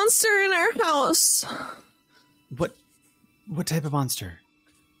 There's a monster in our house. What type of monster?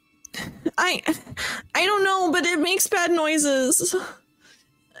 I don't know, but it makes bad noises.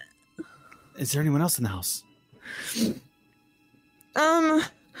 Is there anyone else in the house? No,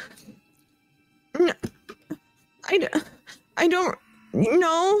 I don't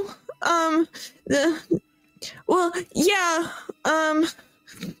know. Yeah.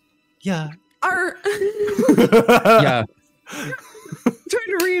 Yeah. Our Yeah.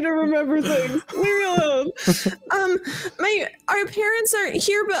 trying to read and remember things. Leave me alone. Our parents aren't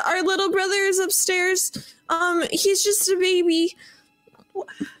here, but our little brother is upstairs. He's just a baby.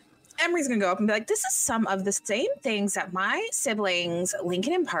 Emery's gonna go up and be like, this is some of the same things that my siblings,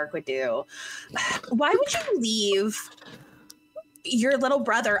 Lincoln and Park, would do. Why would you leave your little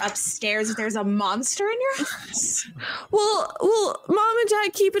brother upstairs if there's a monster in your house? Well, Mom and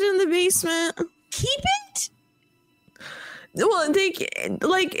Dad keep it in the basement. Keep it? Well,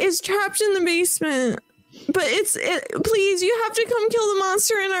 it's trapped in the basement. But please, you have to come kill the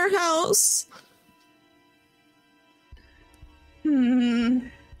monster in our house.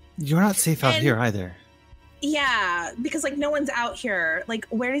 You're not safe out here either. Yeah, because no one's out here.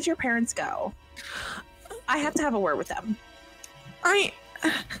 Where did your parents go? I have to have a word with them. I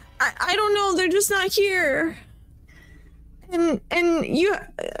don't know. They're just not here. And you,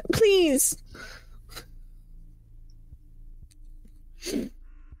 please.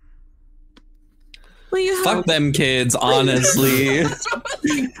 Fuck them kids, honestly.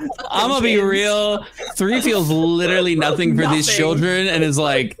 I'm gonna be real. 3 feels literally nothing for these children and is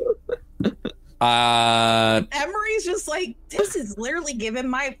like, Emery's just like, this is literally giving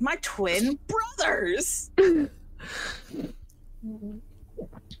my twin brothers.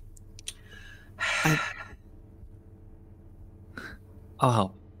 I'll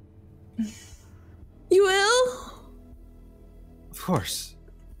help. You will? Of course.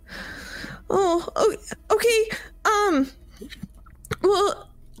 Oh, okay.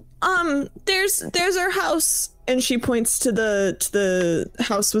 There's our house, and she points to the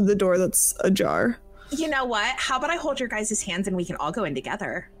house with the door that's ajar. You know what? How about I hold your guys' hands and we can all go in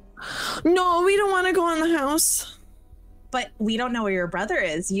together? No, we don't want to go in the house. But we don't know where your brother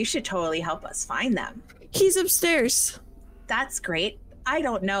is. You should totally help us find them. He's upstairs. That's great. I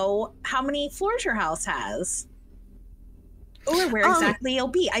don't know how many floors your house has. Or where exactly it'll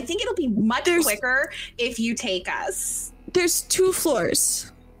be. I think it'll be much quicker if you take us. There's 2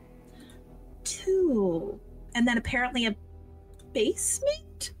 floors. 2. And then apparently a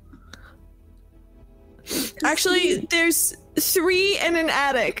basement? Actually, there's 3 and an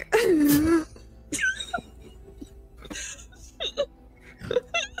attic.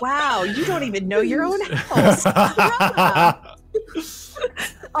 Wow, you don't even know your own house.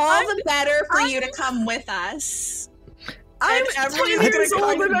 All the better for you to come with us. I'm 10 years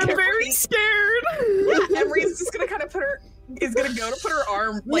old and I'm very scared. Yeah, Emery's just gonna kind of put her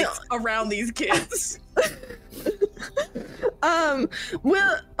arm around these kids. No,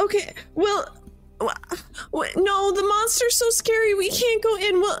 the monster's so scary we can't go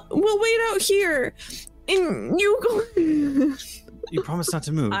in. We'll wait out here. And you go. You promise not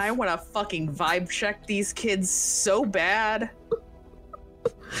to move. I want to fucking vibe check these kids so bad.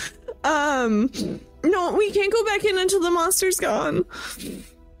 No, we can't go back in until the monster's gone.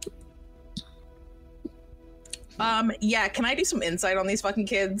 Yeah, can I do some insight on these fucking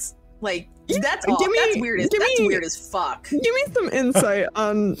kids? That's That's weird as fuck. Give me some insight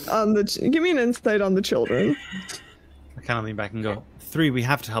give me an insight on the children. I kind of lean back and go, 3, we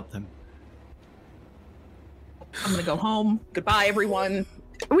have to help them. I'm gonna go home. Goodbye, everyone.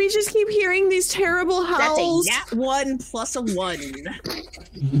 We just keep hearing these terrible howls. That's a nat 1 plus a 1.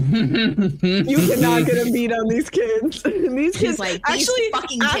 You cannot get a beat on these kids. These kids, like, these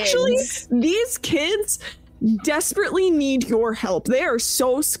fucking kids. These kids desperately need your help. They are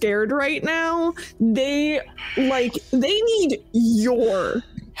so scared right now. They need your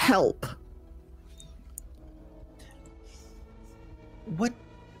help. What?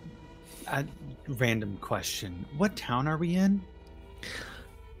 Random question. What town are we in?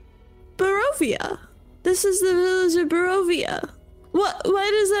 Barovia. This is the village of Barovia. Why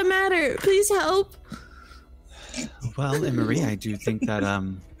does that matter? Please help. Well, Emery, I do think that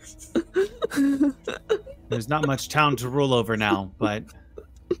there's not much town to rule over now, but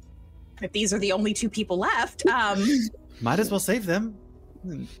If these are the only 2 people left, might as well save them.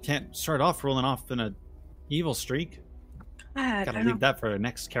 Can't start off rolling off in a evil streak. Gotta leave that for the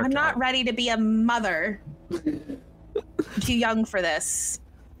next character. I'm not ready to be a mother. I'm too young for this.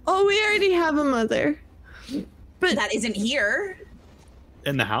 Oh, we already have a mother. But that isn't here.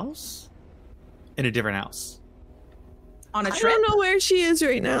 In the house? In a different house. On a I trip. don't know where she is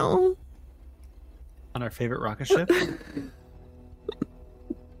right now. On our favorite rocket ship?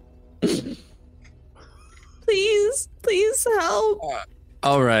 Please help.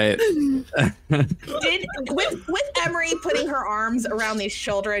 All right. With Emery putting her arms around these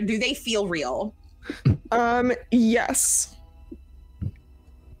children, do they feel real? Yes.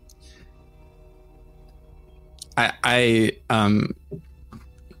 I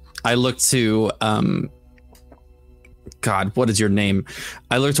look to God, what is your name?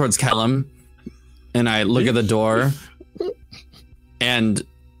 I look towards Callum and I look at the door, and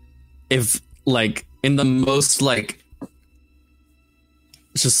if like in the most like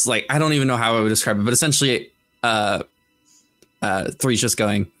just like I don't even know how I would describe it, but essentially Three's just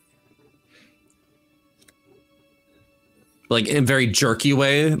going like in a very jerky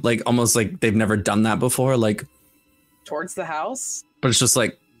way, like almost like they've never done that before, like Towards the house? but it's just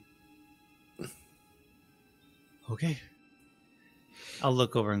like Okay. I'll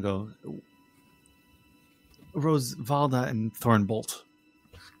look over and go, Rose, Valda, and Thornbolt.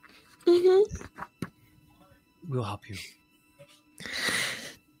 Mm-hmm. We'll help you.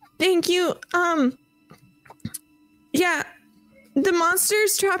 Thank you. Yeah, the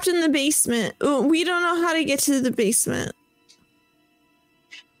monster's trapped in the basement. We don't know how to get to the basement.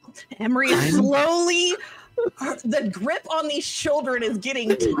 Emery is slowly, the grip on these children is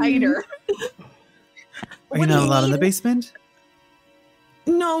getting tighter. Are you not allowed in the basement?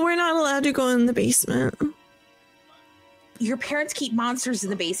 No, we're not allowed to go in the basement. Your parents keep monsters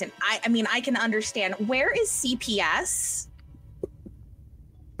in the basement. I mean, I can understand. Where is CPS?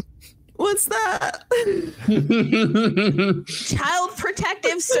 What's that? Child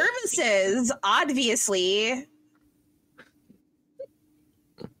Protective Services, obviously.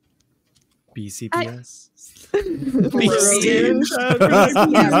 BCPS?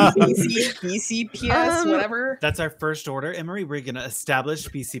 BCPS, whatever. That's our first order. Emery, we're going to establish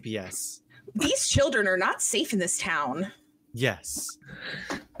BCPS. These children are not safe in this town. Yes.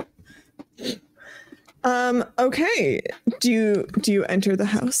 Okay. Do you enter the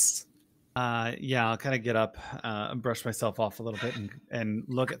house? Yeah, I'll kind of get up, brush myself off a little bit, and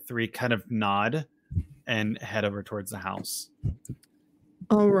look at Three, kind of nod, and head over towards the house.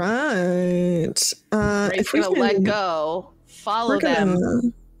 All right. Ray's gonna let go, follow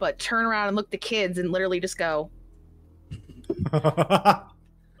them, but turn around and look at the kids and literally just go.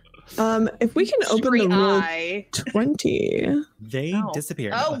 If we can open the roll 20. They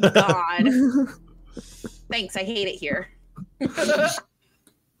disappear. Oh God. Thanks. I hate it here.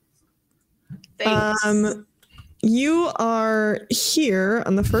 Thanks. You are here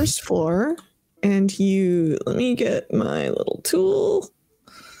on the first floor, and let me get my little tool.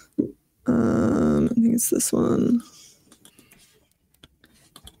 I think it's this one.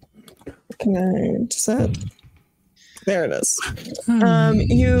 Can I set? There it is.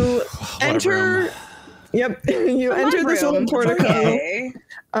 You enter. Yep, you enter this little portico. Okay.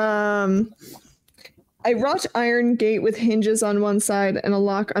 A wrought iron gate with hinges on one side and a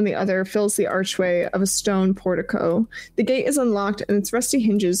lock on the other fills the archway of a stone portico. The gate is unlocked and its rusty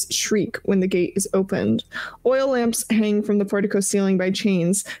hinges shriek when the gate is opened. Oil lamps hang from the portico ceiling by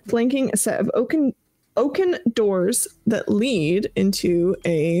chains, flanking a set of oaken doors that lead into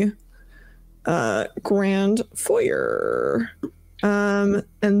a grand foyer. And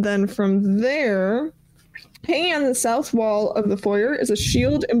then from there, hanging on the south wall of the foyer is a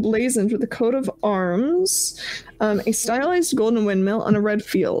shield emblazoned with a coat of arms, a stylized golden windmill on a red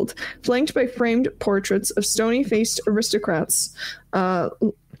field, flanked by framed portraits of stony-faced aristocrats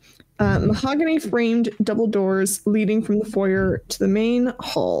mahogany framed double doors leading from the foyer to the main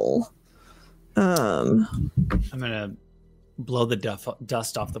hall. I'm gonna blow the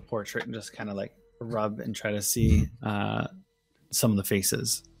dust off the portrait and just kind of like rub and try to see some of the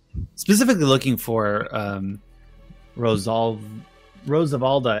faces. Specifically looking for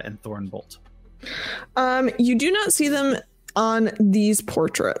Rosavalda and Thornbolt. You do not see them on these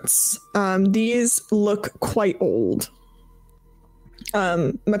portraits. These look quite old.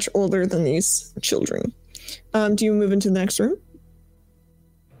 Much older than these children. Do you move into the next room?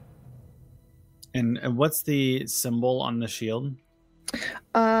 And what's the symbol on the shield?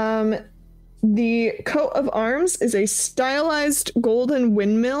 The coat of arms is a stylized golden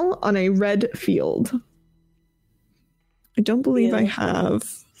windmill on a red field. I don't believe I have.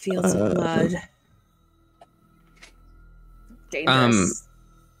 Fields of blood. Dangerous.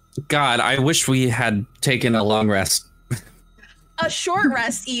 God, I wish we had taken a long rest. A short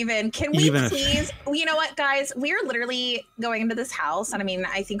rest, even. Can we please? You know what, guys? We're literally going into this house, and I mean,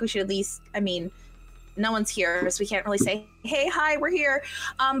 I think we should at least. I mean, no one's here, so we can't really say, "Hey, hi, we're here."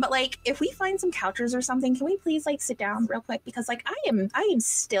 But like, if we find some couches or something, can we please like sit down real quick? Because like, I am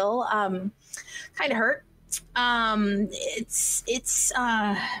still kind of hurt. It's.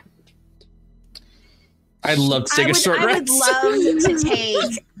 I'd love to take a short rest. I would love to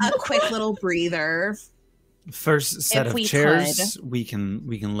take a quick little breather. First set of chairs we can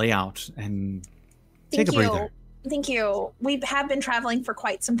lay out and take a breather. Thank you. We have been traveling for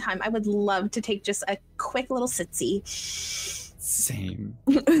quite some time. I would love to take just a quick little sit-see. Same.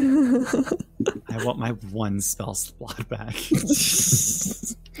 I want my one spell slot back.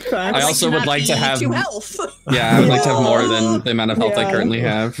 I also would like to have health. Yeah, I would like to have more than the amount of health I currently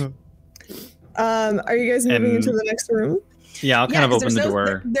have. Are you guys moving into the next room? Yeah, I'll kind of open the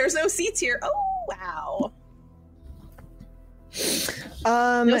door. There's no seats here. Oh, wow.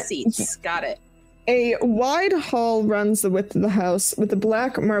 No seats. Got it. A wide hall runs the width of the house with a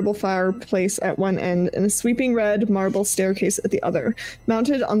black marble fireplace at one end and a sweeping red marble staircase at the other.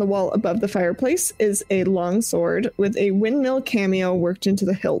 Mounted on the wall above the fireplace is a long sword with a windmill cameo worked into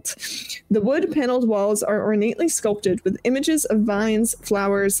the hilt. The wood-paneled walls are ornately sculpted with images of vines,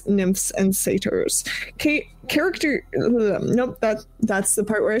 flowers, nymphs, and satyrs. That's the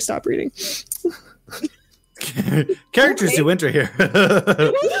part where I stop reading. Characters do enter here.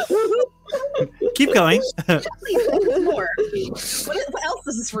 Keep going. More. What else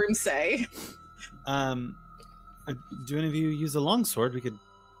does this room say? Do any of you use a longsword? We could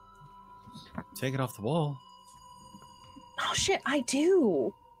take it off the wall. Oh shit, I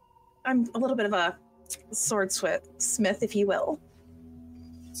do. I'm a little bit of a swordsmith, if you will.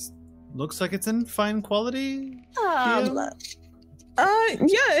 Looks like it's in fine quality. Yeah,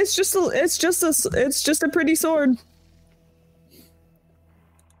 it's just a pretty sword.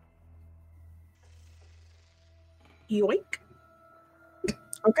 Yoink.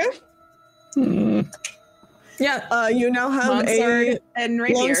 Okay. Yeah, you now have a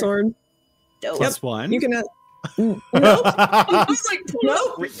longsword. Plus one. You can. Nope. I was like,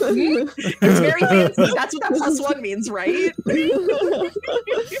 nope. It's very fancy. That's what that plus one means, right?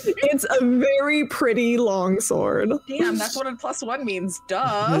 It's a very pretty longsword. Damn, that's what a plus one means.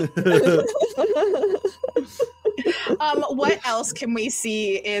 Duh. What else can we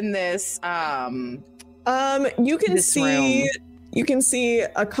see in this? You can see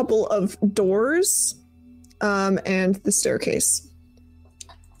a couple of doors, and the staircase.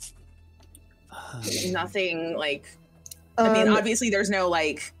 Nothing like. I mean, obviously, there's no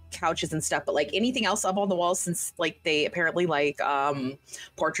like couches and stuff, but like anything else up on the walls, since like they apparently like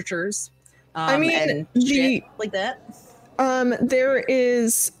portraitures. And shit like that. There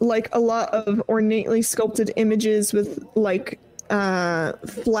is like a lot of ornately sculpted images with like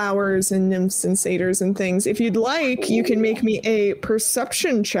flowers and nymphs and satyrs and things. If you'd like, you can make me a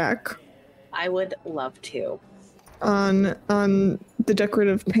perception check. I would love to. On the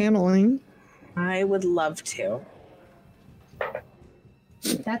decorative paneling. I would love to.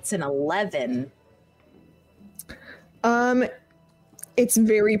 That's an 11. It's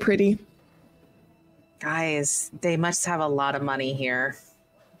very pretty. Guys, they must have a lot of money here.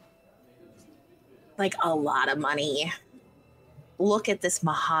 Like a lot of money. Look at this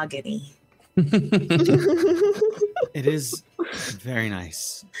mahogany. It is very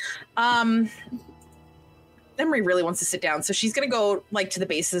nice. Emery really wants to sit down, so she's gonna go like to the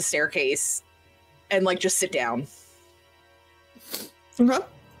base of the staircase and like just sit down. Okay.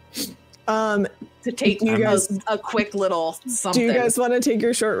 To take a quick little something. Do you guys want to take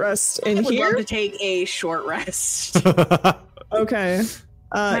your short rest in here? I would love to take a short rest. Okay.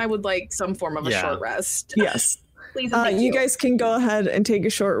 I would like some form of a short rest. Yes. Please and thank you guys can go ahead and take a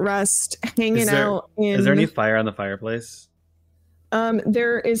short rest, hanging out in... Is there any fire on the fireplace?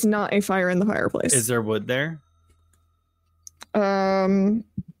 There is not a fire in the fireplace. Is there wood there? 1d8.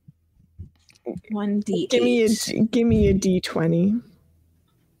 Give me a d20.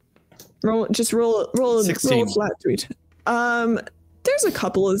 Roll a 16. flat tweet. There's a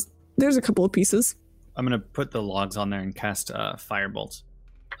couple of pieces. I'm gonna put the logs on there and cast firebolt,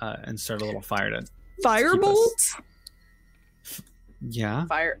 and start a little fire to Firebolt? Yeah.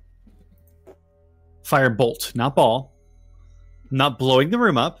 Fire. Firebolt, not ball. Not blowing the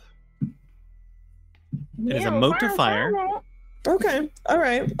room up. It is a mote of fire. Okay. All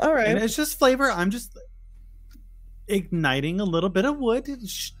right. And it's just flavor. I'm just igniting a little bit of wood to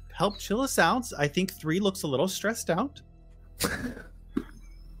help chill us out. I think 3 looks a little stressed out.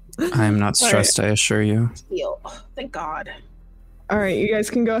 I'm not stressed, I assure you. Thank God. All right, you guys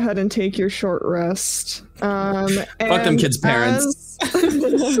can go ahead and take your short rest. Fuck them kids' parents.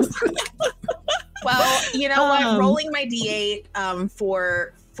 Well, you know what? Rolling my d8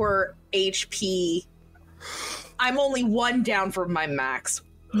 for HP, I'm only 1 down from my max.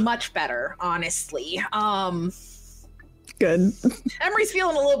 Much better, honestly. Good. Emery's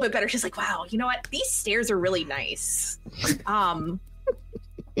feeling a little bit better. She's like, wow, you know what? These stairs are really nice.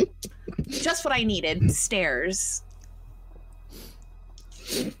 Just what I needed. Stairs.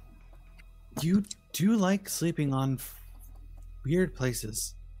 You do like sleeping on weird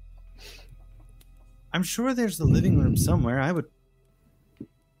places. I'm sure there's a living room somewhere. I would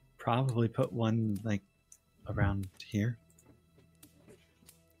probably put one like around here.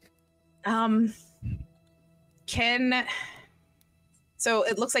 So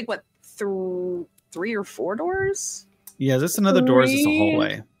it looks like what, 3 or 4 doors? Yeah, is this another door? Or is this a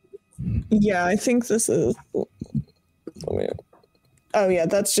hallway? Yeah, I think this is. Oh yeah,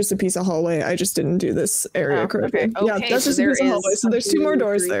 that's just a piece of hallway. I just didn't do this area correctly. Okay. Yeah, that's just a piece of hallway. So there's 2 more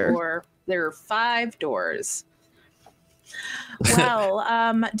doors there. There are 5 doors.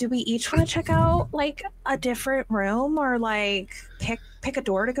 Well, do we each want to check out like a different room or like pick a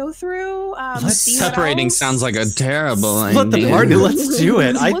door to go through? See Separating sounds like a terrible idea. Split the party. Let's do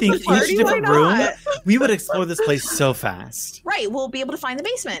it. I think the party, each different why room, not? we would explore this place so fast. Right, we'll be able to find the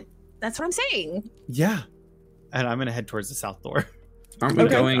basement. That's what I'm saying. Yeah. And I'm going to head towards the south door. Aren't we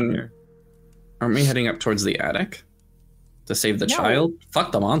heading up towards the attic to save the child?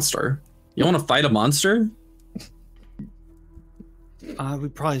 Fuck the monster. You want to fight a monster? We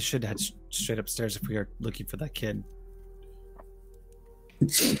probably should head straight upstairs if we are looking for that kid.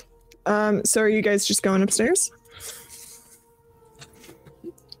 So are you guys just going upstairs?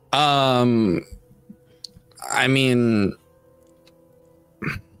 I mean,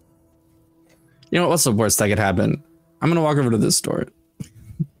 you know what's the worst that could happen? I'm gonna walk over to this door.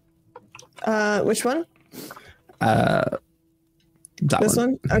 Which one? That This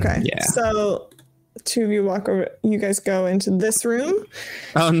one? Okay. Yeah. So 2 of you walk over. You guys go into this room.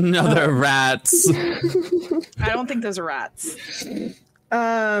 Oh no, they're rats. I don't think those are rats.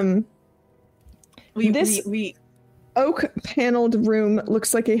 This oak paneled room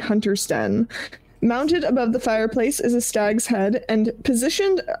looks like a hunter's den. Mounted above the fireplace is a stag's head, and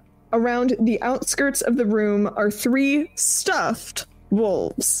positioned around the outskirts of the room are 3 stuffed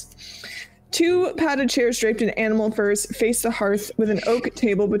wolves. 2 padded chairs draped in animal furs face the hearth with an oak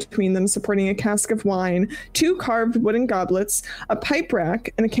table between them supporting a cask of wine, 2 carved wooden goblets, a pipe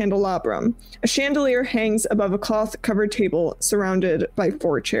rack, and a candelabrum. A chandelier hangs above a cloth-covered table surrounded by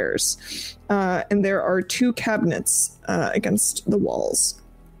 4 chairs. And there are 2 cabinets against the walls.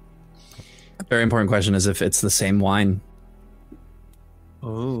 A very important question is if it's the same wine.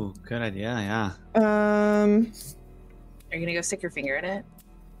 Oh, good idea, yeah. Are you gonna go stick your finger in it?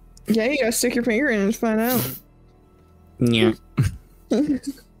 Yeah, you gotta stick your finger in and find out. Yeah.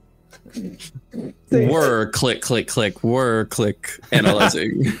 Whir, click, click, click. Whir, click.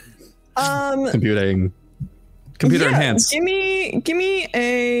 Analyzing. Computing. Computer enhanced. Give me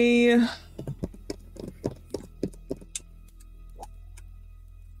a.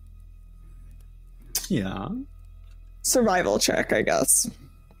 Yeah. Survival check, I guess.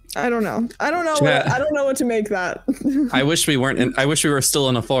 I don't know. I don't know what to make that. I wish we weren't. I wish we were still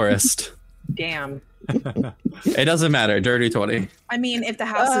in a forest. Damn. It doesn't matter. Dirty 20. I mean, if the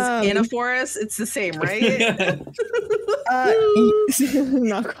house is in a forest, it's the same, right?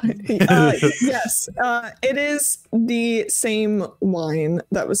 Not quite. Yes, it is the same wine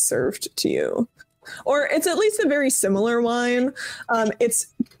that was served to you. Or it's at least a very similar wine. It's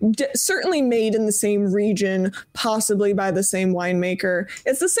certainly made in the same region, possibly by the same winemaker.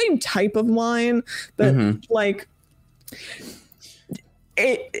 It's the same type of wine, but like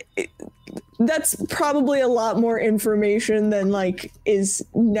the that's probably a lot more information than like is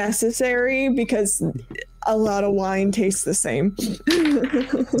necessary because a lot of wine tastes the same.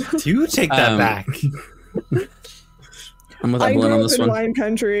 Do take that back. I'm with I Evelyn grew on up this in one. wine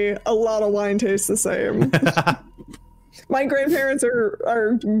country. A lot of wine tastes the same. My grandparents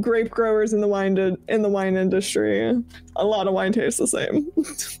are grape growers in the wine industry. A lot of wine tastes the same.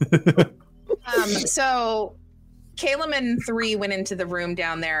 So Caleb and 3 went into the room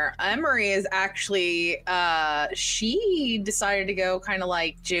down there. Emery is actually she decided to go kind of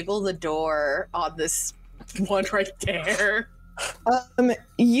like jiggle the door on this one right there.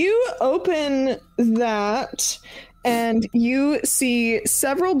 You open that and you see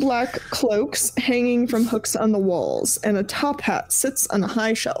several black cloaks hanging from hooks on the walls, and a top hat sits on a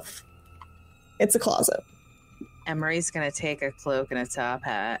high shelf. It's a closet. Emery's gonna take a cloak and a top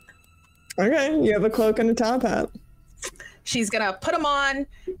hat. Okay, you have a cloak and a top hat. She's gonna put them on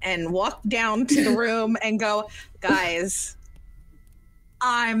and walk down to the room and go, guys,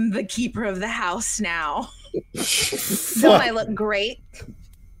 I'm the keeper of the house now. Don't I look great?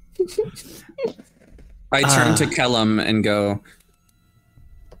 I turn to Kellum and go,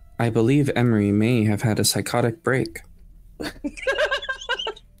 I believe Emery may have had a psychotic break. I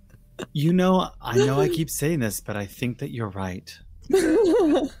know I keep saying this, but I think that you're right.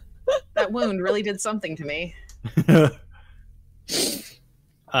 That wound really did something to me.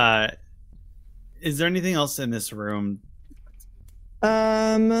 Is there anything else in this room?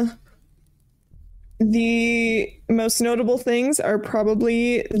 The most notable things are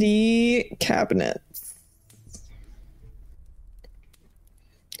probably the cabinet.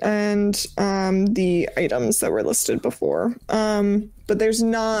 And the items that were listed before. But there's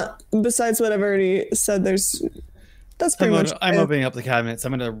not, besides what I've already said, that's pretty much I'm it. opening up the cabinets.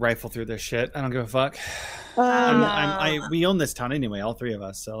 I'm gonna rifle through this shit. I don't give a fuck. We own this town anyway, all 3 of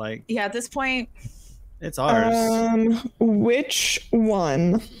us. So like, Yeah, at this point, it's ours. Which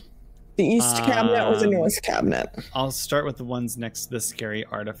one? The east cabinet or the north cabinet? I'll start with the ones next to the scary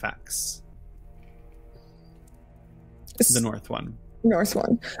artifacts. The north one. North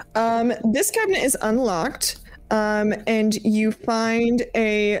one. This cabinet is unlocked. And you find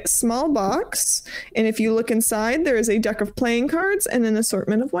a small box, and if you look inside, there is a deck of playing cards and an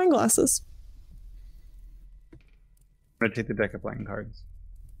assortment of wine glasses. I'm gonna take the deck of playing cards.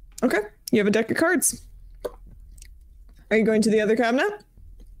 Okay, you have a deck of cards. Are you going to the other cabinet?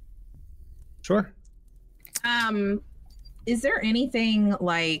 Sure. is there anything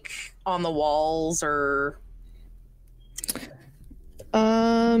like on the walls or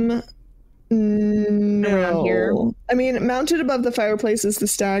No. Around here? I mean, mounted above the fireplace is the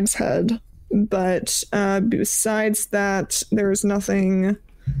stag's head, but besides that, there's nothing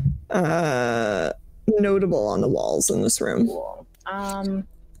notable on the walls in this room.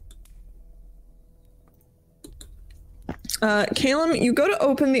 Caleb, you go to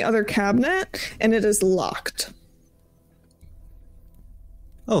open the other cabinet, and it is locked.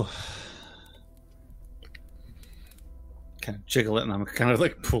 Oh. Kind of jiggle it, and I'm kind of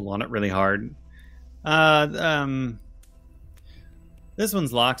like pull on it really hard. This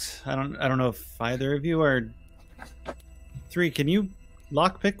one's locked. I don't know if either of you are. 3, can you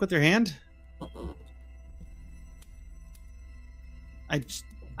lockpick with your hand?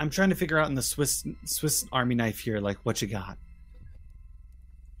 I'm trying to figure out in the Swiss Army knife here, like what you got.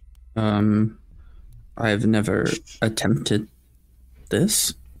 I've never attempted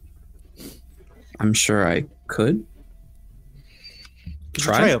this. I'm sure I could.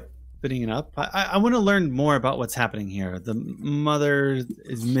 Try opening it up. I want to learn more about what's happening here. The mother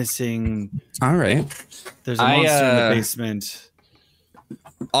is missing. All right. There's a monster in the basement.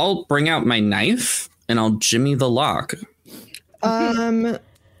 I'll bring out my knife and I'll jimmy the lock.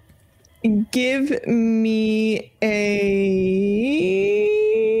 Give me a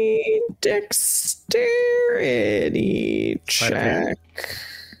dexterity check.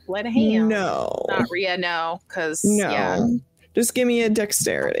 Let a hand? No. Not Rhea, no. Because, No. yeah. Just give me a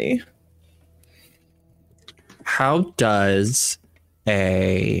dexterity. How does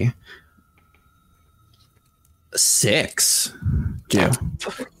a 6 do?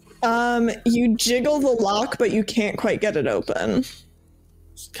 You jiggle the lock, but you can't quite get it open.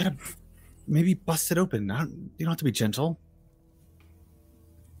 Just gotta maybe bust it open. You don't have to be gentle.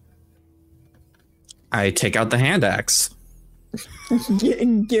 I take out the hand axe.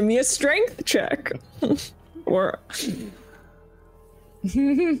 Give me a strength check. or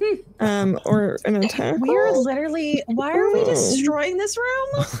an attack. We're literally, why are we destroying this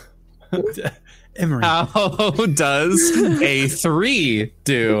room? Emery. How does a 3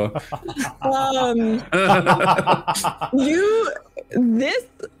 do? This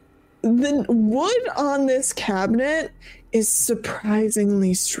the wood on this cabinet is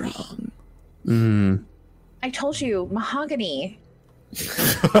surprisingly strong. I told you, mahogany.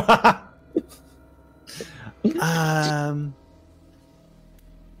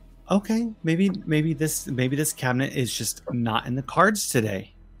 Okay, maybe this cabinet is just not in the cards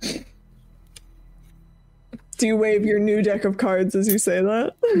today. Do you wave your new deck of cards as you say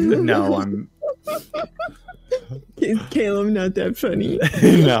that? No, I'm. Is Caleb not that funny?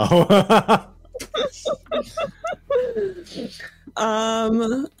 No.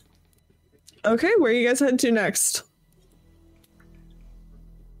 Okay, where you guys head to next?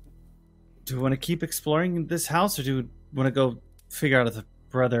 Do we want to keep exploring this house, or do we want to go figure out if the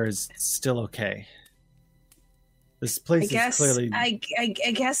brother is still okay? This place is clearly. I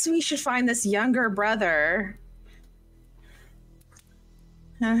guess we should find this younger brother.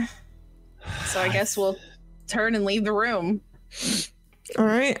 So I guess we'll turn and leave the room. All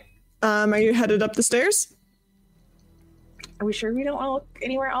right. Are you headed up the stairs? Are we sure we don't want to look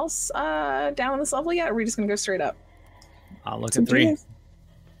anywhere else down on this level yet? Or are we just going to go straight up? I'll look at 3.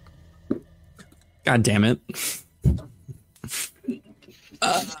 God damn it.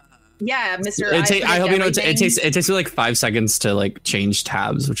 Yeah, Mr. I hope you know it takes me like 5 seconds to like change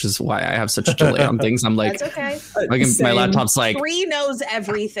tabs, which is why I have such a delay on things. I'm like, that's okay. My laptop's like 3 knows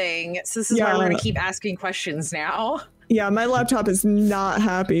everything, so this is why we're gonna keep asking questions now. Yeah, my laptop is not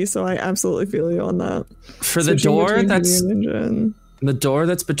happy, so I absolutely feel you on that. For the door that's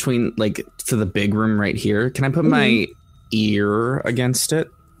between, like, for the big room right here, can I put my ear against it?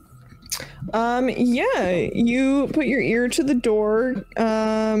 Yeah, you put your ear to the door.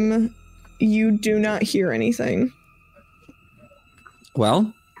 You do not hear anything.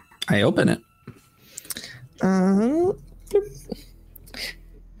 Well, I open it.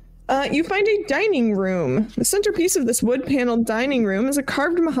 You find a dining room. The centerpiece of this wood-paneled dining room is a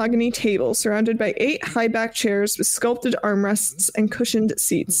carved mahogany table surrounded by 8 high-back chairs with sculpted armrests and cushioned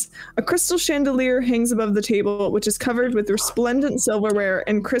seats. A crystal chandelier hangs above the table, which is covered with resplendent silverware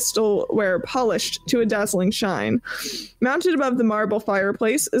and crystalware polished to a dazzling shine. Mounted above the marble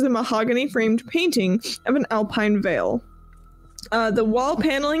fireplace is a mahogany-framed painting of an alpine vale. The wall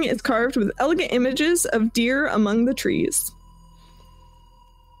paneling is carved with elegant images of deer among the trees.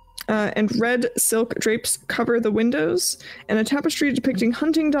 And red silk drapes cover the windows, and a tapestry depicting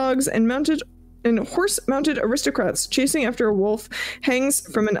hunting dogs and horse-mounted aristocrats chasing after a wolf hangs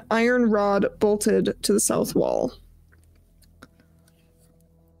from an iron rod bolted to the south wall.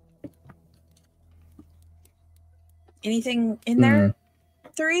 Anything in there?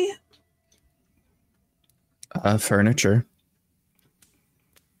 3? Furniture.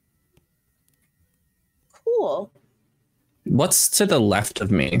 Cool. What's to the left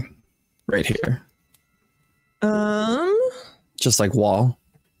of me? Right here. Just like wall.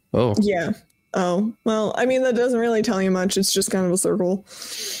 Oh. Yeah. Oh, well, I mean, that doesn't really tell you much. It's just kind of a circle.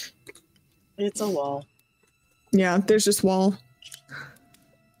 It's a wall. Yeah, there's just wall.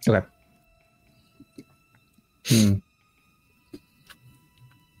 Okay.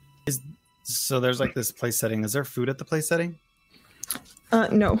 So there's like this place setting. Is there food at the place setting?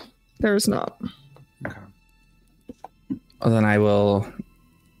 No, there's not. Okay. Well, then I will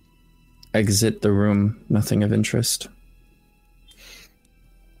exit the room. Nothing of interest.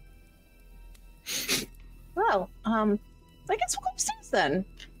 Well, I guess we'll go upstairs then.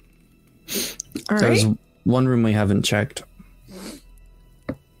 All right. There's one room we haven't checked.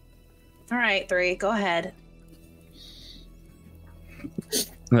 All right, 3, go ahead.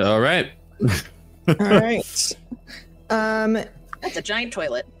 All right. All right. That's a giant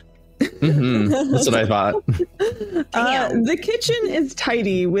toilet. That's what I thought. The kitchen is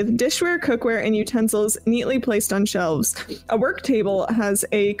tidy with dishware, cookware, and utensils neatly placed on shelves. A work table has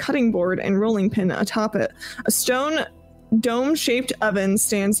a cutting board and rolling pin atop it. A stone dome-shaped oven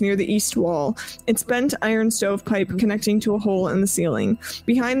stands near the east wall, its bent iron stovepipe connecting to a hole in the ceiling.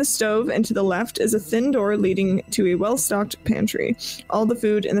 Behind the stove and to the left is a thin door leading to a well-stocked pantry. All the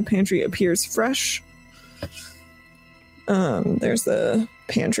food in the pantry appears fresh. There's the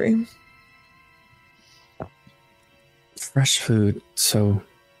pantry. Fresh food, so...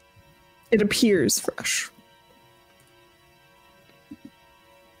 It appears fresh.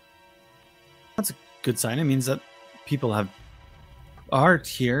 That's a good sign. It means that people are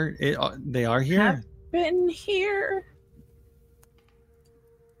here. They are here. Have been here.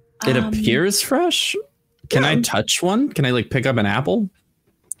 It appears fresh? Can I touch one? Can I, like, pick up an apple?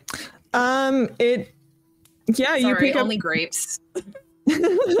 You pick up only grapes.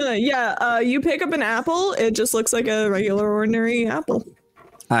 you pick up an apple. It just looks like a regular ordinary apple.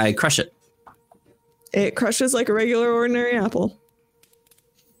 I crush it. It crushes like a regular ordinary apple.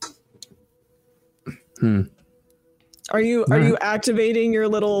 Are you activating your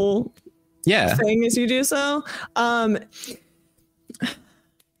little thing as you do so?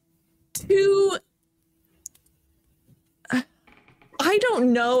 I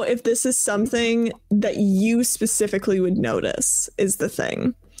don't know if this is something that you specifically would notice is the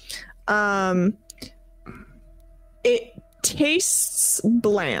thing. It tastes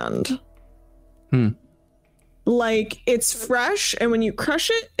bland. Like it's fresh, and when you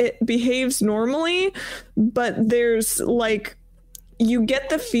crush it, it behaves normally, but there's like, you get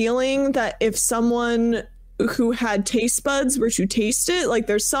the feeling that if someone who had taste buds were to taste it, like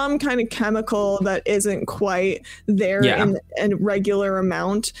there's some kind of chemical that isn't quite there in a regular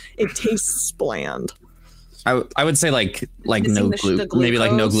amount. It tastes bland. I would say like no maybe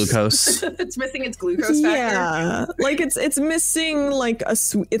like no glucose. It's missing its glucose factor. Yeah, like it's missing like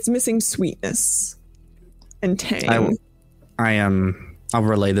it's missing sweetness and tang. I'll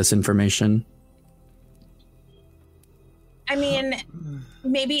relay this information. I mean,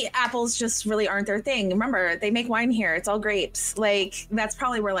 maybe apples just really aren't their thing. Remember, they make wine here. It's all grapes. Like, that's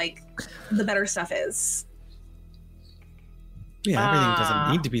probably where, like, the better stuff is. Yeah, everything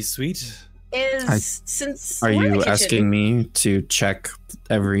doesn't need to be sweet. Are you asking me to check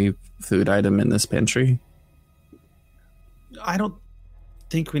every food item in this pantry? I don't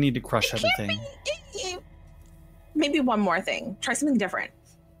think we need to crush everything. Maybe one more thing. Try something different.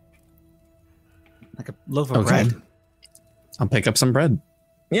 Like a loaf of bread. I'll pick up some bread.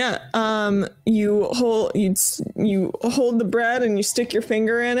 Yeah. You hold the bread and you stick your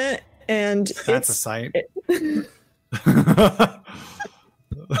finger in it, and that's a sight.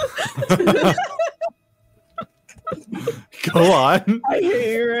 Go on. I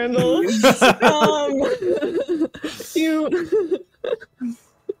hate you, Randall.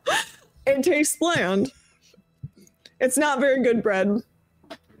 It tastes bland. It's not very good bread.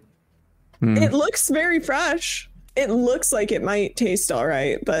 It looks very fresh. It looks like it might taste all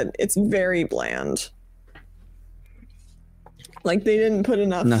right, but it's very bland. Like they didn't put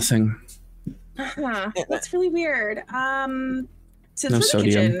enough. Nothing. That's really weird. So no the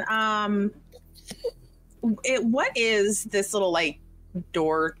sodium. kitchen. What is this little like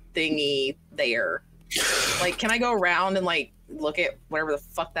door thingy there? Like, can I go around and like look at whatever the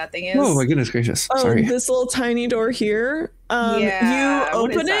fuck that thing is? Oh my goodness gracious! Sorry. This little tiny door here. You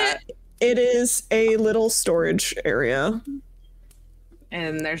open it. It is a little storage area.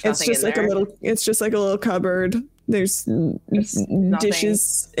 And there's nothing in there. It's just like a little cupboard. There's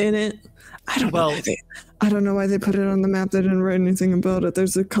dishes in it. I don't know why they put it on the map. They didn't write anything about it.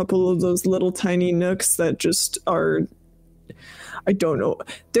 There's a couple of those little tiny nooks that just are, I don't know.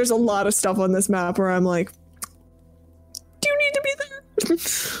 There's a lot of stuff on this map where I'm like, do you need to be there?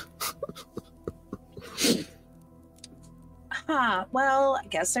 Well, I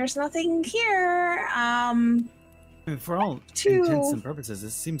guess there's nothing here. For all intents and purposes,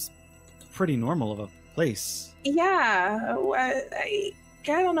 this seems pretty normal of a place. Yeah, I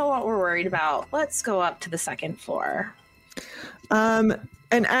don't know what we're worried about. Let's go up to the second floor. And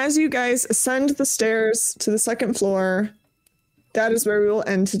as you guys ascend the stairs to the second floor, that is where we will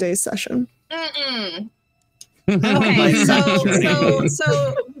end today's session. Okay, so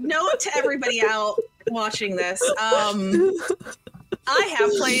note to everybody out watching this. I have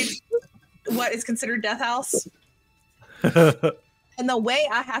played what is considered Death House. And the way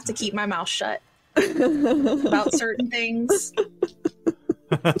I have to keep my mouth shut about certain things.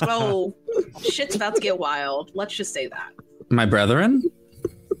 Oh, shit's about to get wild. Let's just say that. My brethren?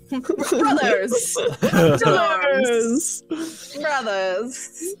 Brothers.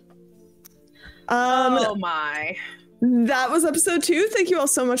 Brothers. Oh my. That was episode 2. Thank you all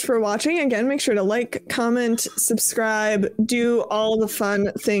so much for watching. Again, make sure to like, comment, subscribe, do all the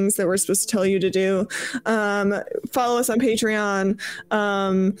fun things that we're supposed to tell you to do. Follow us on Patreon.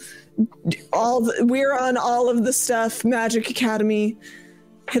 We're on all of the stuff. Magic Academy.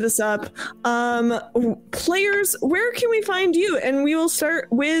 Hit us up. Players, where can we find you? And we will start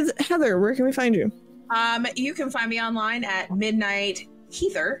with Heather. Where can we find you? You can find me online at Midnight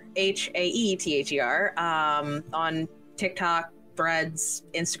Heather, Haether, on TikTok, Threads,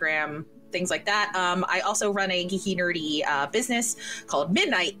 Instagram, things like that. I also run a geeky nerdy business called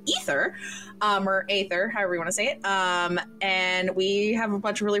Midnight Ether, or Aether, however you want to say it. And we have a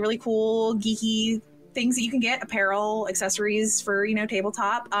bunch of really, really cool geeky things that you can get, apparel, accessories for,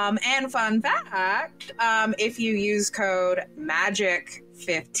 tabletop. And fun fact, if you use code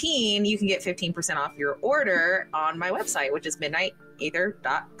MAGIC15, you can get 15% off your order on my website, which is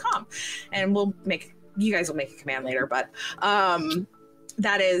midnightaether.com. And you guys will make a command later, but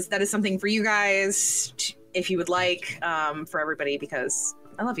that is something for you guys if you would like, for everybody, because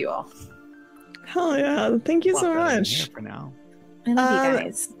I love you all. Hell yeah. Thank you so much. For now. I love you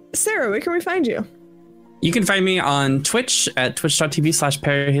guys. Sarah, where can we find you? You can find me on Twitch at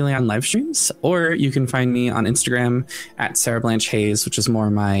twitch.tv/parahelion live streams, or you can find me on Instagram at Sarah Blanche Hayes, which is more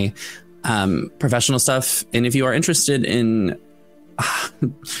my professional stuff. And if you are interested in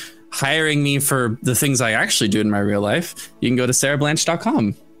hiring me for the things I actually do in my real life, you can go to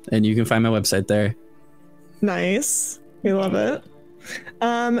sarahblanche.com and you can find my website there. Nice. We love it.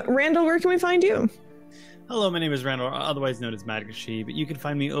 Randall, where can we find you? Hello, my name is Randall, otherwise known as Madgashi, but you can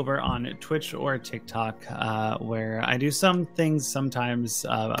find me over on Twitch or TikTok, where I do some things sometimes.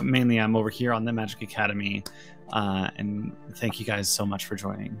 Mainly, I'm over here on the Magic Academy, and thank you guys so much for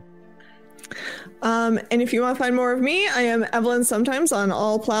joining. And if you want to find more of me, I am Evelyn sometimes on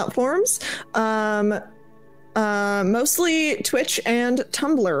all platforms, mostly Twitch and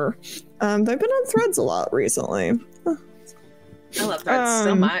Tumblr. I've been on Threads a lot recently. I love Threads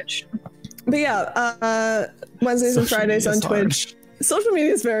so much. But yeah, Wednesdays and Fridays on Twitch. Social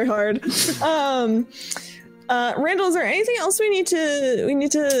media is very hard. Randall, is there anything else we need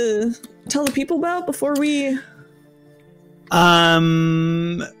to tell the people about before we?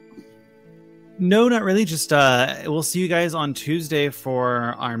 No, not really. Just we'll see you guys on Tuesday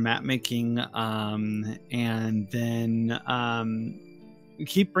for our map making, and then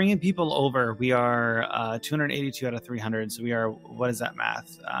keep bringing people over. We are 282 out of 300, so we are, what is that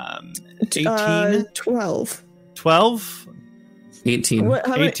math? 18? 12. 12? 18. What,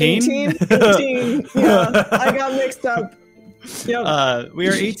 how 18? 18. Yeah, I got mixed up. Yep. We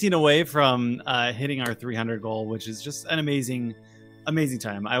are 18 away from hitting our 300 goal, which is just an amazing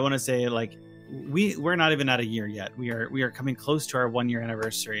time. I want to say, like, we're not even at a year yet. We are coming close to our 1 year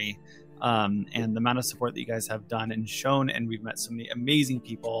anniversary. And the amount of support that you guys have done and shown, and we've met so many amazing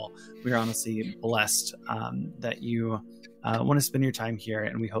people. We are honestly blessed that you want to spend your time here,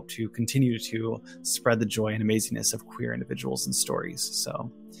 and we hope to continue to spread the joy and amazingness of queer individuals and stories.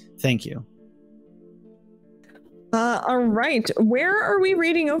 So thank you. All right. Where are we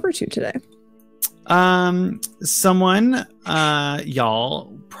reading over to today? Someone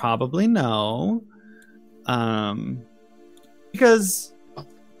y'all probably know, because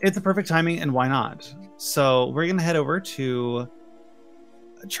it's the perfect timing, and why not? So we're going to head over to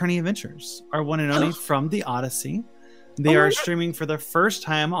Churning Adventures, our one and only from the Odyssey. They are streaming for the first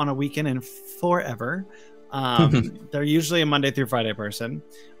time on a weekend in forever. They're usually a Monday through Friday person,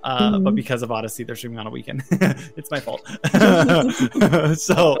 but because of Odyssey, they're streaming on a weekend. It's my fault.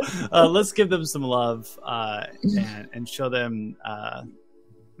 So let's give them some love and show them an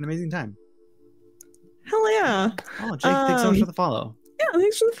amazing time. Hell yeah. Oh, Jake, thanks so much for the follow. Yeah,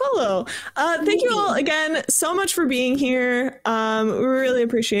 thanks for the follow. Thank you all again so much for being here. We really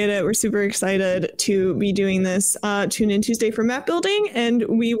appreciate it. We're super excited to be doing this. Tune in Tuesday for map building, and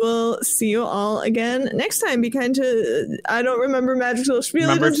we will see you all again next time. Be kind to, I don't remember Magical Spiel.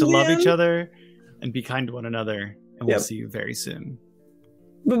 Remember to love each other and be kind to one another, and we'll see you very soon.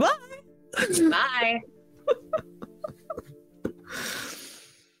 Bye-bye. Bye.